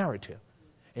left-right narrative.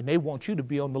 And they want you to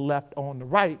be on the left or on the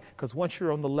right, because once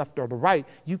you're on the left or the right,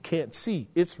 you can't see.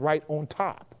 It's right on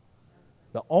top.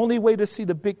 The only way to see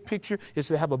the big picture is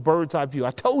to have a bird's eye view.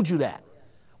 I told you that.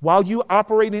 While you're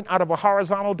operating out of a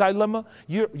horizontal dilemma,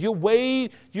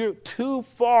 you're too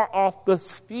far off the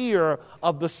sphere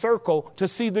of the circle to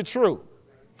see the truth.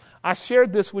 I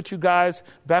shared this with you guys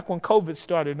back when COVID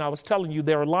started, and I was telling you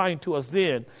they were lying to us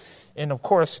then. And of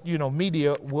course,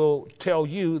 media will tell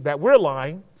you that we're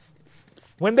lying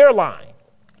when they're lying,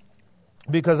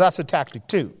 because that's a tactic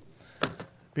too.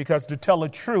 Because to tell the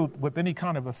truth with any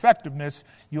kind of effectiveness,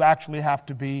 you actually have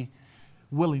to be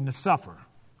willing to suffer.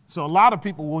 So a lot of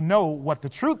people will know what the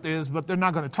truth is, but they're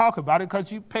not going to talk about it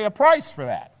because you pay a price for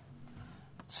that.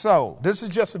 So this is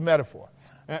just a metaphor.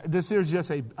 This here is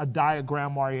just a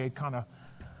diagram or a kind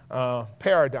of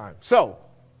paradigm. So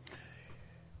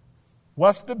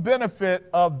what's the benefit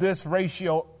of this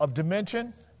ratio of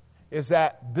dimension? Is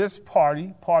that this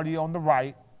party on the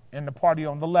right and the party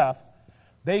on the left,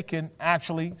 they can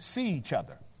actually see each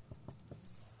other.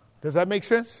 Does that make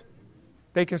sense?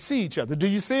 They can see each other. Do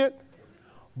you see it?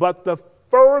 But the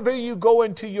further you go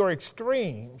into your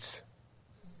extremes,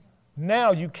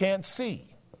 now you can't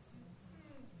see.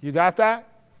 You got that?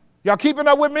 Y'all keeping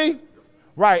up with me?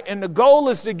 Right. And the goal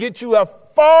is to get you a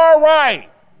far right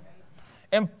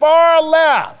and far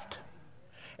left.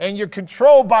 And you're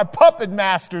controlled by puppet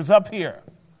masters up here,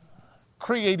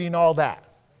 creating all that.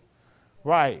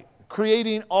 Right.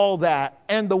 Creating all that.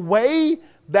 And the way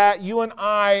that you and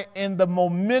I in the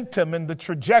momentum and the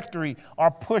trajectory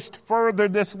are pushed further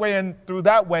this way and through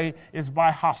that way is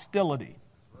by hostility.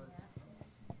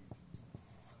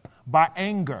 By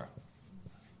anger.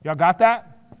 Y'all got that?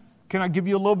 Can I give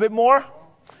you a little bit more?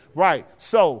 Right.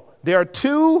 So there are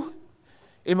two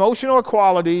emotional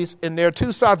qualities and there are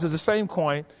two sides of the same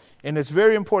coin, and it's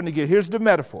very important to get. Here's the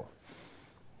metaphor.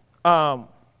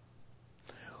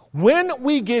 When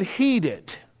we get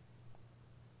heated,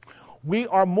 we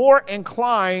are more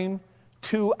inclined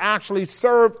to actually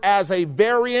serve as a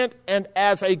variant and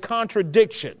as a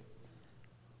contradiction.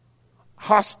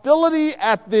 Hostility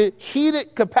at the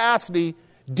heated capacity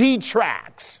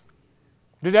detracts.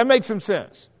 Did that make some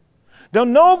sense?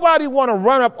 Don't nobody want to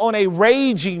run up on a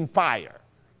raging fire.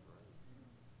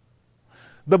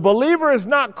 The believer is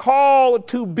not called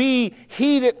to be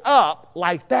heated up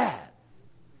like that.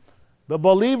 The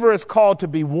believer is called to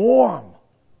be warm.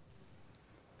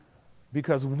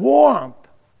 Because warmth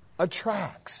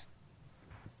attracts.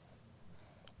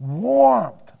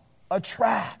 Warmth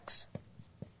attracts.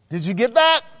 Did you get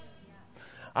that?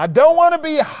 I don't want to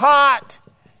be hot,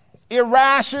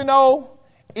 irrational,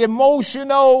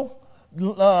 emotional,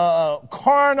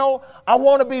 carnal. I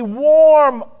want to be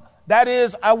warm. That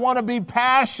is, I want to be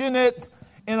passionate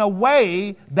in a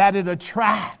way that it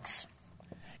attracts.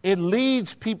 It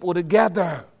leads people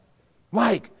together.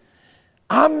 Like,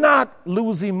 I'm not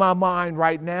losing my mind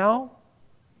right now,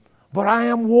 but I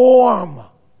am warm.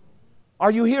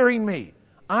 Are you hearing me?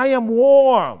 I am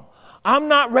warm. I'm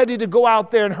not ready to go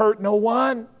out there and hurt no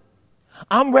one.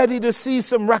 I'm ready to see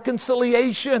some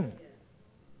reconciliation.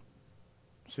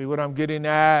 See what I'm getting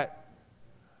at?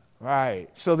 Right.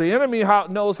 So the enemy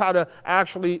knows how to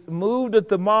actually move the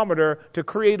thermometer to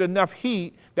create enough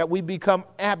heat that we become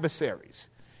adversaries.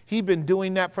 He's been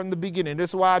doing that from the beginning. This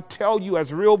is why I tell you,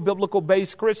 as real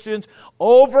biblical-based Christians,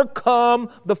 overcome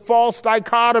the false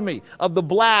dichotomy of the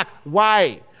black,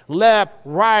 white, left,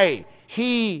 right,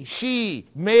 he, she,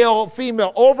 male,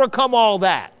 female. Overcome all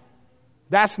that.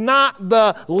 That's not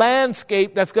the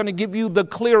landscape that's going to give you the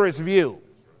clearest view.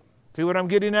 See what I'm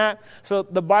getting at? So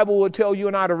the Bible will tell you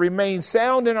and I to remain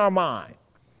sound in our mind.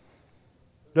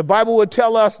 The Bible will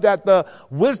tell us that the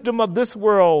wisdom of this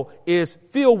world is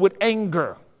filled with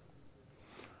anger.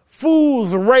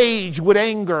 Fools rage with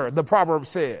anger, the proverb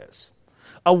says.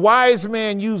 A wise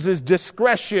man uses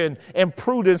discretion and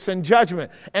prudence and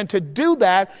judgment. And to do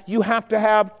that, you have to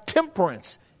have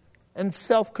temperance and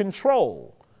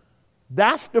self-control.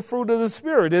 That's the fruit of the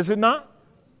Spirit, is it not?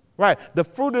 Right. The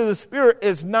fruit of the Spirit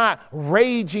is not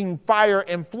raging fire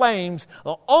and flames.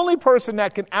 The only person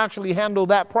that can actually handle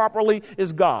that properly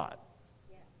is God.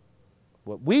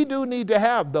 What we do need to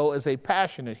have, though, is a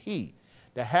passionate heat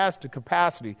that has the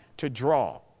capacity to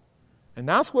draw. And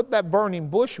that's what that burning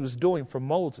bush was doing for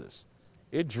Moses.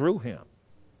 It drew him.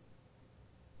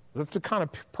 That's the kind of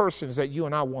persons that you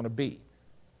and I want to be.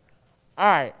 All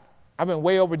right. I've been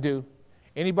way overdue.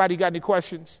 Anybody got any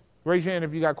questions? Raise your hand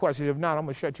if you got questions. If not, I'm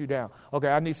going to shut you down. Okay,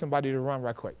 I need somebody to run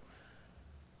right quick.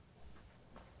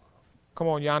 Come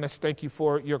on, Giannis. Thank you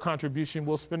for your contribution.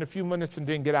 We'll spend a few minutes and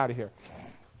then get out of here.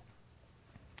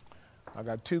 I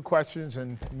got 2 questions,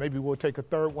 and maybe we'll take a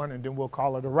third one, and then we'll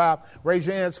call it a wrap. Raise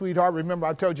your hand, sweetheart. Remember,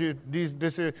 I told you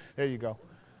this is, there you go.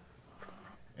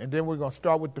 And then we're going to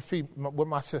start with with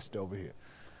my sister over here.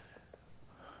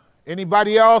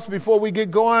 Anybody else before we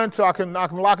get going so I can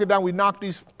lock it down? We knock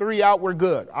these 3 out. We're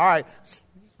good. All right.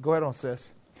 Go ahead on,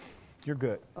 sis. You're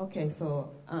good. Okay,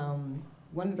 so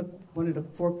one of the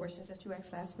 4 questions that you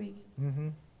asked last week,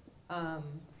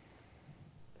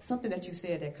 something that you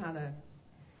said that kind of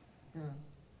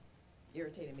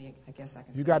irritated me, I guess I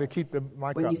can say. You got to keep the mic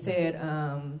up. When you said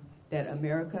that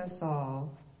America saw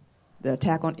the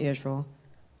attack on Israel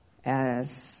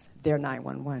as their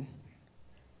 911.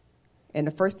 And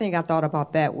the first thing I thought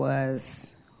about that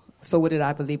was, so what did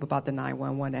I believe about the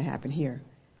 911 that happened here?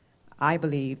 I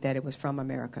believe that it was from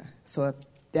America. So if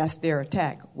that's their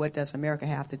attack, what does America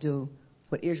have to do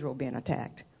with Israel being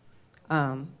attacked?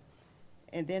 And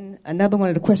then another one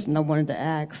of the questions I wanted to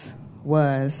ask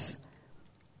was,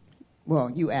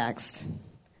 well, you asked.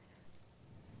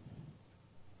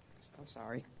 I'm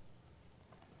sorry.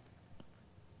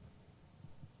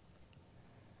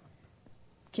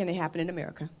 Can it happen in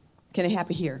America? Can it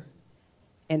happen here?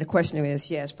 And the question is,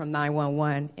 yes, from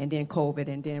 911 and then COVID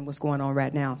and then what's going on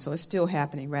right now. So it's still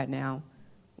happening right now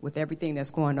with everything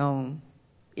that's going on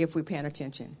if we're paying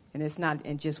attention. And it's not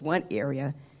in just one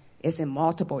area. It's in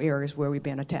multiple areas where we've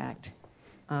been attacked.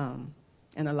 And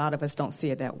a lot of us don't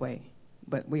see it that way,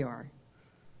 but we are.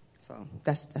 So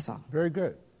that's all. Very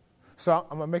good. So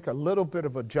I'm going to make a little bit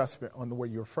of adjustment on the way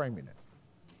you're framing it.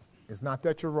 It's not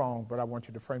that you're wrong, but I want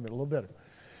you to frame it a little better.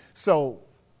 So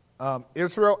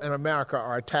Israel and America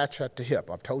are attached at the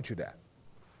hip. I've told you that.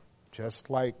 Just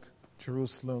like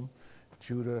Jerusalem,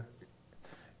 Judah,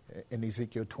 in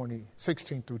Ezekiel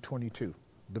 16 through 22.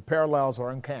 The parallels are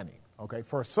uncanny, okay,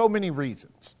 for so many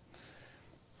reasons.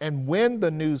 And when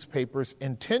the newspapers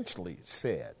intentionally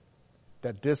said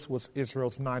that this was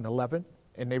Israel's 9/11,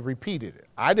 and they repeated it.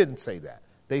 I didn't say that.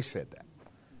 They said that.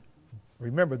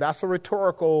 Remember, that's a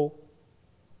rhetorical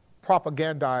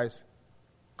propagandized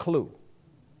clue.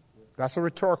 That's a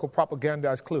rhetorical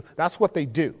propagandized clue. That's what they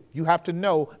do. You have to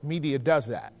know media does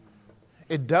that.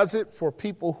 It does it for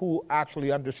people who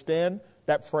actually understand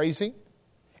that phrasing,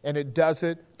 and it does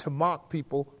it to mock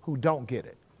people who don't get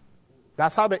it.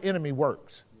 That's how the enemy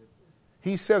works.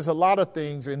 He says a lot of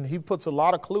things, and he puts a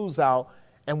lot of clues out,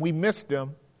 and we miss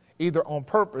them either on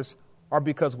purpose or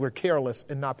because we're careless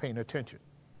and not paying attention.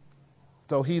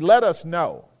 So he let us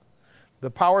know. The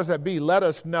powers that be let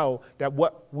us know that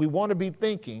what we want to be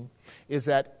thinking is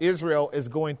that Israel is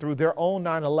going through their own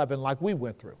 9/11 like we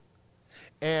went through.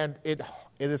 And it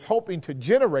is hoping to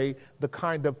generate the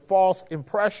kind of false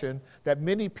impression that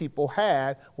many people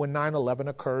had when 9/11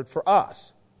 occurred for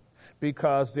us.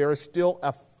 Because there is still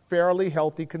a fairly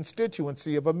healthy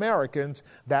constituency of Americans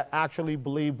that actually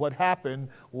believe what happened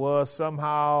was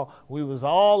somehow we was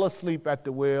all asleep at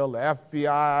the wheel. The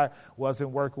FBI wasn't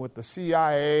working with the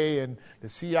CIA, and the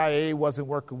CIA wasn't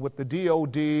working with the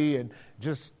DOD, and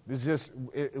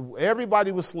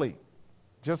everybody was asleep,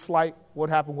 just like what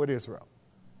happened with Israel.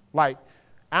 Like,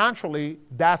 actually,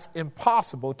 that's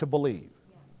impossible to believe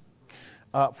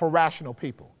for rational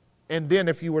people. And then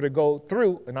if you were to go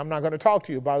through, and I'm not going to talk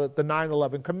to you about it, the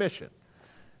 9/11 Commission.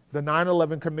 The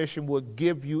 9/11 Commission would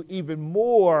give you even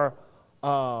more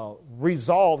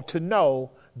resolve to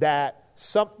know that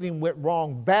something went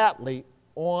wrong badly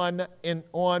on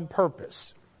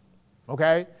purpose.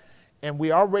 Okay? And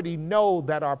we already know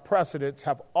that our precedents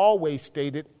have always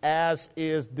stated, as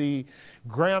is the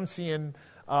Gramscian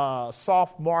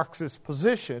soft Marxist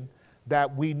position,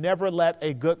 that we never let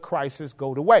a good crisis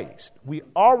go to waste. We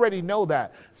already know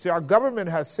that. See, our government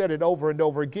has said it over and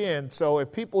over again, so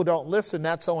if people don't listen,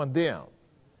 that's on them.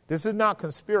 This is not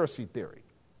conspiracy theory.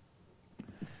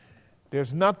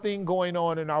 There's nothing going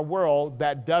on in our world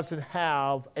that doesn't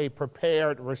have a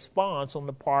prepared response on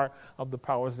the part of the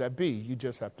powers that be. You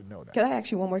just have to know that. Can I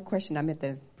ask you one more question? I meant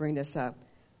to bring this up.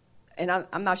 And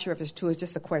I'm not sure if it's true. It's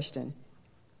just a question.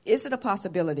 Is it a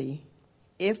possibility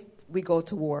if we go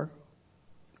to World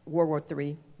War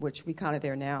III, which we kind of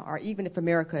there now, or even if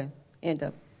America end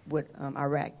up with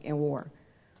Iraq in war,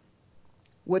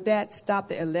 would that stop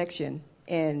the election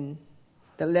and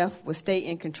the left would stay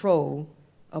in control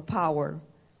of power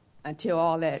until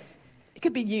all that? It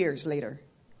could be years later.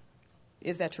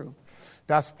 Is that true?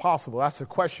 That's possible. That's the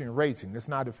question you're raising. It's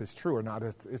not if it's true or not.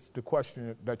 It's the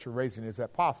question that you're raising. Is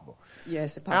that possible?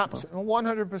 Yes, it's possible.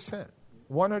 100%.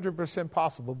 100%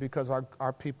 possible, because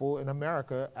our people in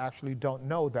America actually don't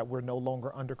know that we're no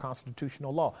longer under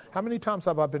constitutional law. How many times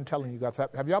have I been telling you guys?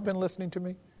 Have y'all been listening to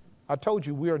me? I told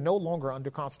you we are no longer under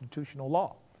constitutional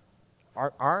law.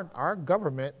 Our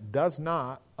government does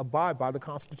not abide by the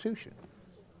Constitution.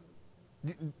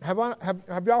 Have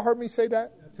y'all heard me say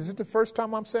that? Is it the first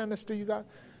time I'm saying this to you guys?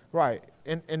 Right.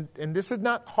 And this is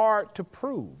not hard to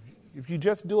prove. If you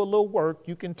just do a little work,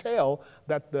 you can tell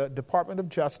that the Department of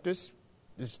Justice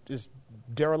is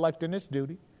derelict in its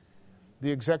duty.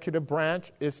 The executive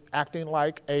branch is acting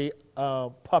like a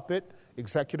puppet.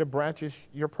 Executive branch is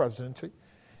your presidency.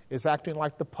 Is acting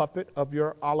like the puppet of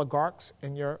your oligarchs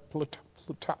and your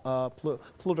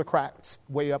plutocrats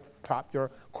way up top,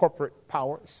 your corporate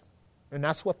powers. And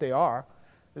that's what they are.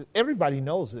 Everybody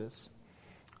knows this.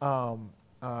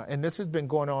 And this has been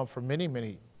going on for many,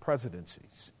 many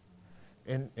presidencies.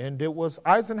 And it was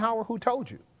Eisenhower who told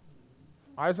you.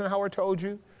 Eisenhower told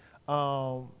you.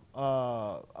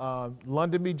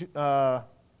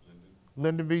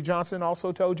 Lyndon B. Johnson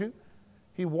also told you.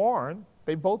 He warned.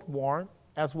 They both warned,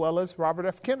 as well as Robert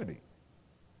F. Kennedy.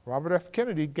 Robert F.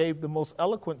 Kennedy gave the most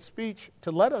eloquent speech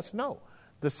to let us know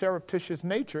the surreptitious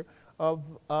nature of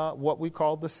what we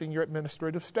call the senior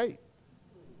administrative state.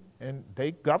 And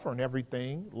they govern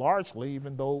everything largely,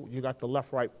 even though you got the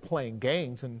left-right playing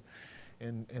games in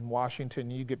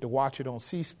Washington. You get to watch it on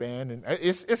C-SPAN, and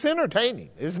it's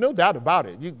entertaining. There's no doubt about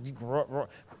it.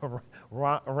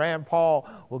 Rand Paul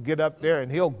will get up there,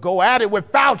 and he'll go at it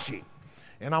with Fauci.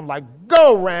 And I'm like,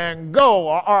 go, Rand, go.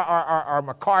 Or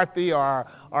McCarthy, or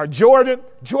Jordan.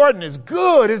 Jordan is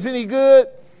good. Isn't he good?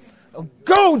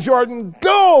 Go, Jordan,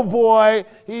 go, boy.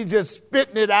 He's just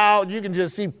spitting it out. You can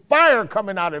just see fire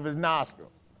coming out of his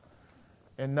nostril.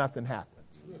 And nothing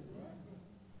happens.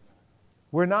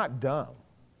 We're not dumb.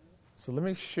 So let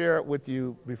me share it with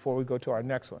you before we go to our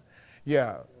next one.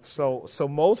 Yeah, so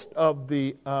most of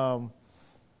the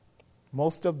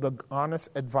honest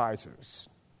advisors,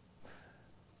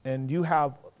 and you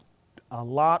have a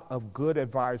lot of good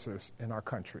advisors in our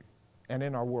country and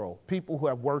in our world, people who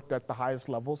have worked at the highest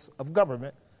levels of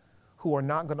government who are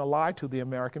not going to lie to the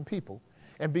American people.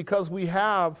 And because we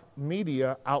have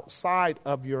media outside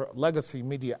of your legacy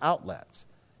media outlets,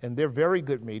 and they're very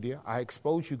good media, I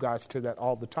expose you guys to that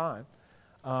all the time,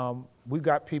 we've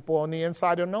got people on the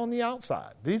inside and on the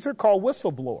outside. These are called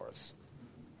whistleblowers.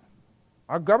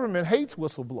 Our government hates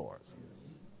whistleblowers.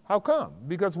 How come?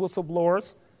 Because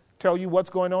whistleblowers tell you what's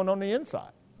going on the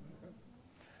inside.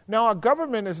 Now, our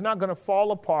government is not going to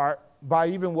fall apart by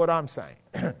even what I'm saying.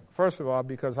 First of all,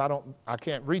 because I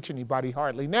can't reach anybody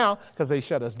hardly now because they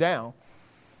shut us down.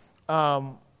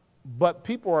 But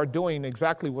people are doing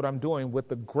exactly what I'm doing with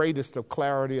the greatest of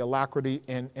clarity, alacrity,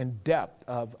 and depth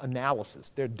of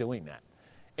analysis. They're doing that,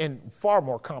 and far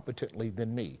more competently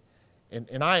than me.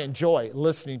 And I enjoy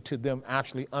listening to them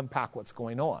actually unpack what's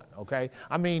going on, okay?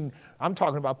 I mean, I'm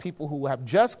talking about people who have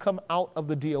just come out of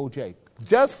the DOJ,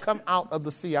 just come out of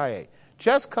the CIA,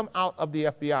 just come out of the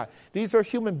FBI. These are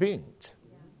human beings.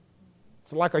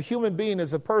 So like a human being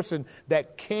is a person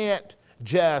that can't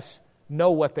just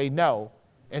know what they know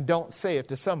and don't say it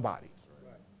to somebody.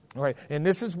 All right? And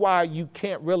this is why you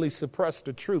can't really suppress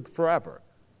the truth forever.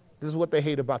 This is what they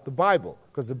hate about the Bible,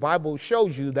 because the Bible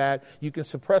shows you that you can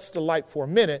suppress the light for a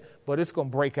minute, but it's going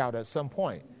to break out at some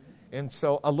point. And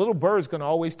so a little bird is going to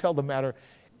always tell the matter.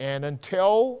 And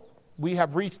until we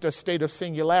have reached a state of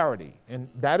singularity, and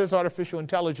that is artificial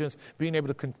intelligence being able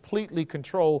to completely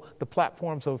control the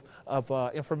platforms of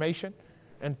information,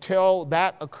 until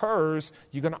that occurs,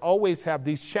 you're going to always have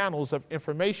these channels of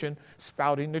information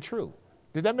spouting the truth.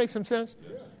 Did that make some sense?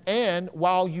 Yes. And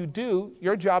while you do,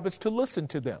 your job is to listen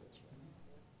to them.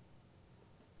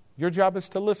 Your job is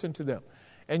to listen to them.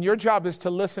 And your job is to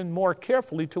listen more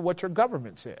carefully to what your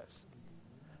government says.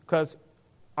 Because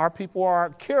our people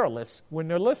are careless when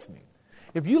they're listening.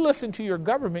 If you listen to your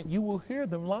government, you will hear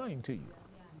them lying to you.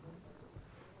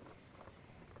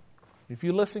 If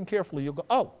you listen carefully, you'll go,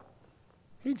 oh,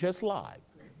 he just lied.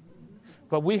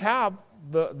 But we have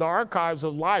the archives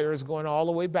of liars going all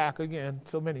the way back again,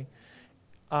 so many.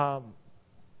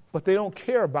 But they don't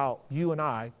care about you and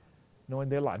I knowing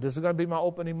their lie. This is going to be my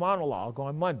opening monologue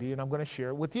on Monday, and I'm going to share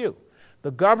it with you.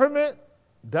 The government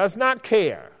does not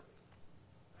care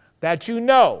that you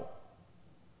know,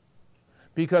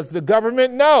 because the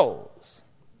government knows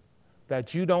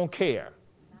that you don't care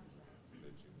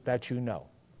that you know.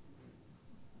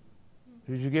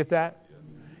 Did you get that?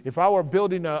 If I were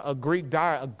building a Greek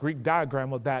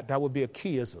diagram of that, that would be a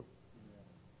chiasm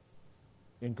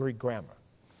in Greek grammar.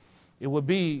 It would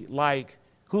be like,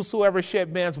 whosoever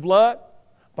shed man's blood,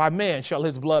 by man shall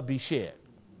his blood be shed.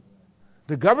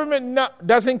 The government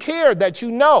doesn't care that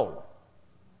you know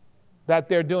that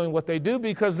they're doing what they do,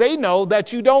 because they know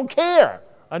that you don't care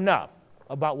enough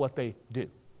about what they do.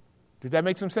 Did that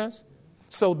make some sense?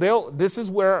 So this is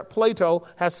where Plato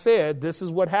has said this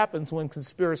is what happens when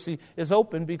conspiracy is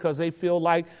open, because they feel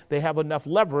like they have enough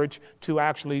leverage to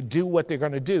actually do what they're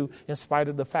going to do in spite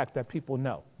of the fact that people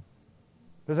know.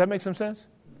 Does that make some sense?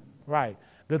 Right.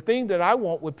 The thing that I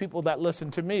want with people that listen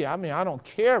to me, I mean, I don't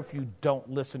care if you don't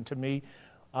listen to me,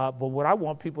 but what I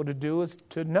want people to do is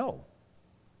to know.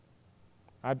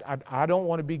 I don't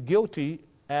want to be guilty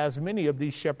as many of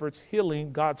these shepherds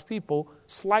healing God's people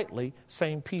slightly,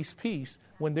 saying peace, peace,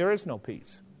 when there is no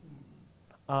peace.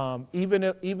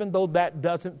 Even though that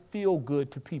doesn't feel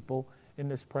good to people in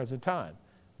this present time.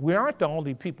 We aren't the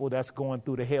only people that's going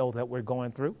through the hell that we're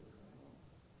going through.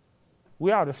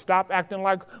 We ought to stop acting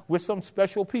like we're some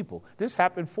special people. This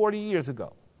happened 40 years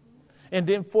ago. And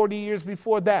then 40 years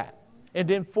before that. And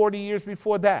then 40 years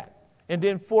before that. And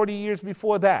then 40 years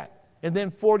before that. And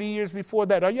then 40 years before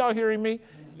that. Are y'all hearing me?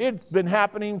 It's been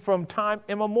happening from time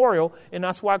immemorial, and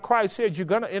that's why Christ said,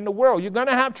 in the world, you're going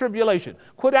to have tribulation.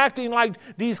 Quit acting like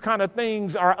these kind of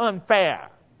things are unfair.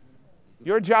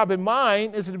 Your job and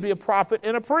mine is to be a prophet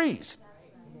and a priest.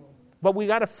 But we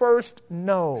got to first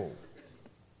know.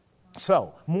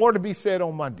 So, more to be said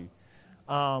on Monday.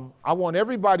 I want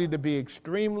everybody to be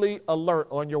extremely alert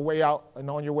on your way out and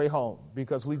on your way home,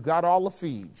 because we've got all the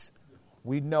feeds.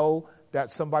 We know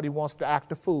that somebody wants to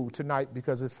act a fool tonight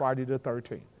because it's Friday the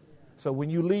 13th. So when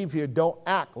you leave here, don't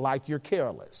act like you're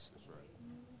careless.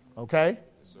 Okay?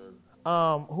 Yes,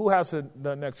 sir. Who has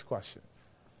the next question?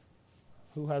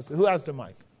 Who has the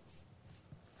mic?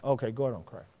 Okay, go ahead on,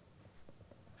 Craig.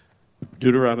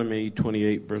 Deuteronomy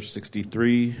 28, verse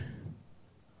 63.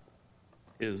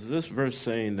 Is this verse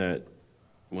saying that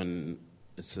when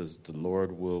it says the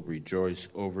Lord will rejoice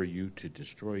over you to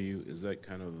destroy you, is that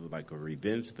kind of like a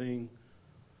revenge thing?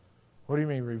 What do you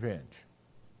mean revenge?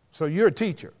 So you're a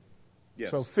teacher. Yes.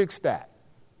 So fix that.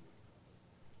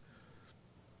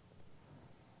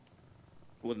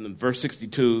 Well, in verse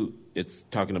 62, it's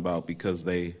talking about because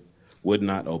they would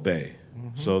not obey.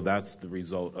 Mm-hmm. So that's the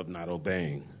result of not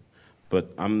obeying.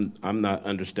 But I'm not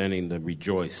understanding the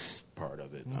rejoice part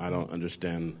of it. Mm-hmm. I don't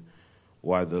understand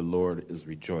why the Lord is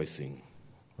rejoicing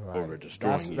over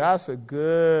destroying you. That's a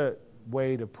good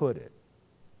way to put it.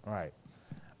 All right.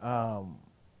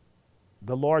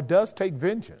 The Lord does take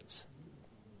vengeance.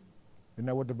 Isn't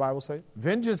that what the Bible says?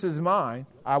 Vengeance is mine,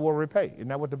 I will repay. Isn't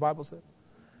that what the Bible says?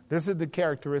 This is the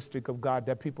characteristic of God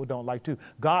that people don't like too.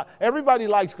 Everybody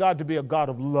likes God to be a God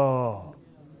of love,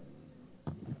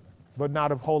 but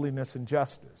not of holiness and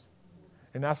justice.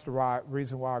 And that's the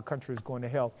reason why our country is going to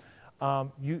hell.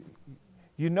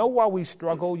 You know why we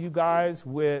struggle, you guys,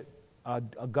 with a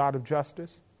God of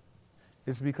justice?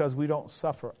 It's because we don't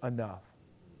suffer enough.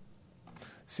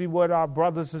 See what our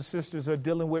brothers and sisters are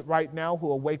dealing with right now,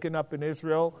 who are waking up in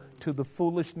Israel to the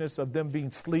foolishness of them being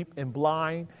asleep and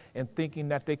blind and thinking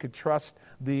that they could trust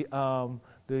the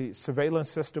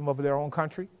surveillance system of their own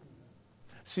country.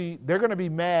 See, they're going to be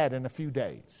mad in a few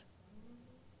days.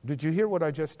 Did you hear what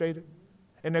I just stated?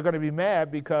 And they're going to be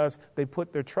mad because they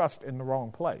put their trust in the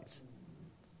wrong place.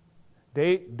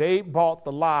 They bought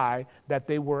the lie that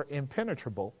they were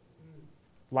impenetrable,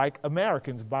 like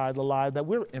Americans buy the lie that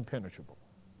we're impenetrable.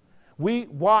 We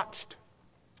watched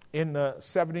in the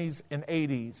 70s and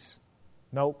 80s,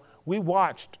 we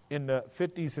watched in the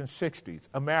 50s and 60s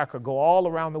America go all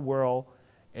around the world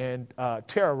and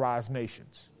terrorize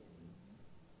nations.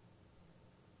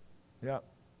 Yeah,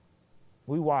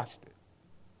 we watched it.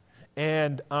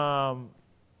 And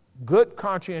good,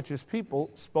 conscientious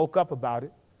people spoke up about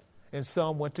it, and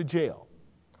some went to jail.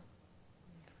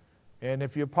 And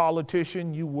if you're a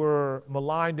politician, you were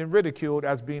maligned and ridiculed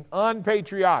as being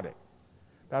unpatriotic.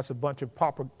 That's a bunch of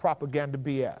propaganda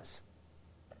BS.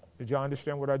 Did y'all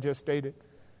understand what I just stated?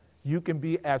 You can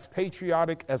be as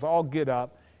patriotic as all get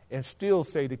up and still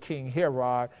say to King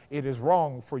Herod, it is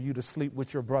wrong for you to sleep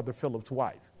with your brother Philip's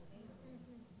wife.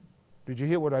 Did you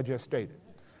hear what I just stated?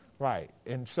 Right.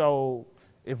 And so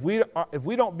if we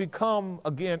don't become,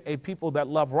 again, a people that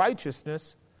love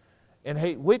righteousness and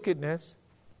hate wickedness,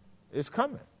 it's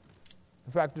coming.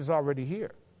 In fact, it's already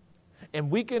here.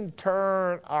 And we can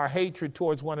turn our hatred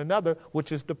towards one another,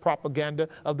 which is the propaganda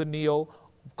of the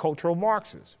neo-cultural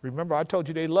Marxists. Remember, I told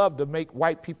you they love to make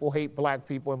white people hate black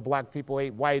people and black people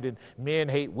hate white and men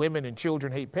hate women and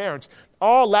children hate parents.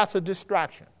 All that's a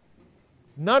distraction.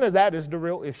 None of that is the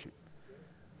real issue.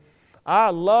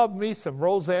 I love me some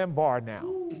Roseanne Barr now.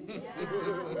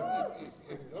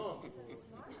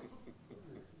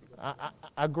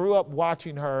 I grew up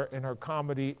watching her in her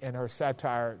comedy and her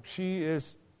satire. She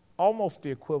is almost the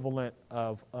equivalent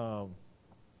of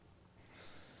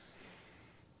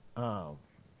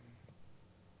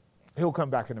he'll come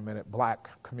back in a minute, black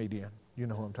comedian. You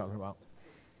know who I'm talking about.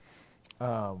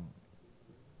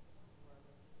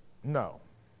 No.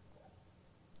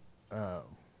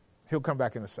 He'll come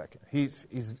back in a second. He's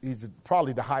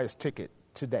probably the highest ticket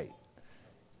today.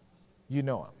 You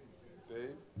know him. Dave?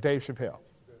 Dave Chappelle.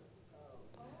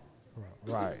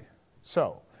 Right.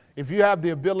 So, if you have the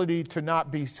ability to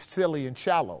not be silly and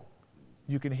shallow,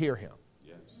 you can hear him.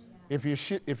 Yes.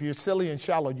 If you're silly and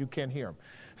shallow, you can't hear him.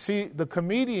 See, the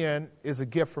comedian is a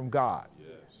gift from God. Yes.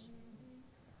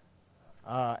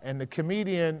 And the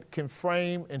comedian can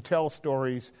frame and tell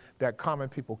stories that common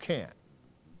people can't.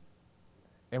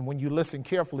 And when you listen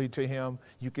carefully to him,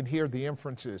 you can hear the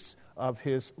inferences of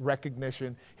his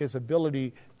recognition, his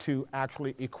ability to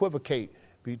actually equivocate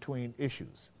between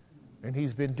issues. And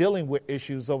he's been dealing with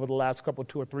issues over the last couple,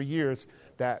 2 or 3 years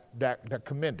that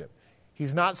commend him.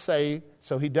 He's not saved,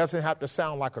 so he doesn't have to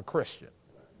sound like a Christian.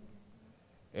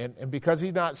 And because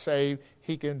he's not saved,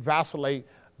 he can vacillate,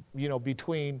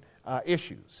 between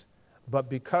issues. But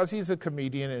because he's a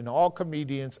comedian, and all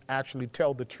comedians actually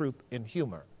tell the truth in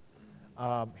humor,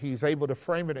 he's able to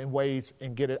frame it in ways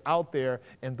and get it out there,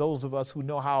 and those of us who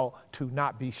know how to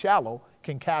not be shallow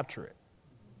can capture it.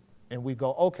 And we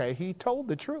go, okay, he told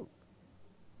the truth.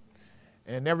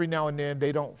 And every now and then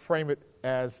they don't frame it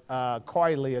as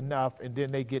coyly enough, and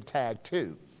then they get tagged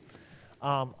too.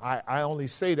 I only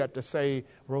say that to say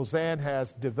Roseanne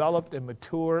has developed and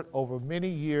matured over many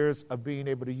years of being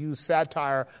able to use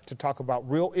satire to talk about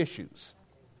real issues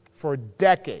for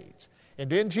decades. And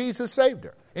then Jesus saved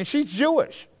her. And she's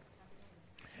Jewish.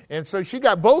 And so she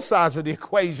got both sides of the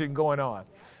equation going on.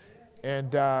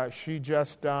 And she's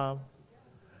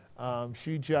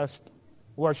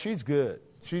good.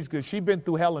 She's good. She's been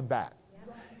through hell and back.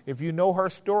 If you know her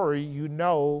story, you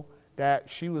know that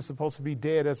she was supposed to be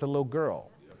dead as a little girl.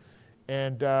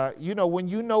 And, when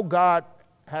you know God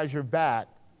has your back,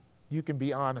 you can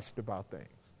be honest about things.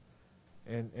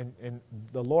 And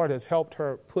the Lord has helped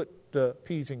her put the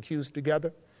P's and Q's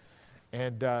together.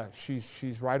 And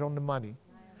she's right on the money.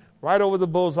 Right over the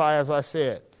bullseye, as I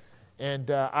said.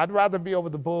 And I'd rather be over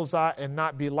the bullseye and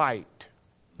not be liked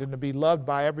than to be loved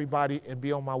by everybody and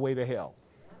be on my way to hell.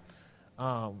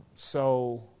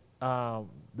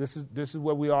 This is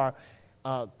where we are,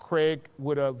 Craig,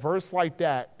 with a verse like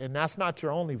that, and that's not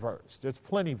your only verse. There's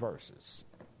plenty verses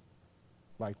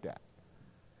like that.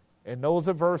 And those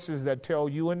are verses that tell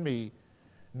you and me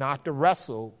not to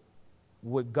wrestle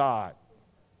with God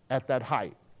at that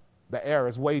height. The air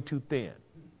is way too thin.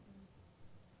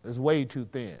 It's way too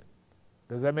thin.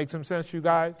 Does that make some sense, you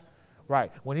guys?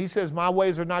 Right. When he says, my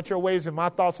ways are not your ways and my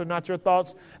thoughts are not your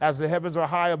thoughts, as the heavens are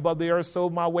high above the earth, so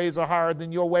my ways are higher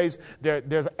than your ways.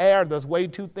 There's air that's way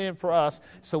too thin for us.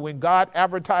 So when God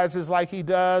advertises like he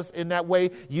does in that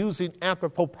way, using that's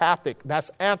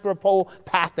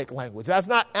anthropopathic language. That's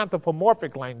not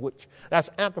anthropomorphic language. That's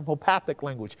anthropopathic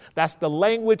language. That's the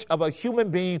language of a human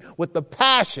being with the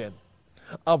passion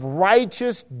of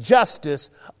righteous justice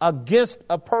against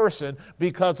a person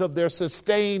because of their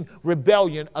sustained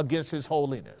rebellion against his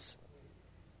holiness.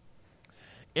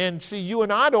 And see, you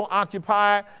and I don't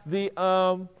occupy the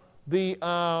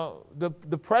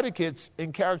predicates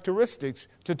and characteristics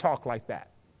to talk like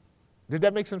that. Did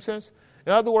that make some sense?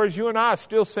 In other words, you and I are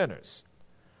still sinners.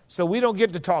 So we don't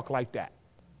get to talk like that.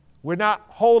 We're not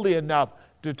holy enough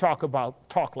to talk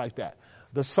like that.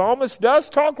 The psalmist does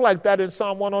talk like that in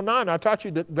Psalm 109. I taught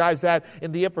you guys that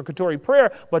in the imprecatory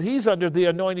prayer, but he's under the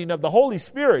anointing of the Holy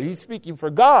Spirit. He's speaking for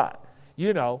God,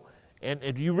 And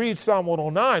if you read Psalm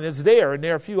 109, it's there, and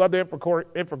there are a few other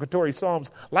imprecatory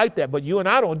psalms like that. But you and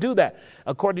I don't do that.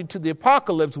 According to the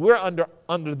Apocalypse, we're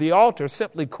under the altar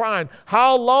simply crying,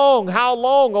 how long,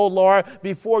 O Lord,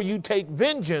 before you take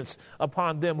vengeance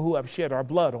upon them who have shed our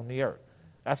blood on the earth?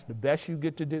 That's the best you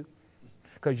get to do,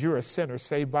 because you're a sinner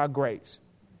saved by grace.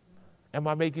 Am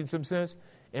I making some sense?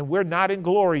 And we're not in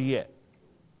glory yet.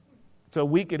 So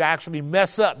we could actually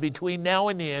mess up between now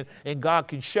and then, and God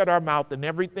can shut our mouth, and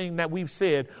everything that we've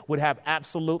said would have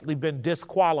absolutely been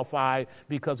disqualified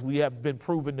because we have been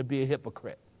proven to be a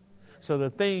hypocrite. So the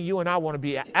thing you and I want to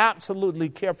be absolutely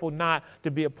careful not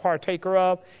to be a partaker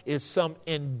of is some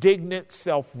indignant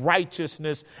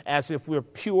self-righteousness as if we're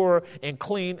pure and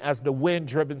clean as the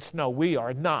wind-driven snow. We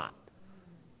are not.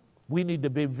 We need to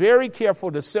be very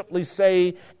careful to simply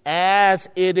say, as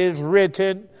it is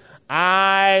written,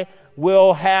 I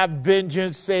will have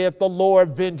vengeance, saith the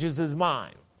Lord, vengeance is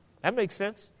mine. That makes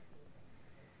sense.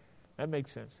 That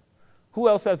makes sense. Who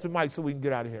else has the mic so we can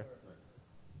get out of here?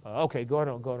 Okay, go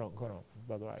on,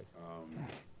 Brother Rice.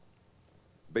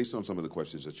 Based on some of the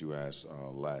questions that you asked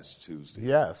last Tuesday.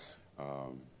 Yes.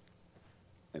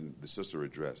 And the sister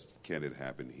addressed, can it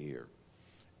happen here?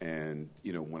 And,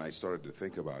 when I started to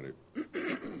think about it,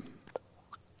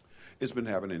 it's been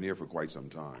happening here for quite some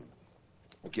time.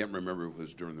 I can't remember if it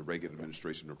was during the Reagan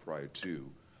administration or prior to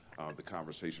the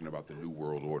conversation about the New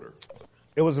World Order.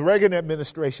 It was the Reagan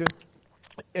administration,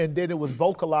 And then it was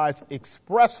vocalized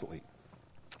expressly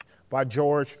by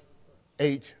George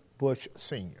H. Bush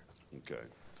Sr. Okay.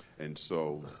 And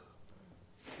so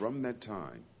from that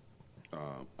time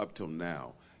up till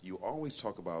now, you always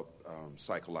talk about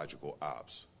psychological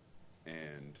ops.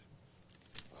 And,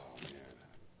 oh,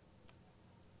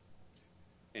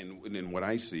 man. And then what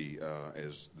I see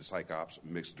as the psych ops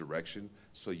mixed direction,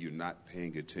 so you're not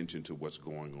paying attention to what's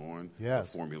going on,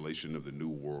 yes. The formulation of the New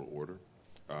World Order,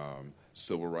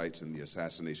 civil rights and the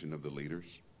assassination of the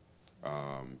leaders,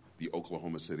 the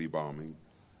Oklahoma City bombing,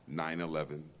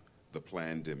 9/11, the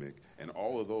pandemic, and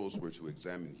all of those were to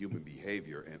examine human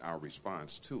behavior and our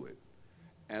response to it.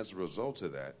 As a result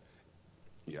of that,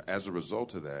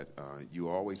 you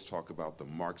always talk about the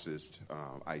Marxist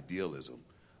idealism.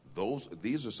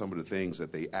 These are some of the things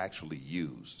that they actually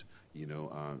used,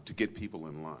 to get people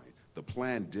in line. The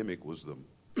pandemic was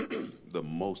the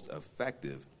most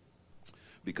effective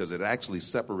because it actually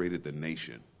separated the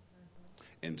nation.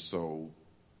 And so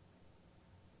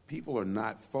people are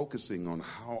not focusing on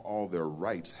how all their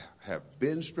rights have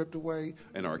been stripped away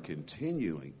and are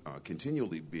continually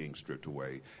being stripped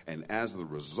away. And as a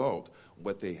result,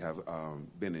 what they have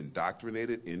been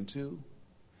indoctrinated into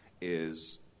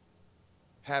is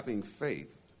having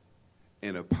faith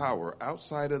in a power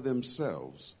outside of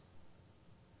themselves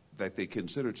that they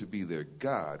consider to be their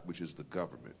God, which is the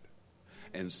government.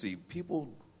 And see,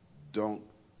 people don't,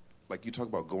 like you talk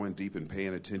about going deep and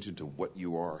paying attention to what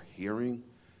you are hearing.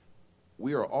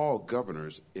 We are all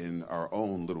governors in our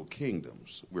own little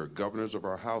kingdoms. We're governors of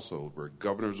our household. We're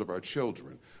governors of our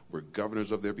children. We're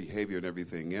governors of their behavior and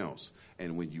everything else.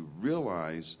 And when you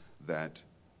realize that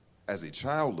as a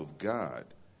child of God,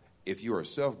 if you are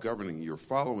self-governing, you're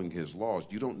following his laws,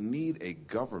 you don't need a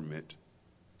government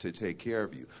to take care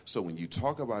of you. So when you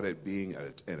talk about it being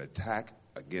an attack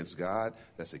against God,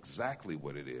 that's exactly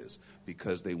what it is,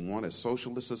 because they want a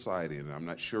socialist society. And I'm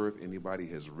not sure if anybody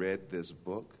has read this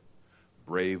book,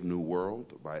 Brave New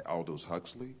World by Aldous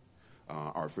Huxley,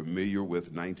 are familiar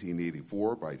with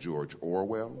 1984 by George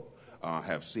Orwell,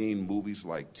 have seen movies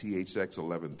like THX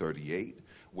 1138,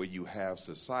 where you have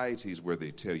societies where they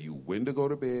tell you when to go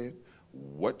to bed,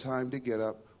 what time to get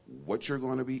up, what you're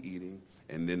going to be eating.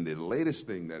 And then the latest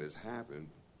thing that has happened,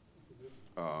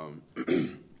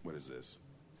 what is this?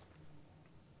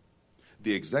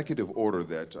 The executive order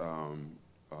that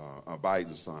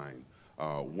Biden signed,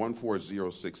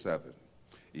 14067,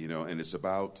 and it's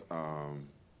about,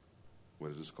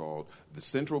 what is this called? The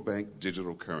central bank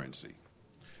digital currency.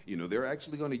 They're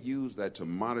actually going to use that to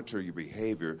monitor your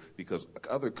behavior because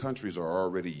other countries are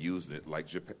already using it, like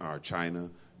Japan, China,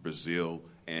 Brazil,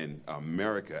 and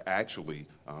America. Actually,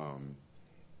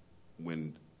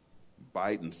 when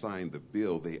Biden signed the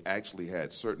bill, they actually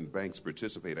had certain banks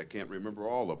participate. I can't remember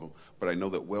all of them, but I know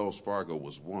that Wells Fargo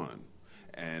was one.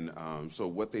 And so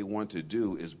what they want to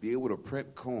do is be able to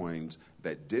print coins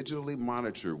that digitally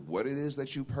monitor what it is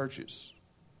that you purchase.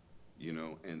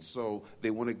 And so they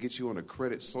want to get you on a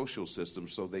credit social system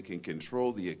so they can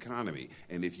control the economy.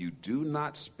 And if you do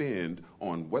not spend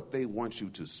on what they want you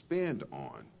to spend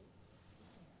on,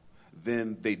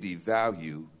 then they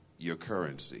devalue your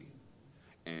currency.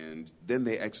 And then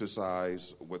they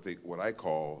exercise what I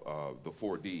call the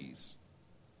 4 Ds.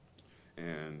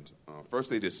 And first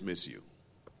they dismiss you.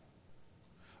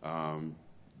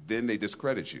 Then they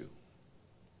discredit you.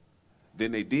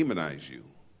 Then they demonize you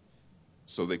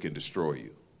so they can destroy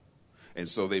you. And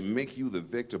so they make you the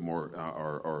victim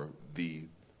or the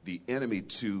enemy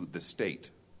to the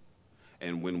state.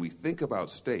 And when we think about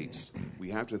states, we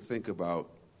have to think about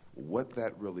what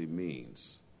that really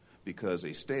means, because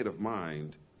a state of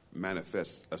mind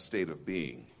manifests a state of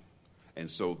being.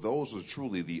 And so those are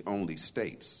truly the only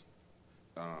states.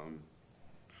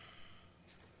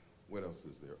 What else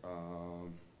is there?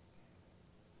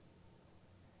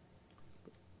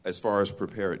 As far as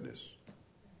preparedness,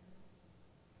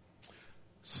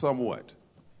 somewhat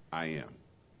I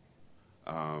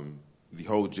am. The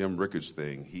whole Jim Rickards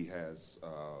thing, he has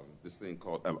this thing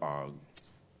called,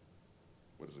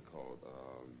 what is it called?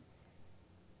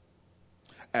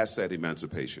 Asset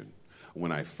emancipation.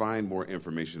 When I find more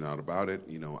information out about it,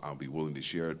 I'll be willing to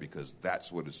share it because that's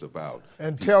what it's about.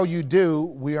 Until you do,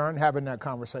 we aren't having that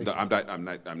conversation. No, I'm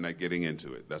not getting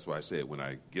into it. That's why I said when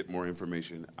I get more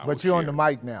information, I will But you're share on the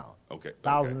mic now. Okay.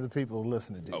 Thousands of people are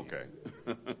listening to you. Okay.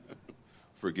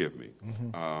 Forgive me.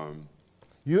 Mm-hmm.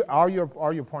 All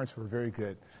your points were very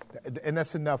good, and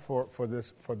that's enough for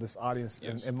this audience.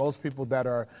 Yes. And most people that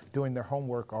are doing their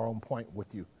homework are on point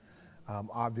with you.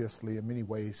 Obviously, in many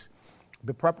ways,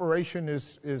 the preparation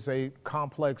is a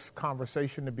complex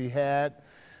conversation to be had,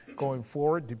 going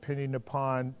forward, depending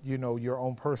upon, your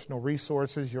own personal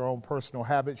resources, your own personal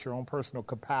habits, your own personal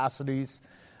capacities.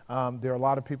 There are a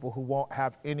lot of people who won't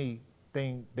have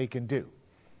anything they can do.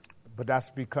 But that's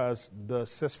because the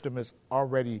system is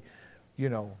already,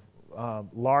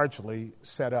 largely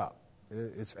set up.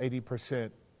 It's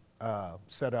 80%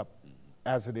 set up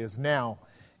as it is now.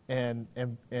 And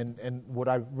what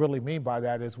I really mean by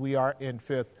that is we are in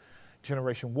fifth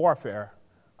generation warfare,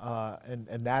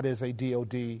 and that is a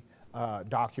DOD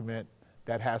document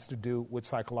that has to do with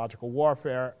psychological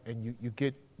warfare, and you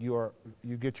get your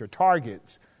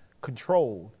targets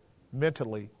controlled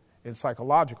mentally and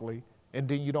psychologically, and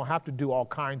then you don't have to do all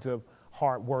kinds of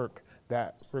hard work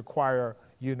that require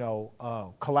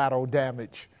collateral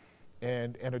damage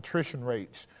and attrition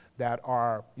rates that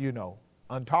are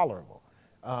intolerable.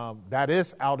 That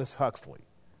is Aldous Huxley.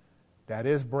 That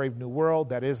is Brave New World.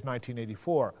 That is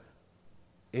 1984.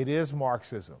 It is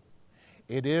Marxism.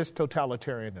 It is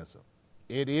totalitarianism.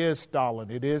 It is Stalin.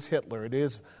 It is Hitler. It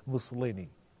is Mussolini.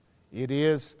 It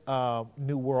is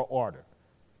New World Order.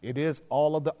 It is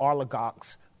all of the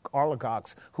oligarchs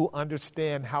who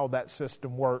understand how that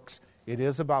system works. It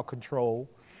is about control.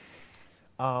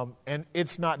 And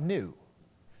it's not new.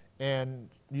 And,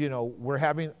 we're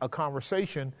having a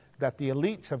conversation that the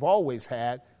elites have always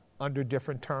had under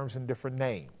different terms and different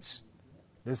names.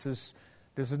 This is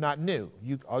not new.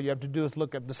 All you have to do is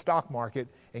look at the stock market,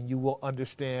 and you will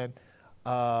understand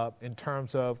in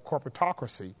terms of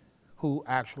corporatocracy who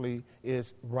actually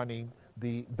is running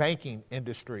the banking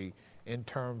industry in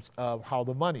terms of how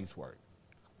the monies work.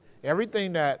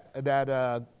 Everything that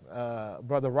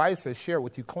Brother Rice has shared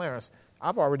with you, Clarence,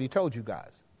 I've already told you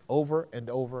guys over and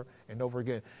over and over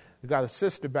again. We've got a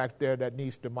sister back there that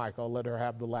needs the mic. I'll let her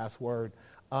have the last word.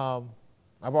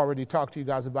 I've already talked to you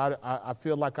guys about it. I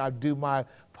feel like I do my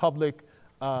public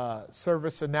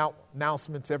service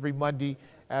announcements every Monday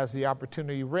as the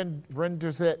opportunity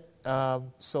renders it,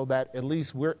 so that at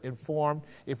least we're informed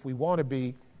if we want to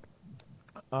be.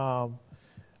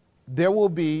 There will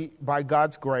be, by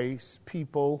God's grace,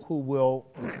 people who will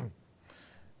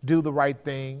do the right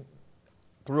thing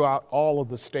throughout all of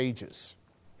the stages.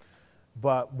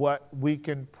 But what we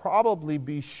can probably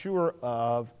be sure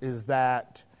of is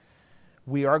that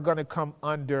we are going to come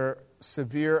under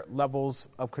severe levels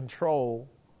of control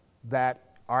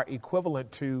that are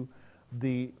equivalent to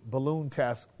the balloon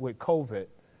test with COVID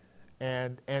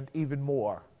and even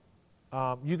more.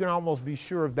 You can almost be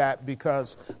sure of that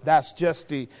because that's just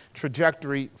the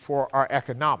trajectory for our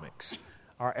economics.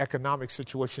 Our economic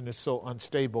situation is so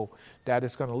unstable that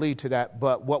it's going to lead to that.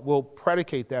 But what will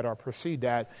predicate that or precede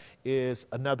that is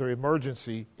another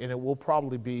emergency, and it will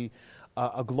probably be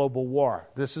a global war.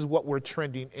 This is what we're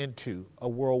trending into, a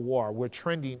world war. We're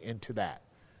trending into that.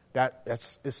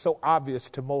 It's so obvious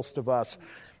to most of us,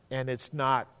 and it's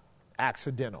not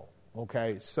accidental,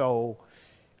 okay? So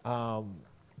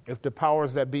if the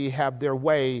powers that be have their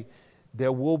way,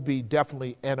 there will be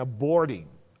definitely an aborting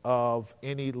of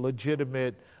any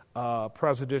legitimate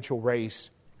presidential race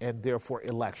and therefore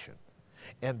election.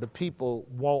 And the people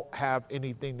won't have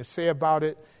anything to say about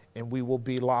it, and we will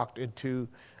be locked into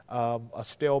a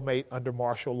stalemate under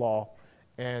martial law,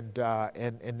 and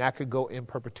that could go in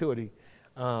perpetuity.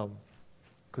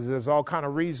 Because there's all kind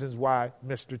of reasons why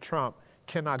Mr. Trump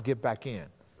cannot get back in.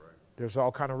 There's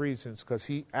all kind of reasons because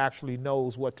he actually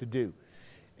knows what to do.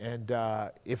 And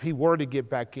if he were to get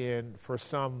back in for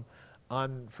some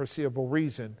unforeseeable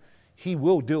reason, he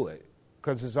will do it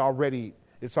because it's already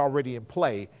in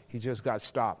play. He just got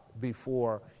stopped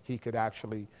before he could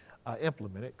actually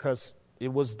implement it because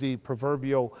it was the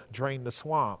proverbial drain the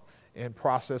swamp, and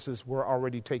processes were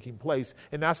already taking place.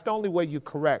 And that's the only way you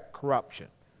correct corruption.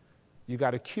 You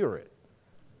got to cure it.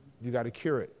 You got to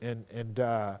cure it.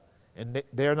 And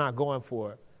they're not going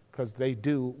for it because they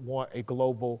do want a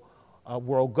global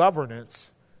world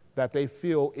governance that they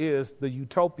feel is the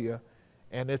utopia,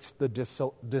 and it's the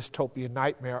dystopian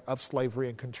nightmare of slavery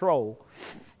and control.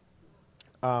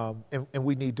 And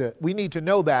we need to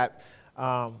know that.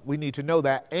 We need to know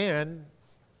that, and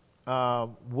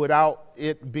without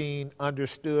it being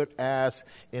understood as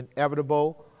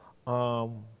inevitable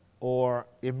or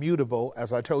immutable,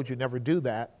 as I told you, never do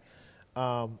that.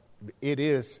 It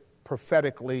is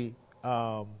prophetically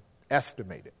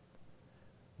estimated.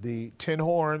 The 10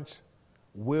 horns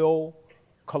will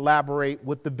collaborate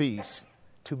with the beast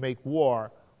to make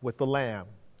war with the Lamb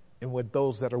and with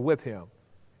those that are with him.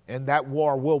 And that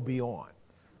war will be on.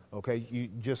 Okay, you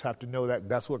just have to know that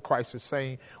that's what Christ is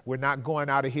saying. We're not going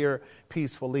out of here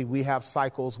peacefully. We have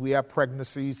cycles, we have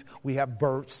pregnancies, we have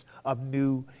births of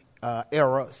new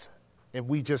eras, and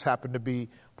we just happen to be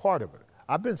part of it.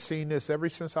 I've been seeing this ever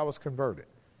since I was converted.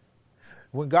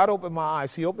 When God opened my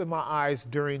eyes, he opened my eyes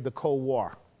during the Cold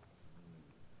War.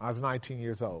 I was 19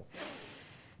 years old.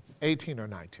 18 or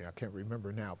 19, I can't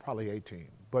remember now, probably 18.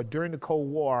 But during the Cold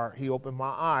War, he opened my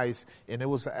eyes, and it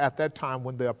was at that time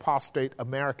when the apostate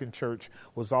American church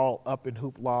was all up in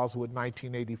hooplas with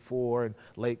 1984 and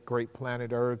late Great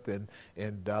Planet Earth and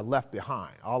Left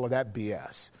Behind, all of that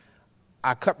BS.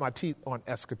 I cut my teeth on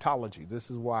eschatology. This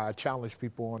is why I challenge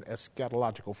people on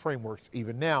eschatological frameworks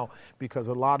even now, because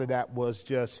a lot of that was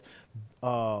just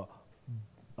bought,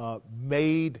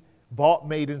 made,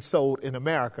 and sold in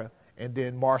America, and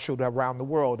then marshaled around the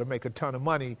world to make a ton of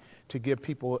money to give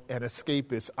people an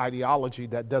escapist ideology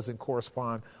that doesn't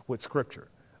correspond with Scripture.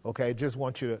 Okay, just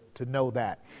want you to know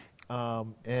that.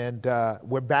 And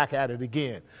we're back at it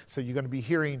again. So you're going to be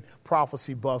hearing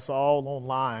prophecy buffs all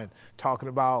online talking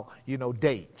about,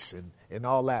 dates and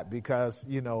all that, because,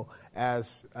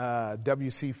 as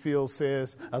W.C. Fields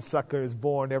says, a sucker is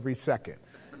born every second.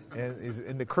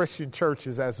 And the Christian church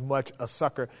is as much a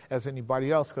sucker as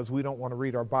anybody else, because we don't want to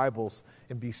read our Bibles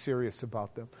and be serious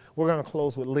about them. We're going to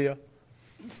close with Leah.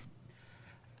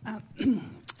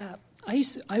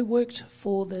 I worked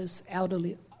for this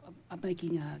elderly. I'm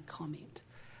making a comment.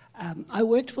 I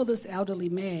worked for this elderly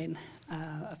man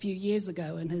a few years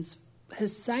ago, and his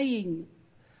saying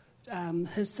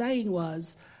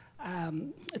was,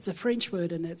 it's a French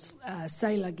word, and it's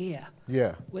 "c'est la guerre,"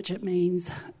 which it means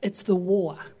it's the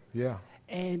war. Yeah.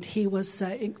 And he was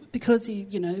saying because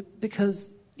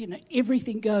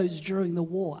everything goes during the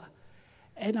war,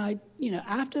 and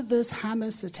after this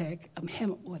Hamas attack,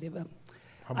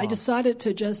 I decided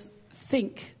to just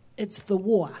think it's the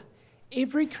war.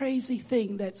 Every crazy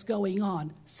thing that's going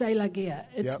on, c'est la guerre,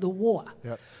 it's the war.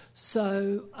 Yep.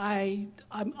 So I'm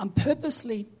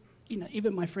purposely,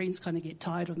 even my friends kind of get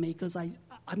tired of me because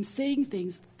I'm seeing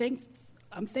things.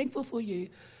 I'm thankful for you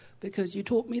because you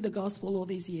taught me the gospel all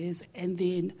these years, and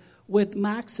then with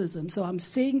Marxism, so I'm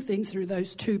seeing things through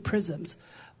those two prisms.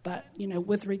 But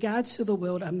with regards to the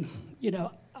world, I'm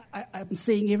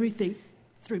seeing everything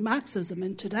through Marxism.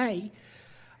 And today,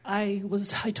 I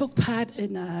took part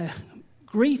in a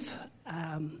grief,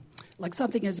 like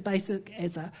something as basic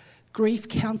as a grief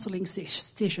counselling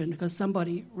session, because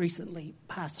somebody recently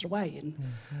passed away, and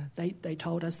they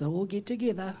told us to all get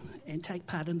together and take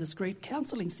part in this grief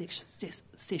counselling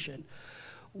session,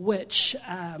 which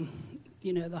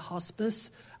the hospice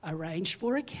arranged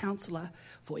for a counsellor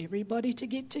for everybody to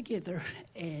get together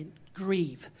and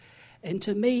grieve. And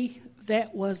to me,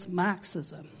 that was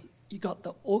Marxism. You got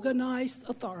the organised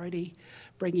authority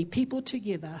bringing people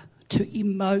together to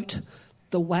emote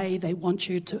the way they want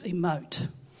you to emote.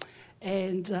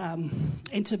 And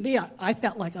to me, I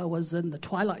felt like I was in the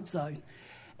Twilight Zone.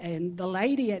 And the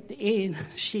lady at the end,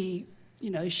 she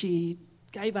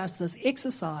gave us this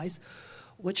exercise,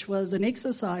 which was an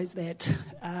exercise that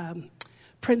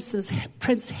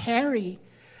Prince Harry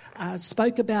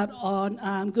spoke about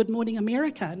on Good Morning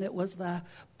America, and it was the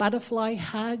butterfly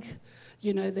hug,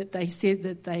 that they said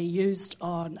that they used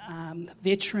on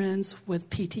veterans with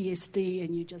PTSD,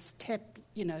 and you just tap,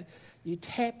 you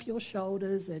tap your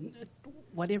shoulders and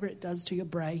whatever it does to your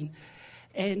brain.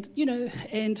 And,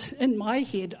 and in my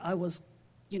head, I was,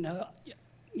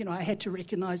 I had to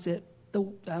recognize that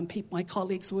my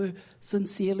colleagues were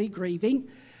sincerely grieving.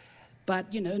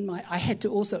 But, I had to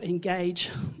also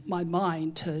engage my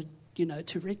mind to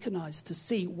recognize, to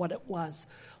see what it was.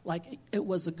 Like, it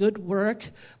was a good work,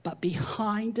 but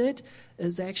behind it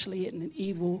is actually an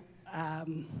evil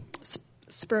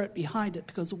spirit behind it.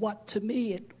 Because what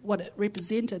it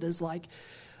represented is like,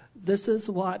 this is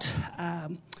what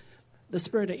the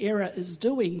spirit of error is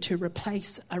doing to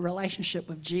replace a relationship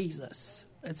with Jesus.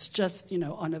 It's just,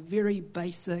 on a very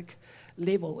basic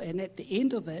level. And at the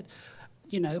end of it,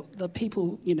 the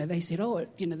people, they said,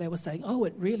 they were saying,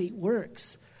 it really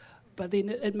works. But then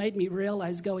it made me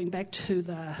realize, going back to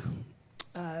the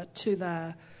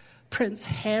Prince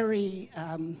Harry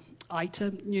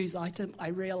news item, I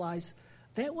realized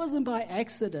that wasn't by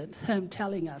accident, him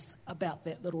telling us about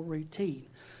that little routine.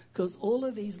 Because all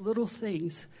of these little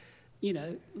things,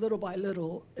 little by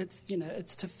little, it's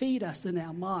to feed us in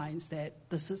our minds that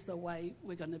this is the way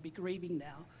we're going to be grieving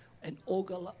now, and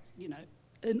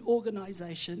in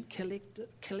organisation,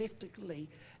 collectively,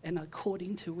 and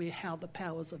according to how the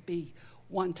powers that be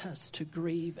want us to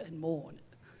grieve and mourn.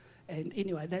 And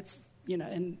anyway, that's,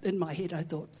 in my head I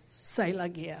thought, c'est la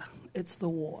guerre, it's the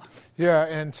war. Yeah,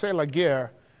 and c'est la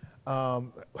guerre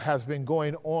has been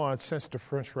going on since the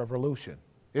French Revolution.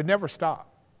 It never stopped.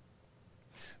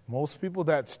 Most people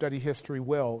that study history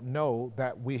well know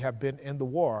that we have been in the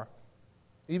war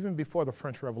even before the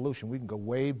French Revolution. We can go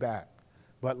way back.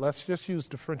 But let's just use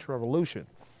the French Revolution.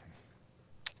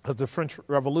 Because the French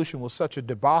Revolution was such a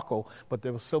debacle, but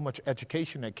there was so much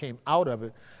education that came out of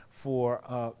it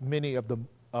for many of the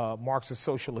Marxist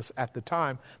socialists at the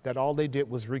time that all they did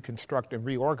was reconstruct and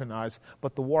reorganize,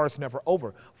 but the war is never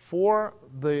over. For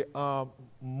the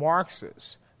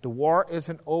Marxists, the war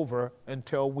isn't over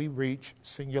until we reach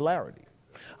singularity.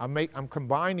 I'm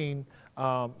combining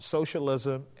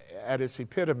socialism at its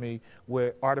epitome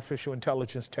with artificial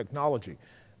intelligence technology.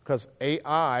 Because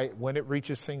AI, when it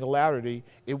reaches singularity,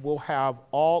 it will have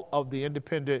all of the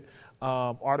independent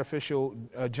artificial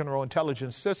general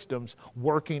intelligence systems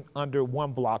working under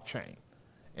one blockchain.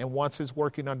 And once it's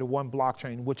working under one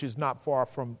blockchain, which is not far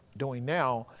from doing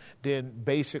now, then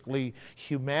basically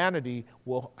humanity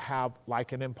will have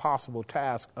like an impossible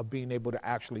task of being able to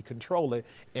actually control it,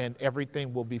 and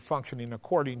everything will be functioning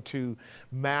according to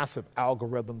massive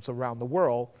algorithms around the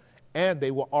world. And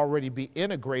they will already be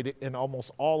integrated in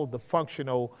almost all of the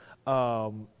functional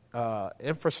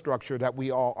infrastructure that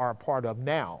we all are a part of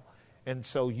now. And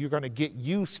so you're going to get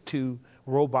used to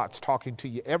robots talking to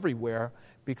you everywhere,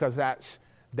 because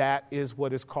that is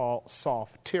what is called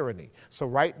soft tyranny. So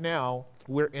right now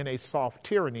we're in a soft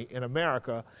tyranny in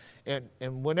America, and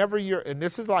whenever and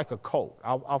this is like a cult.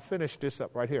 I'll finish this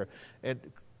up right here, and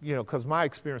because my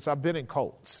experience, I've been in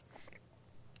cults,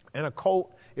 and a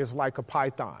cult is like a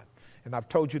python. And I've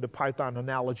told you the python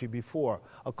analogy before.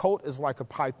 A cult is like a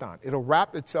python. It'll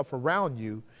wrap itself around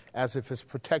you as if it's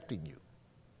protecting you,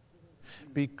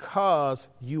 because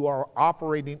you are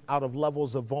operating out of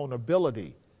levels of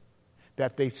vulnerability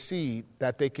that they see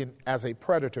that they can, as a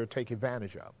predator, take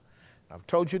advantage of. I've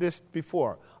told you this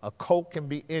before. A cult can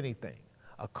be anything.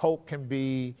 A cult can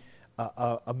be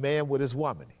a man with his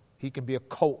woman. He can be a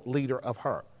cult leader of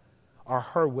her, or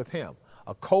her with him.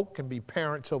 A cult can be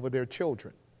parents over their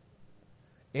children.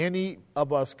 Any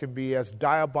of us can be as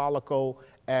diabolical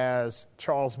as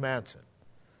Charles Manson,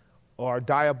 or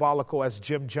diabolical as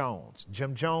Jim Jones.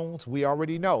 Jim Jones, we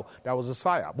already know that was a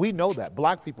psyop. We know that.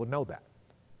 Black people know that.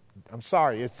 I'm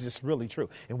sorry, it's just really true.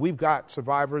 And we've got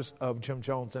survivors of Jim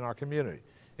Jones in our community,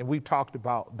 and we've talked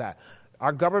about that.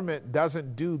 Our government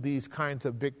doesn't do these kinds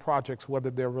of big projects, whether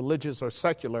they're religious or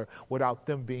secular, without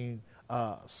them being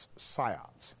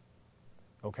psyops.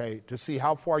 Okay, to see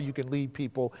how far you can lead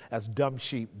people as dumb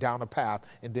sheep down a path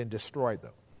and then destroy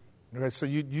them. Okay, so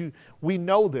we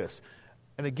know this.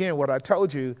 And again, what I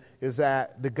told you is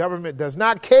that the government does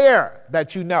not care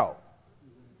that you know,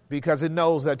 because it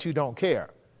knows that you don't care.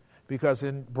 Because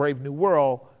in Brave New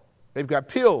World, they've got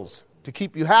pills to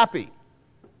keep you happy.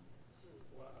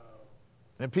 Wow.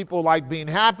 And people like being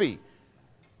happy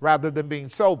rather than being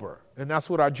sober. And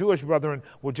that's what our Jewish brethren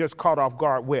were just caught off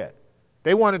guard with.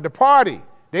 They wanted to party.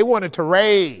 They wanted to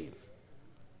rave.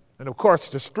 And of course,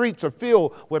 the streets are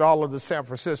filled with all of the San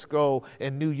Francisco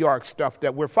and New York stuff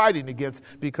that we're fighting against,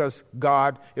 because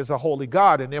God is a holy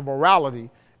God, and immorality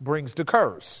brings the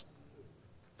curse.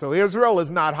 So Israel is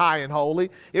not high and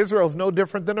holy. Israel is no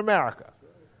different than America.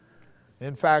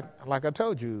 In fact, like I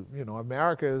told you,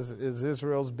 America is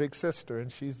Israel's big sister,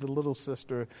 and she's the little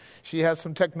sister. She has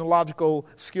some technological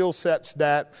skill sets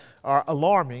that are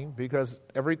alarming, because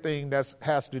everything that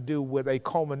has to do with a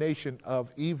culmination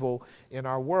of evil in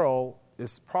our world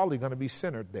is probably going to be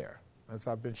centered there, as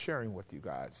I've been sharing with you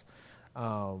guys.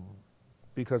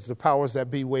 Because the powers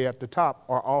that be way at the top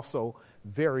are also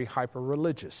very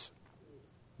hyper-religious.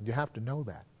 You have to know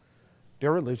that.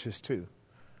 They're religious too.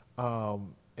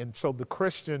 And so the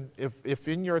Christian, if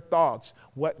in your thoughts,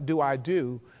 what do I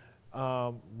do?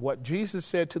 What Jesus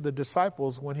said to the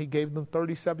disciples when he gave them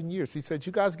 37 years. He said,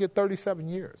 you guys get 37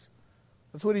 years.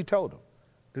 That's what he told them.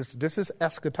 This is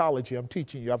eschatology I'm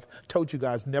teaching you. I've told you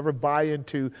guys, never buy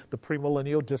into the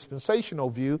premillennial dispensational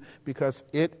view, because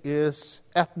it is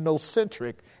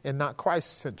ethnocentric and not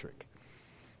Christ-centric.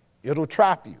 It'll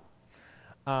trap you.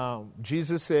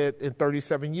 Jesus said in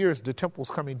 37 years, the temple's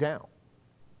coming down.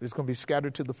 It's going to be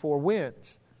scattered to the four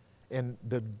winds, and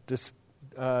the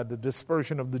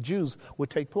dispersion of the Jews would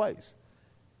take place.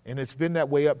 And it's been that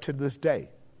way up to this day.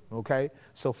 Okay?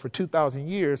 So for 2,000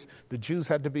 years, the Jews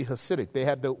had to be Hasidic. They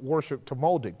had to worship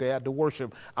Talmudic. They had to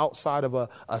worship outside of a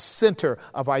center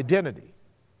of identity,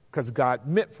 because God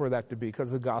meant for that to be,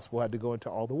 because the gospel had to go into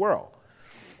all the world.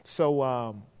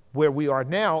 So where we are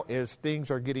now is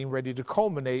things are getting ready to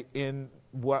culminate in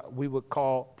what we would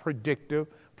call predictive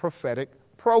prophetic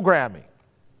programming.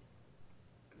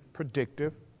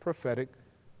 Predictive prophetic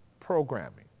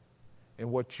programming.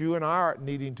 And what you and I are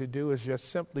needing to do is just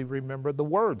simply remember the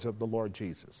words of the Lord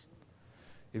Jesus.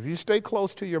 If you stay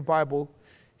close to your Bible,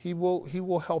 He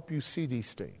will help you see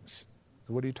these things.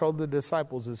 What he told the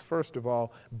disciples is, first of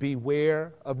all,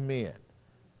 beware of men.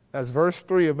 That's verse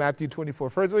 3 of Matthew 24.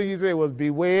 First thing he said was,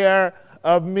 beware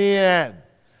of men.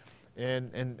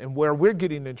 And where we're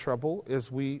getting in trouble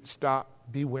is we stop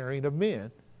bewaring of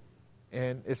men.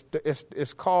 And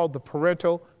it's called the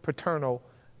parental-paternal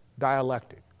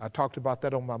dialectic. I talked about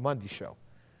that on my Monday show.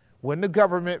 When the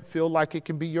government feel like it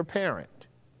can be your parent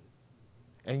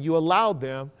and you allow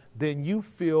them, then you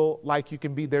feel like you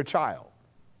can be their child.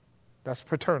 That's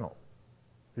paternal.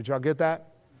 Did y'all get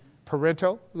that?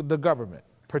 Parental, the government.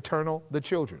 Paternal, the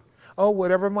children. Oh,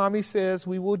 whatever mommy says,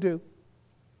 we will do.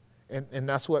 And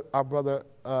that's what our brother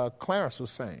Clarence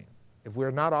was saying. If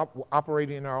we're not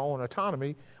operating in our own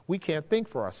autonomy, we can't think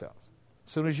for ourselves.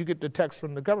 As soon as you get the text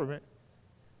from the government,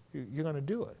 you're going to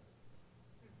do it.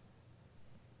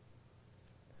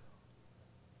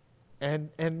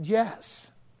 And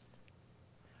yes,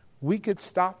 we could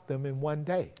stop them in one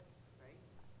day.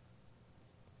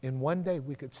 In one day,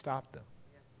 we could stop them.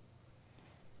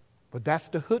 But that's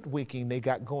the hoodwinking they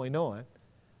got going on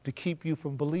to keep you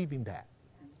from believing that.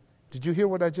 Did you hear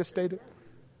what I just stated?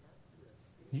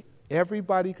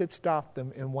 Everybody could stop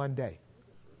them in one day.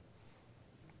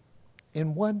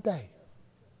 In one day.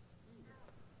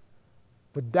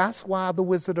 But that's why the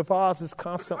Wizard of Oz is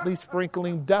constantly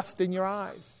sprinkling dust in your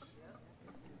eyes.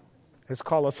 It's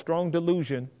called a strong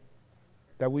delusion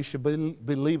that we should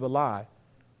believe a lie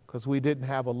because we didn't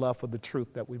have a love for the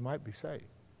truth that we might be saved.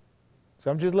 So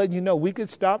I'm just letting you know, we could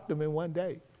stop them in one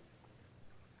day.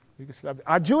 We could stop them.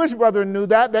 Our Jewish brethren knew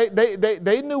that.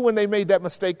 They knew when they made that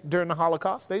mistake during the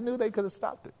Holocaust. They knew they could have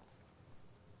stopped it.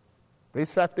 They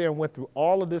sat there and went through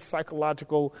all of this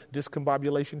psychological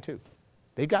discombobulation too.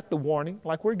 They got the warning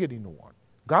like we're getting the warning.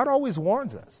 God always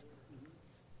warns us.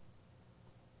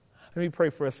 Let me pray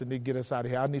for us and then get us out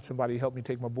of here. I need somebody to help me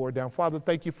take my board down. Father,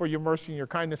 thank you for your mercy and your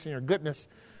kindness and your goodness.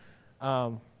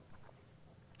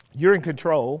 You're in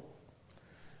control.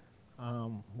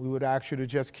 We would ask you to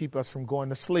just keep us from going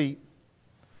to sleep.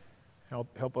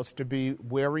 Help us to be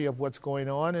wary of what's going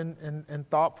on and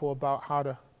thoughtful about how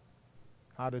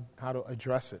to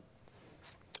address it.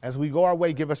 As we go our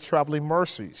way, give us traveling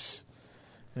mercies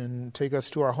and take us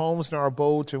to our homes and our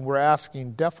abodes. And we're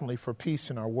asking definitely for peace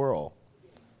in our world.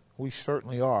 We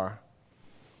certainly are.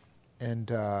 And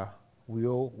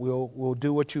we'll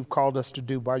do what you've called us to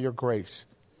do by your grace.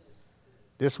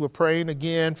 This we're praying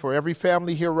again for every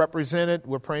family here represented.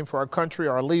 We're praying for our country,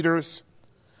 our leaders.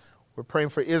 We're praying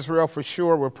for Israel for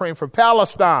sure. We're praying for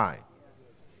Palestine.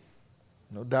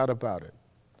 No doubt about it.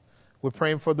 We're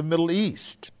praying for the Middle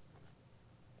East.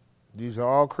 These are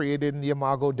all created in the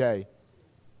Imago Dei.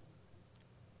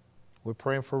 We're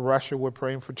praying for Russia. We're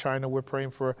praying for China. We're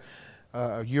praying for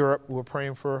Europe. We're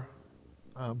praying for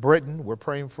Britain. We're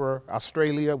praying for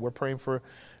Australia. We're praying for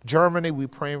Germany. We're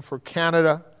praying for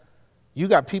Canada. You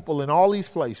got people in all these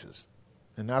places,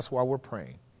 and that's why we're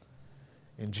praying.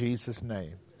 In Jesus'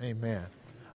 name, amen.